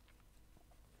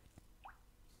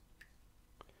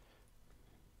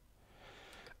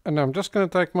 And I'm just going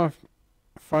to take my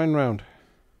fine round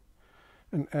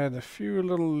and add a few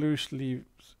little loose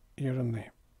leaves here and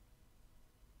there.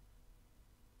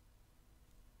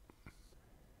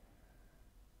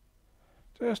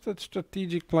 Just at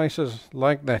strategic places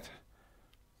like that.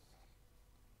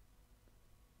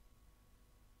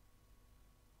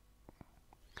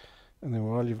 And then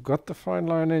while you've got the fine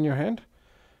line in your hand,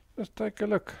 just take a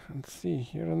look and see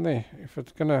here and there if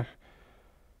it's gonna,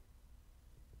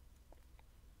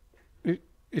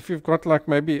 if you've got like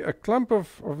maybe a clump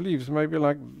of leaves, maybe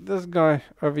like this guy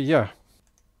over here,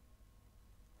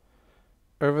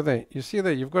 over there. You see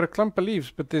there, you've got a clump of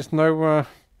leaves, but there's no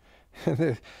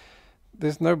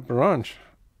there's no branch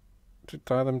to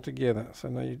tie them together. So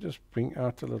now you just bring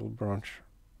out a little branch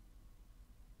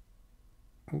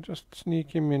and just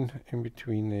sneak him in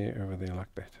between there, over there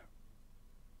like that.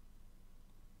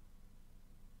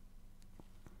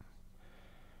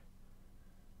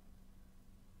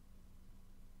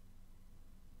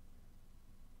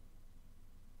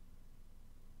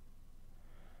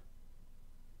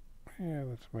 Yeah,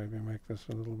 let's maybe make this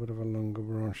a little bit of a longer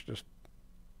branch, just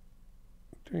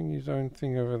doing his own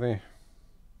thing over there.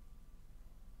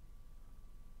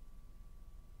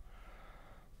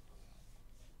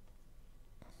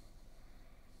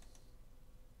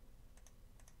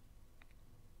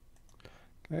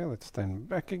 Okay, let's stand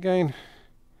back again.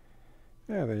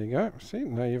 Yeah, there you go. See,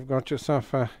 now you've got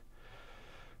yourself a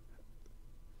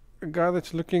guy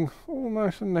that's looking all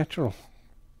nice and natural.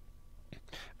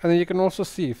 And then you can also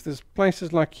see if there's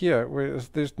places like here where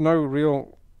there's no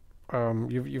real,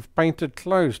 you've painted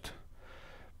closed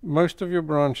most of your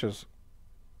branches,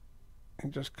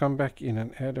 and just come back in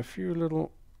and add a few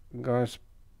little guys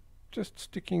just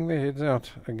sticking their heads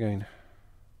out again.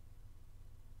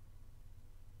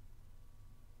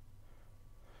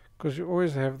 Because you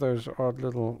always have those odd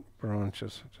little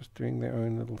branches just doing their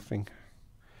own little thing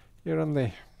here and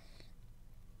there,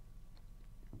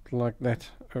 like that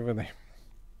over there.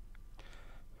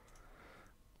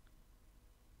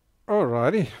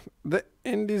 Alrighty, the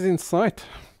end is in sight.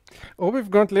 All we've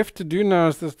got left to do now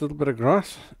is this little bit of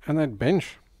grass and that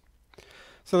bench.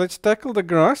 So let's tackle the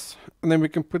grass, and then we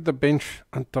can put the bench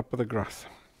on top of the grass.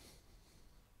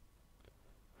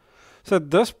 So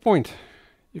at this point,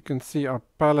 you can see our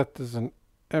palette is an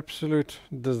absolute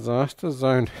disaster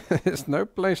zone. There's no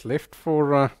place left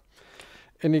for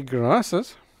any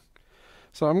grasses.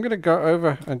 So I'm going to go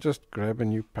over and just grab a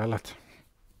new palette.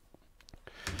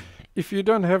 If you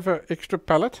don't have an extra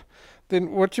palette,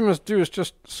 then what you must do is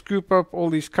just scoop up all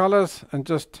these colors and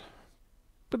just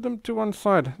put them to one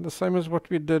side, the same as what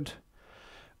we did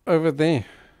over there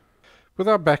with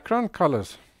our background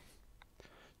colors,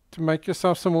 to make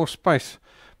yourself some more space.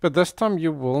 But this time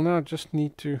you will now just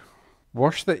need to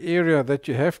wash the area that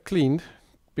you have cleaned,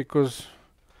 because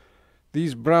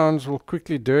these browns will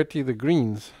quickly dirty the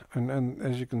greens, and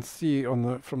as you can see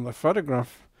on from the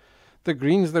photograph, the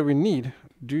greens that we need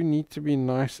do need to be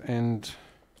nice and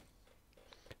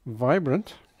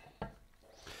vibrant.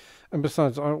 And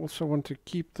besides, I also want to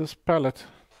keep this palette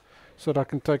so that I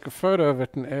can take a photo of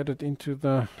it and add it into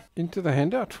the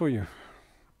handout for you.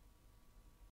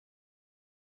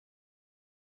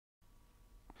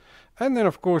 And then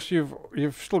of course you've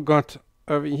still got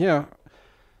over here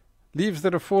leaves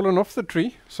that have fallen off the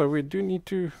tree, so we do need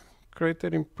to create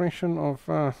that impression of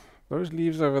those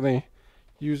leaves over there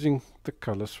using the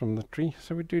colors from the tree.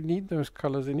 So we do need those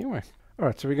colors anyway.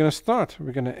 Alright, so we're going to start.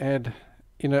 We're going to add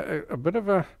in a bit of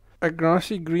a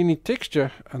grassy greeny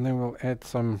texture, and then we'll add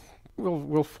some,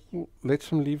 we'll let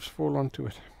some leaves fall onto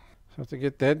it. So to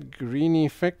get that greeny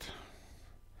effect,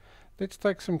 let's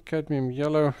take some cadmium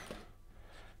yellow.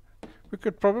 We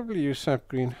could probably use sap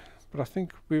green, but I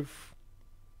think we've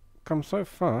come so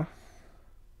far.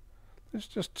 Let's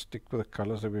just stick with the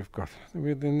colors that we've got.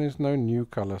 Then there's no new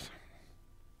colors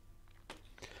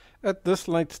at this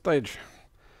late stage.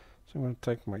 So I'm going to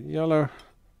take my yellow,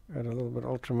 add a little bit of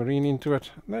ultramarine into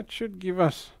it. That should give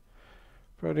us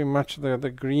pretty much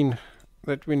the green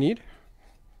that we need.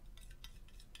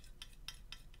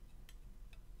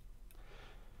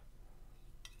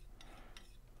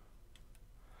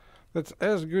 That's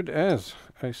as good as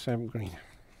a sap green.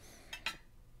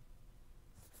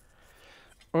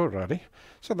 Alrighty,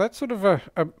 so that's sort of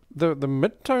the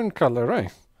mid-tone color, eh?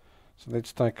 So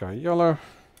let's take our yellow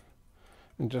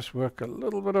and just work a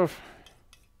little bit of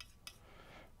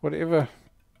whatever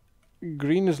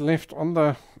green is left on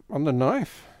the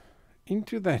knife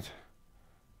into that.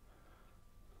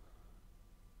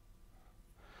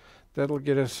 That'll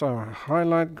get us our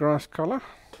highlight grass color.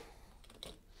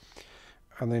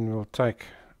 And then we'll take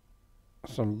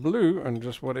some blue and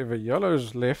just whatever yellow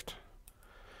is left,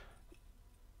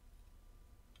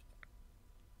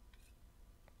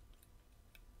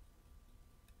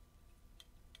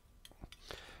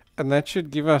 and that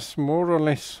should give us more or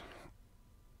less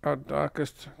our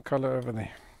darkest color over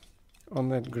there on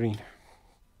that green.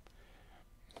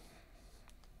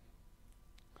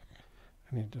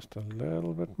 I need just a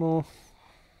little bit more.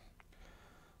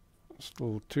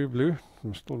 Still too blue, it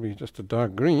must still be just a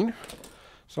dark green.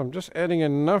 So I'm just adding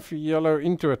enough yellow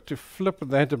into it to flip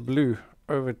that blue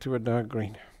over to a dark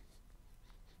green.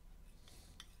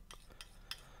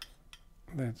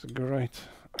 That's great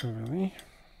over there.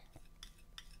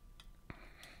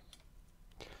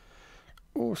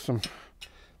 Awesome.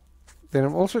 Then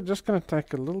I'm also just going to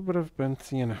take a little bit of burnt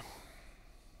sienna,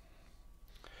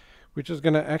 which is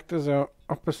going to act as our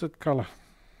opposite color.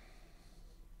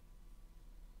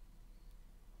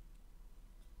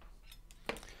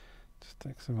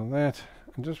 Take some of that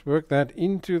and just work that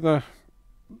into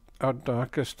our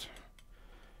darkest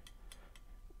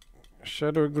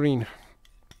shadow green.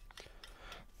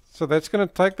 So that's going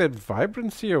to take that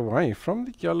vibrancy away from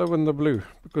the yellow and the blue,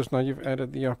 because now you've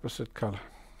added the opposite color.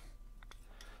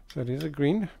 So it is a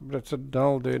green, but it's a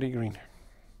dull, dirty green.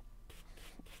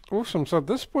 Awesome. So at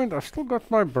this point I've still got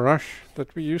my brush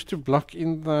that we used to block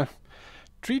in the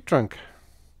tree trunk.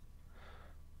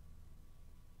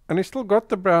 And it's still got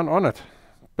the brown on it,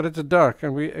 but it's dark,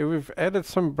 and we've added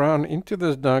some brown into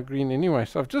this dark green anyway.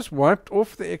 So I've just wiped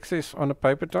off the excess on a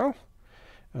paper towel,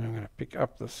 and I'm going to pick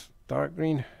up this dark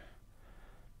green.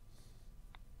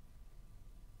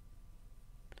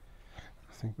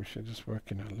 I think we should just work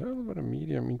in a little bit of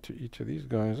medium into each of these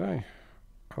guys, eh?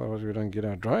 Otherwise we don't get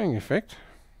our drying effect.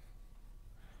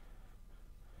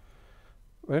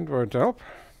 That won't help.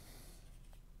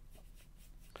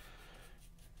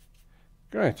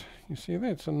 Great, you see that?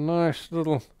 It's a nice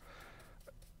little,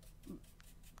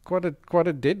 quite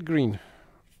a dead green.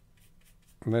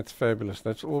 And that's fabulous.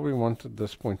 That's all we want at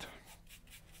this point.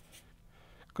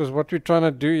 Because what we're trying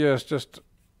to do here is just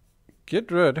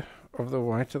get rid of the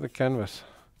white of the canvas.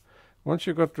 Once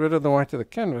you've got rid of the white of the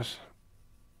canvas,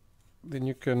 then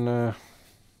you can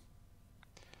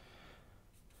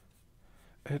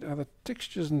add other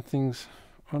textures and things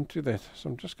onto that. So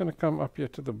I'm just going to come up here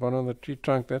to the bottom of the tree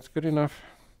trunk. That's good enough.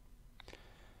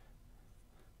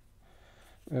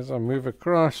 As I move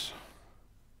across,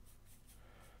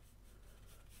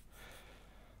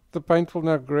 the paint will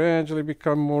now gradually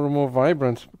become more and more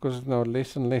vibrant because there's now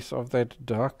less and less of that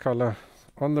dark color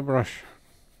on the brush.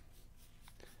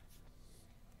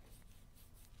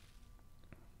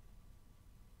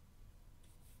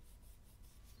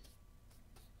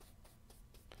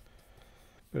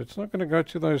 But it's not going to go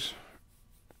to those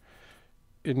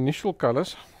initial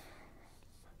colors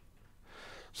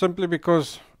simply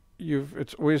because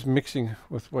it's always mixing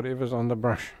with whatever's on the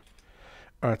brush.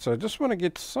 Alright, so I just want to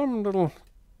get some little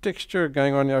texture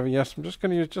going on over here. So I'm just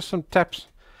going to use just some taps,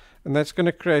 and that's going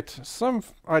to create some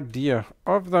idea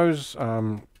of those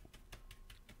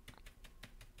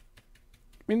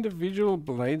individual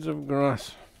blades of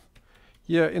grass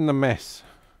here in the mass.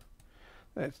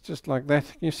 That's just like that.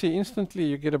 You see instantly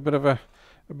you get a bit of a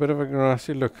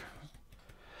grassy look.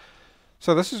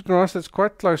 So this is grass that's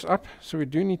quite close up, so we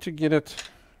do need to get it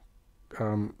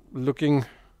looking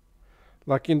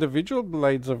like individual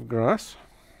blades of grass.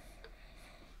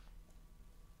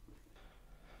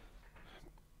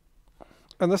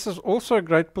 And this is also a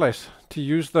great place to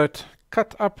use that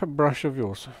cut up brush of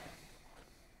yours.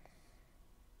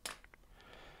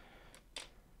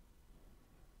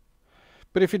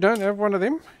 But if you don't have one of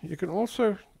them, you can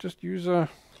also just use a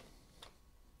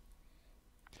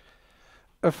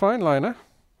fine liner.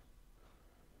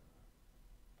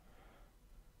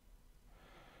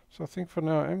 So I think for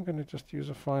now I'm going to just use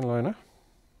a fine liner.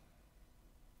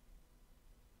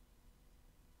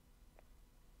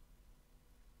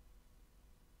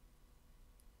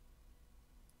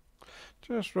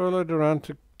 Just roll it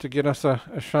around to get us a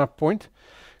sharp point.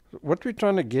 What we're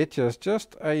trying to get here is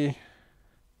just a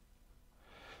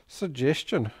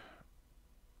suggestion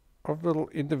of little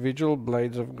individual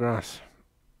blades of grass.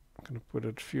 I'm going to put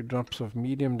a few drops of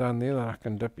medium down there that I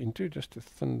can dip into just to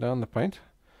thin down the paint.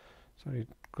 So,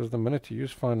 because the minute you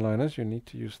use fine liners, you need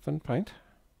to use thin paint.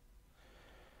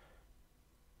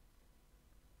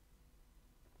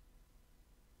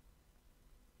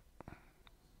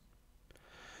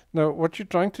 Now, what you're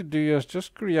trying to do is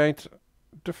just create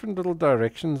different little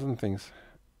directions and things.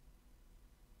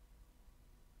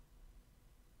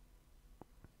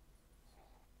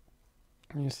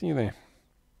 You see there.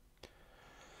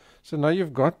 So now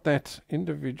you've got that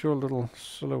individual little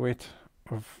silhouette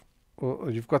of, or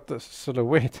you've got the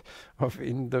silhouette of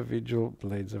individual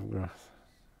blades of grass.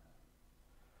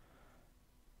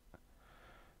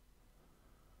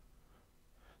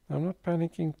 I'm not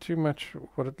panicking too much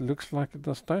what it looks like at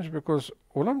this stage, because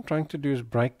all I'm trying to do is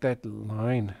break that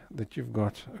line that you've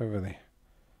got over there.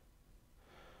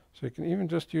 So you can even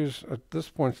just use, at this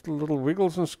point, still little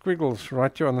wiggles and squiggles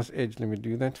right here on this edge. Let me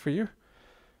do that for you.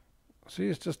 See,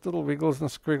 it's just little wiggles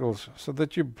and squiggles, so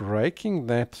that you're breaking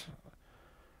that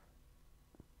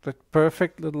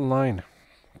perfect little line.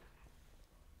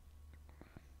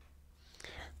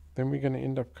 Then we're going to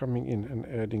end up coming in and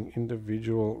adding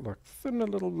individual, like thinner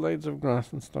little blades of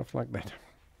grass and stuff like that.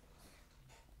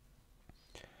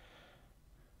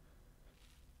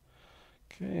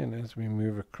 Okay, and as we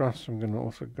move across, I'm going to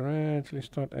also gradually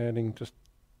start adding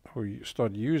or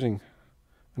start using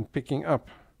and picking up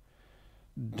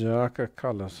darker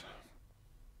colors.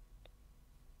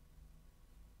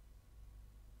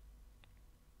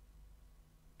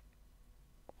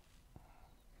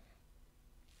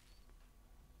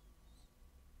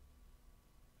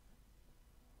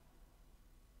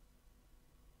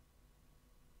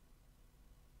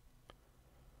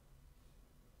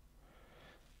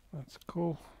 That's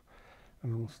cool.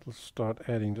 And we'll start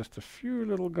adding just a few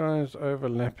little guys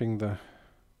overlapping the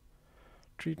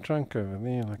tree trunk over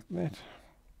there like that.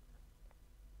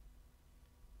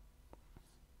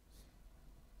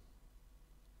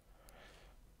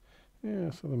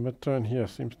 Yeah, so the mid-tone here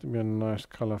seems to be a nice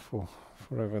color for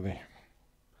over there.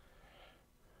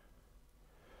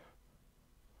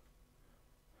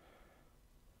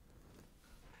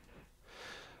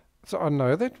 So I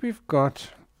know that we've got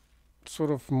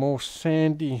sort of more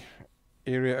sandy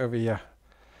area over here,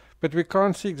 but we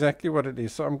can't see exactly what it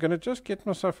is. So I'm going to just get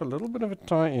myself a little bit of a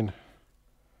tie-in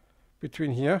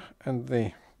between here and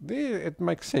there. There it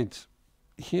makes sense.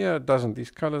 Here it doesn't. These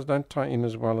colors don't tie in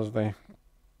as well as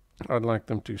I'd like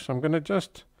them to. So I'm going to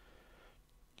just,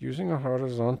 using a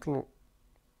horizontal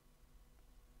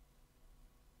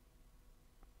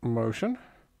motion,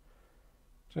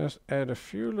 just add a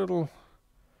few little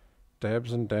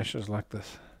dabs and dashes like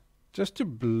this, just to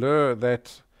blur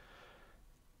that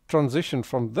transition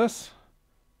from this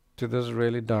to this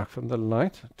really dark, from the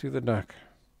light to the dark.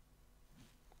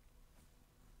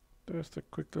 Just a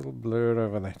quick little blur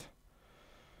over that.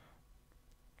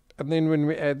 And then when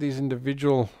we add these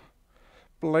individual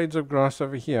blades of grass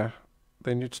over here,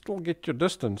 then you'd still get your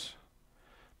distance,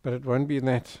 but it won't be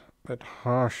that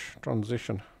harsh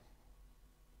transition.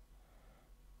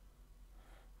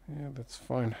 Yeah, that's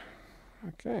fine.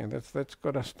 Okay, that's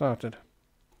got us started.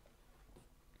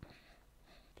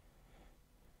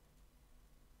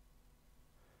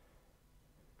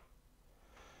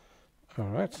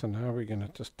 Alright, so now we're going to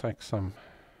just take some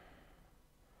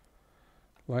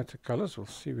lighter colors. We'll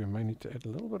see, we may need to add a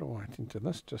little bit of white into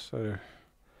this, just so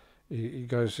it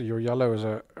goes, your yellow is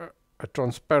a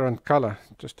transparent color,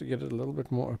 just to get it a little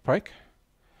bit more opaque.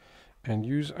 And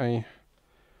use a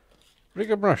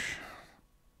rigger brush.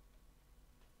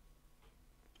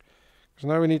 Because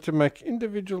now we need to make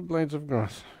individual blades of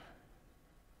grass.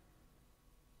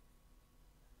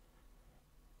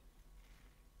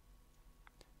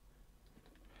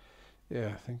 Yeah,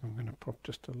 I think I'm going to pop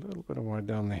just a little bit of white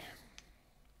down there.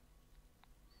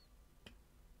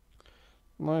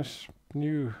 Nice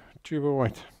new tube of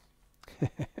white.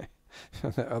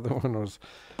 The other one was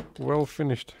well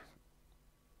finished,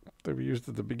 that we used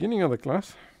at the beginning of the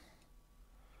class.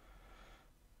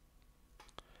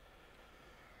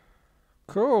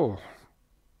 Cool.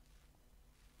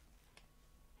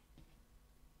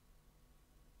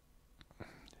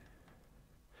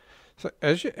 So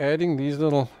as you're adding these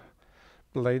little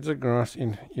blades of grass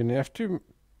in, you have to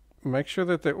make sure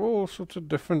that they're all sorts of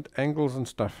different angles and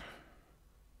stuff.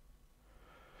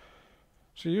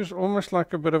 So use almost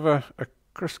like a bit of a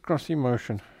crisscrossy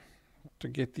motion to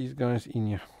get these guys in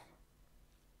here.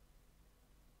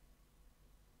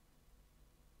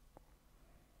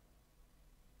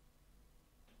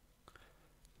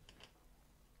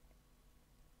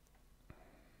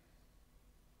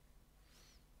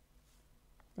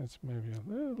 That's maybe a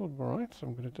little bright, so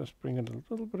I'm going to just bring a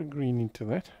little bit of green into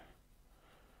that.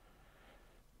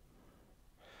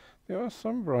 There are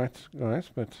some bright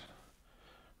guys, but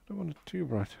I don't want it too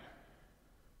bright.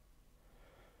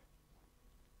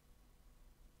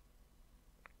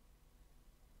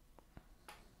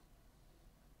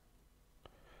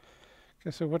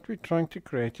 Okay, so what we're trying to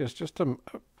create is just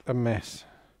a mess.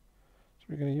 So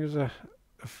we're going to use a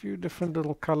few different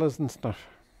little colors and stuff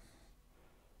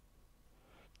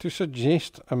to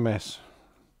suggest a mess.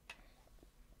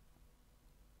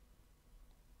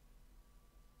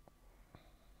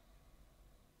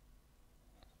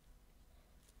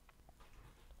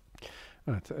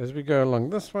 Right, so as we go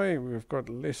along this way, we've got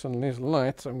less and less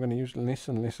light, so I'm going to use less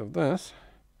and less of this.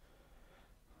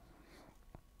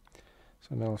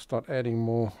 So now I'll start adding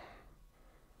more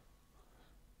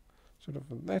sort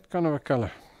of that kind of a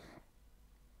color.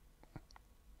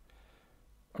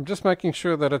 I'm just making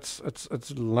sure that it's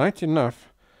light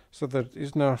enough so that it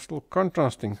is now still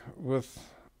contrasting with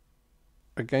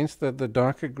against the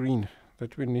darker green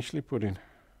that we initially put in.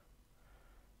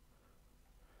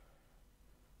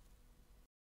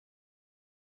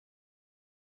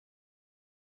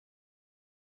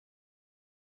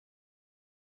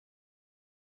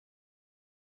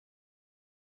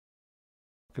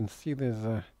 You can see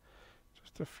there's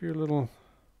just a few little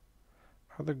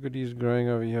other goodies growing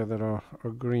over here that are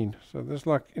green. So there's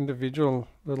like individual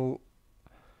little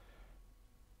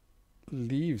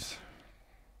leaves.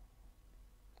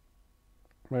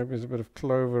 Maybe there's a bit of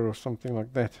clover or something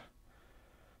like that.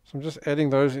 So I'm just adding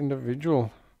those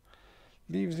individual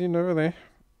leaves in over there.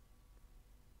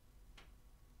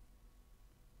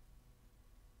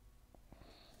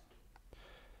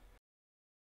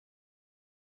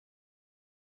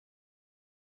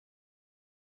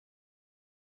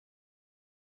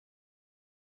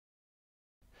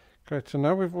 Okay, so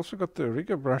now we've also got the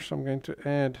rigger brush. So I'm going to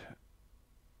add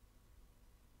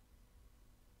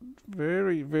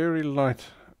very, very light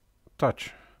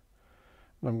touch.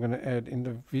 And I'm going to add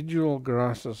individual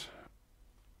grasses.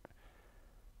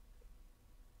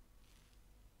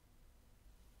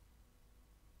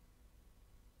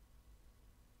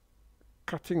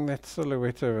 Cutting that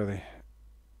silhouette over there.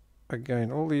 Again,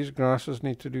 all these grasses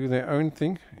need to do their own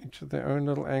thing, each of their own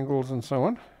little angles and so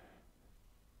on.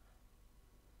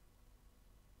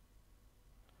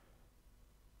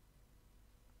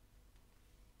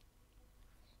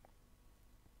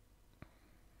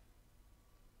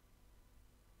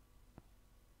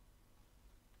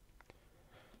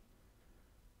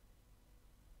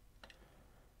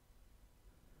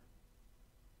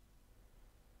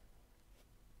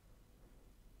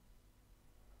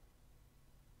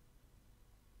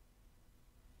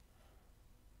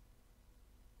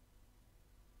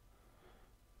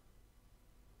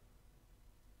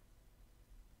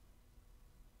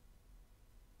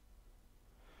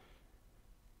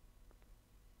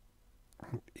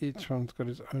 each one's got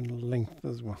its own length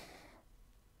as well.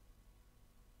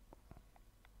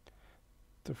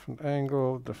 Different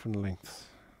angle, different lengths.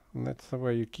 And that's the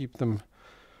way you keep them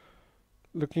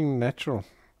looking natural.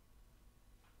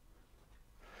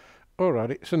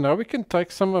 Alrighty, so now we can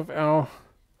take some of our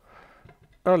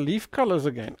leaf colors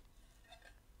again.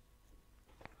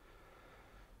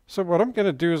 So what I'm going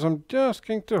to do is I'm just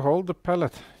going to hold the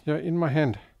palette here in my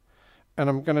hand, and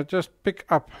I'm going to just pick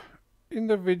up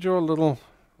individual little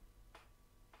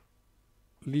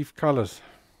leaf colors.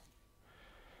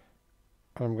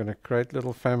 I'm going to create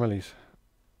little families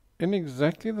in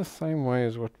exactly the same way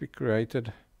as what we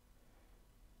created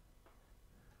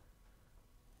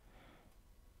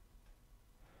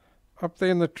up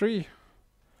there in the tree.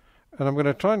 And I'm going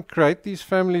to try and create these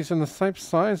families in the same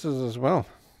sizes as well.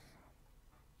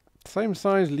 Same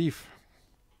size leaf.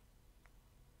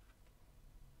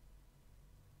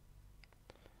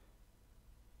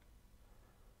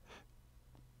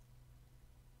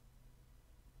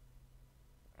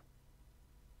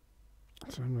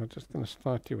 So I'm just going to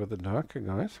start here with the darker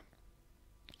guys.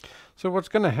 So what's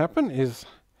going to happen is,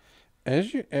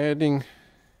 as you're adding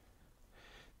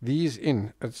these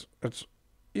in, it's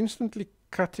instantly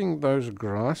cutting those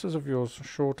grasses of yours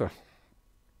shorter.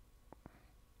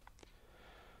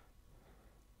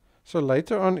 So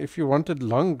later on, if you wanted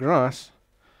long grass,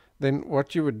 then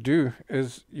what you would do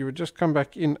is you would just come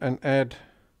back in and add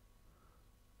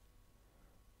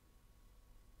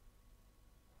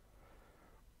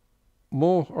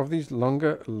more of these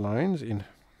longer lines in.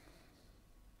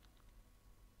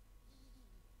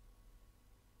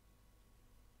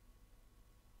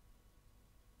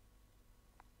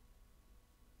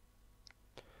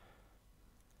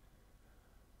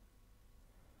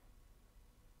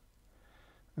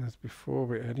 As before,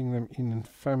 we're adding them in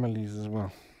families as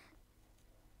well.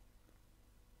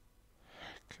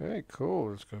 Okay,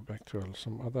 cool. Let's go back to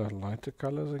some other lighter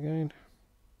colors again.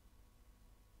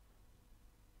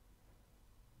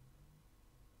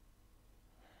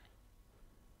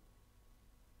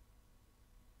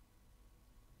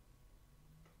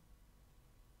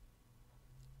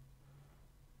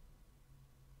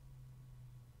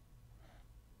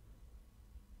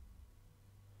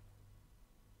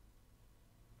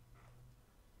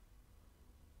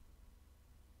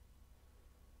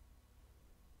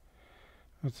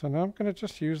 And so now I'm going to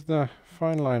just use the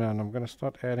fine liner, and I'm going to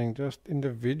start adding just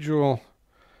individual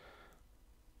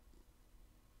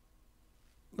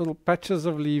little patches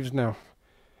of leaves now.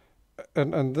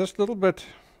 And this little bit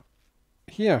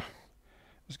here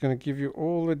is going to give you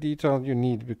all the detail you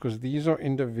need, because these are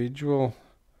individual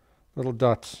little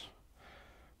dots,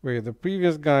 where the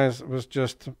previous guys was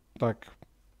just like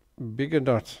bigger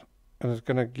dots, and it's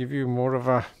going to give you more of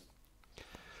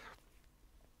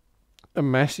a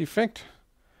mass effect,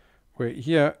 where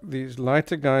here these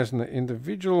lighter guys and the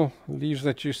individual leaves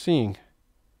that you're seeing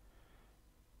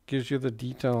gives you the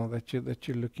detail that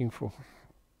you're looking for.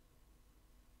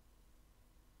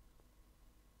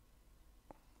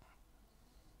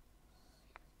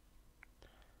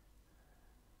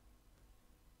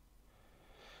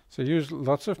 So use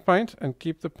lots of paint and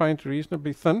keep the paint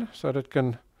reasonably thin so that it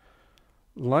can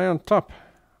lie on top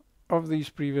of these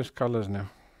previous colors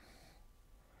now.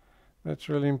 That's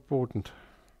really important.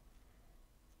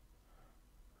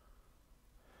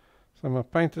 So my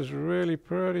paint is really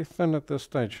pretty thin at this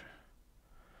stage.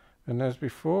 And as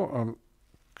before, I'm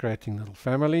creating little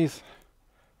families.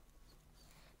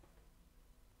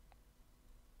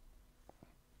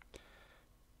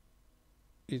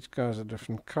 Each guy has a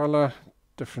different color,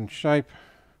 different shape,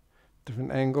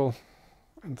 different angle,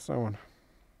 and so on.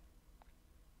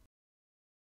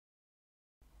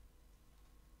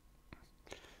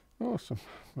 Awesome.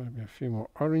 Maybe a few more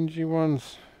orangey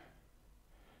ones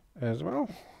as well.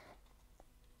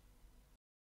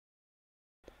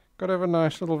 Got to have a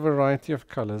nice little variety of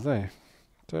colors, eh?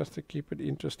 Just to keep it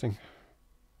interesting.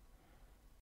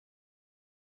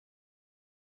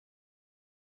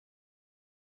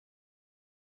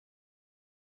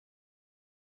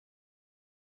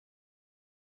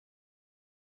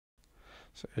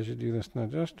 So as you do this now,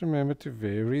 just remember to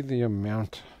vary the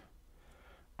amount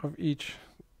of each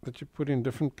that you put in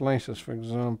different places. For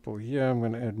example, here I'm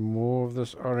going to add more of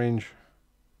this orange.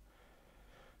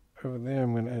 Over there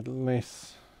I'm going to add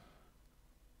less.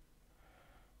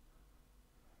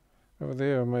 Over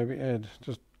there I'll maybe add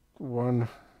just one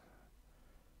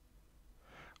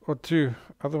or two,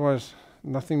 otherwise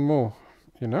nothing more,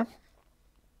 you know.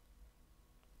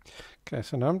 Okay,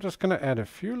 so now I'm just going to add a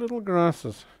few little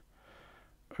grasses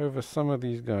over some of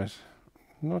these guys.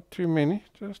 Not too many,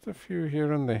 just a few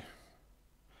here and there.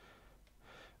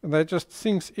 And that just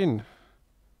sinks in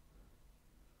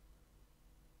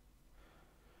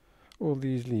all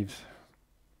these leaves.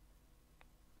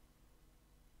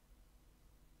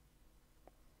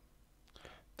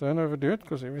 Don't overdo it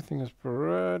because everything is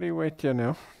pretty wet here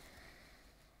now.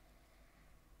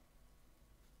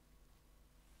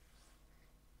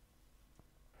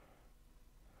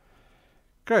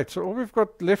 Great, so all we've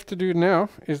got left to do now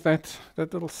is that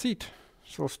little seat.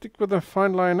 So I'll stick with a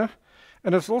fine liner,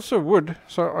 and it's also wood,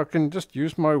 so I can just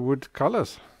use my wood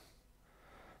colors.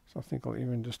 So I think I'll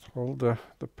even just hold the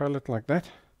palette like that.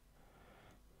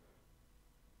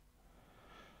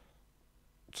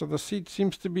 So the seat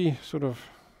seems to be sort of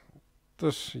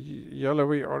this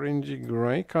yellowy, orangey,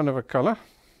 grey kind of a color.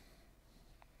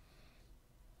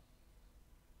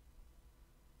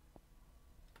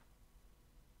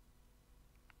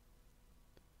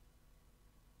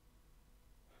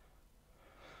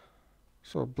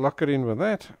 So I'll block it in with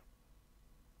that.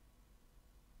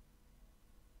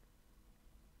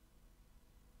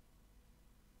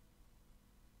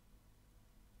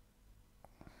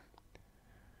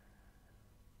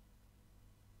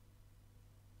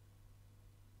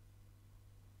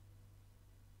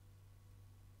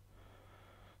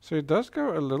 So it does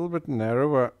go a little bit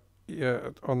narrower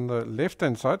on the left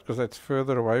hand side because that's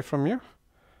further away from you.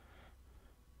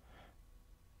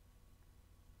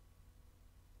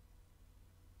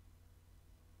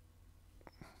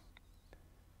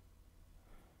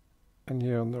 And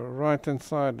here on the right hand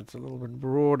side it's a little bit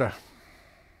broader.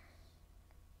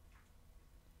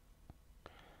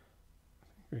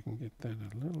 I think we can get that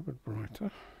a little bit brighter.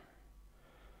 So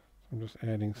I'm just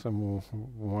adding some more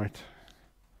white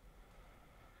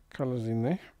colors in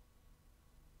there.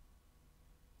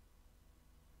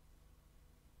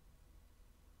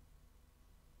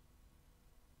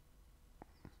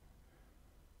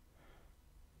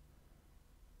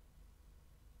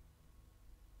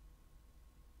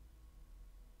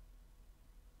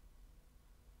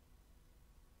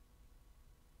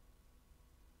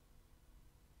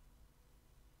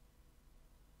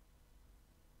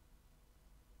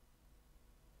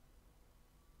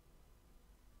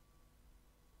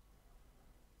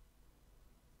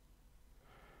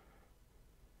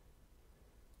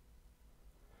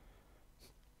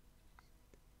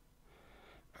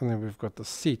 And then we've got the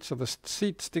seat. So the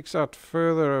seat sticks out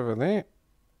further over there,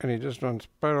 and it just runs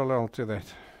parallel to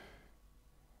that.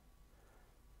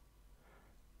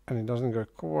 And it doesn't go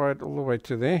quite all the way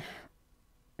to there.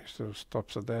 It sort of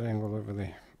stops at that angle over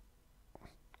there.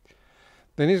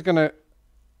 Then he's going to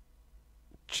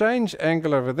change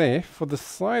angle over there for the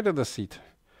side of the seat.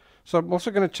 So I'm also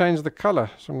going to change the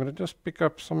color. So I'm going to just pick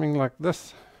up something like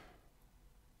this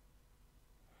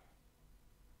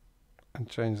and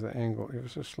change the angle ever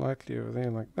so slightly over there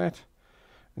like that,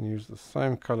 and use the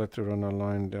same color to run a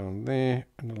line down there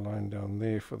and a line down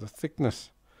there for the thickness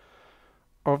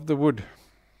of the wood.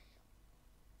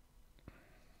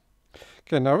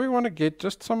 Okay, now we want to get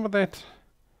just some of that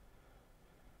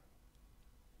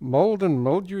mold and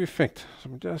mildew effect. So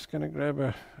I'm just going to grab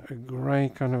a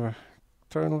grey kind of a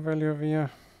tonal value over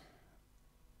here.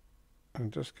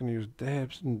 I'm just going to use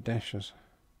dabs and dashes.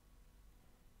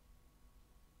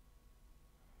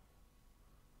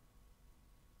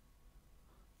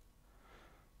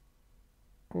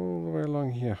 All the way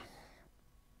along here.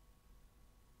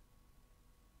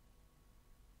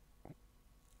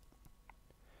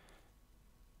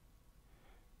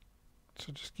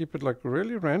 So just keep it like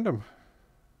really random.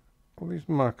 All these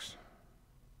marks.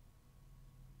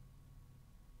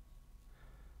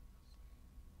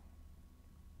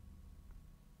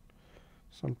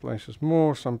 Some places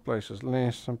more, some places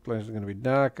less, some places are going to be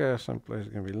darker, some places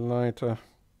are going to be lighter.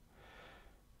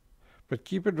 But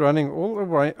keep it running all the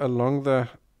way along the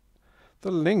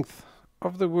length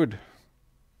of the wood,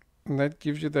 and that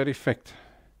gives you that effect.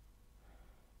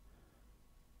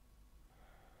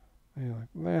 Yeah, like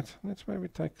that. Let's maybe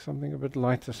take something a bit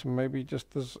lighter, so maybe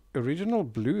just this original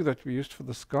blue that we used for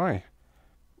the sky.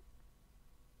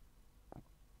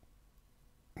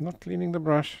 Not cleaning the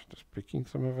brush, just picking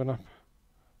some of it up.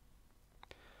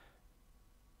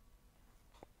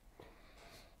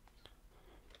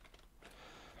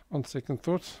 On second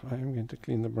thoughts, I am going to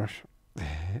clean the brush.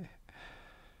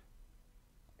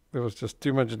 There was just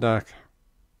too much dark.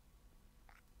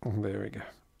 And there we go.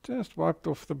 Just wiped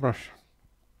off the brush.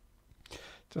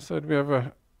 Just so that we have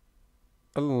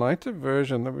a lighter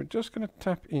version that we're just going to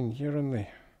tap in here and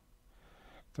there.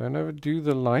 Don't overdo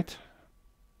the light.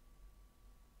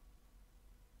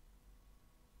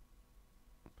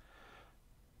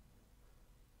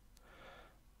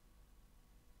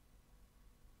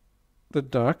 The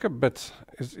darker bits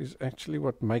is actually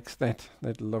what makes that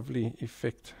lovely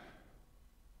effect.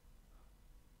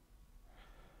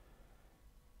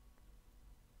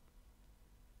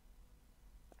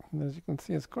 And as you can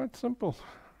see, it's quite simple,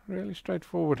 really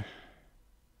straightforward.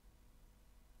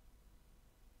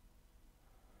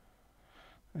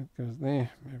 That goes there,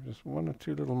 maybe just one or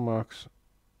two little marks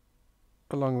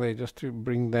along there just to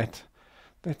bring that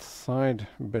side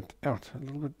bit out a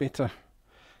little bit better.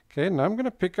 Okay, now I'm going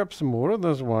to pick up some more of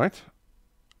this white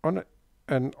on it,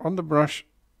 and on the brush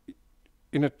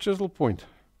in a chisel point.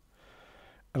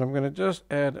 And I'm going to just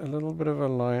add a little bit of a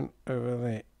line over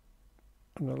there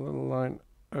and a little line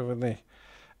over there.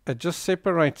 It just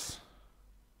separates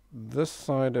this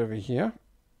side over here.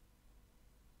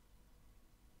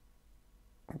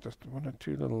 Just one or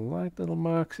two little light little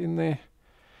marks in there.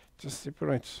 Just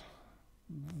separates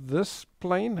this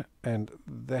plane and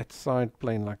that side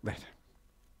plane like that.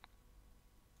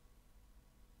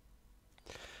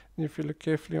 And if you look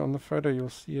carefully on the photo, you'll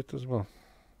see it as well.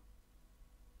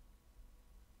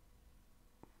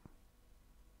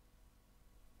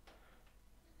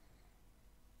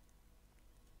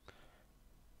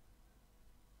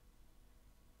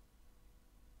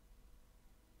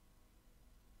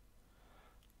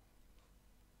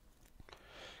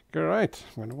 Great,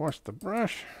 I'm going to wash the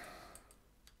brush.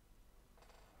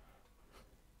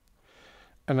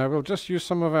 And I will just use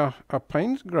some of our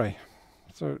paint grey.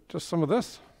 So just some of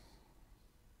this.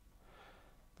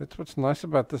 That's what's nice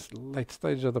about this late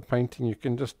stage of the painting. You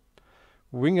can just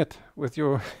wing it with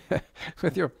your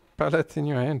with your palette in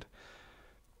your hand.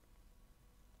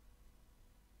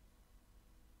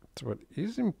 So what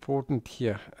is important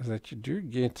here is that you do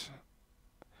get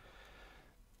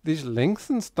these lengths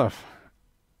and stuff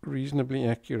reasonably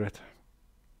accurate.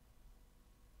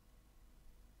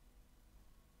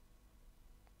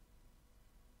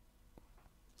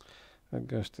 That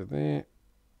goes to there.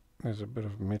 There's a bit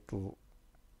of metal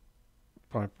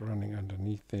pipe running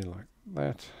underneath there like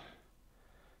that.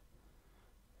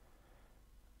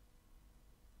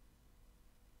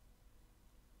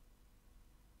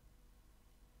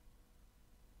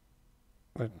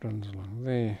 That runs along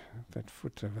there, that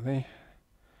foot over there.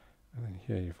 And then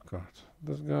here you've got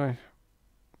this guy,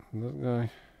 and this guy,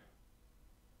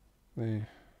 there.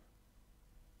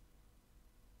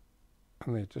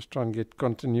 And there, just try and get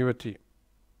continuity.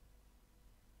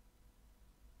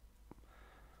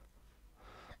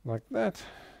 Like that.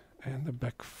 And the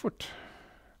back foot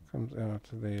comes out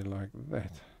there like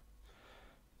that.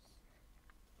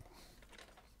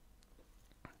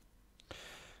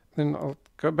 Then I'll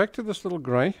go back to this little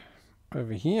grey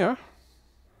over here.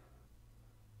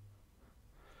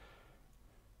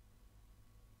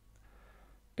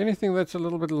 Anything that's a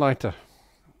little bit lighter.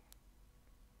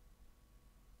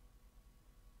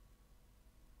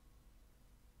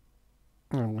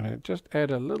 I'm going to just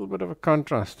add a little bit of a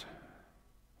contrast.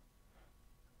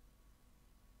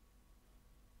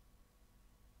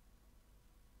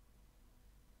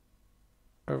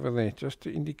 Over there, just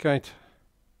to indicate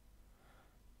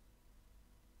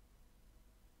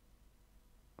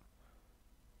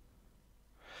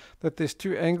that there's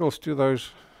two angles to those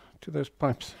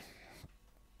pipes.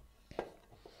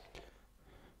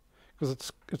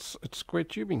 Because it's square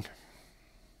tubing.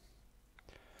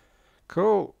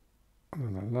 Cool.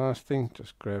 And the last thing,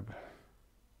 just grab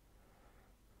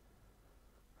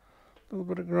a little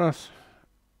bit of grass.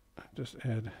 Just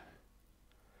add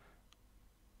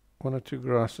one or two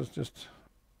grasses, just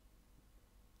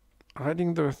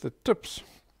hiding the tips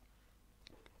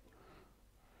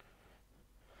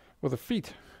or the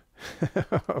feet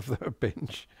of the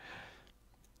bench.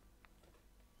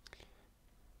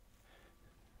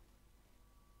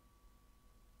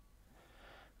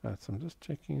 Right, so I'm just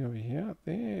checking over here.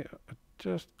 There, I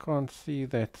just can't see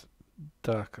that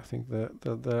dark. I think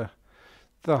the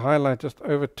highlight just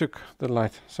overtook the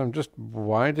light. So I'm just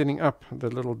widening up the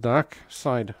little dark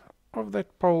side of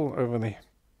that pole over there.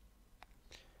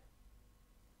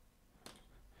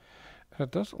 And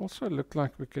it does also look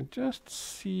like we can just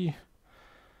see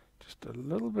just a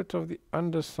little bit of the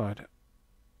underside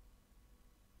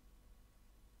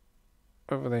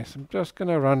over there. So I'm just going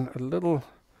to run a little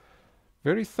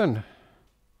very thin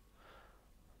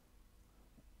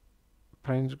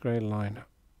Payne's grey line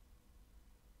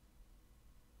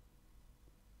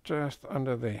just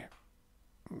under there.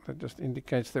 That just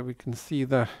indicates that we can see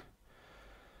the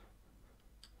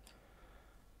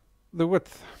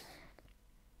width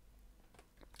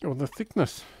or the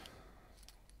thickness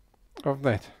of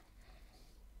that.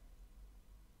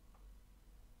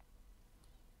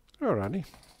 Alrighty.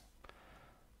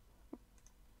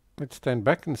 Let's stand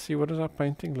back and see what does our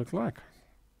painting look like.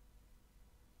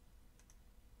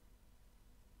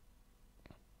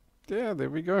 Yeah,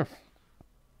 there we go.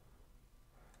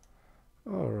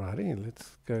 Alrighty,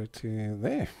 let's go to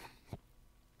there.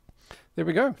 There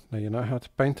we go. Now you know how to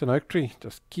paint an oak tree.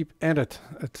 Just keep at it.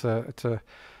 It's a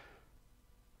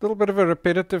little bit of a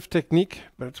repetitive technique,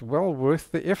 but it's well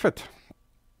worth the effort.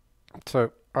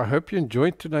 So I hope you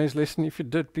enjoyed today's lesson. If you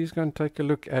did, please go and take a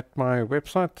look at my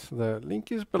website. The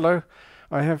link is below.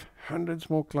 I have hundreds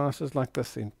more classes like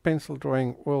this in pencil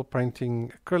drawing, oil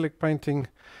painting, acrylic painting.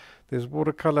 There's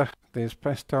watercolor, there's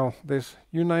pastel, there's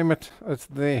you name it, it's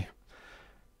there.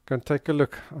 Go and take a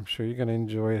look. I'm sure you're going to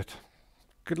enjoy it.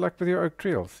 Good luck with your oak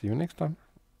tree. I'll see you next time.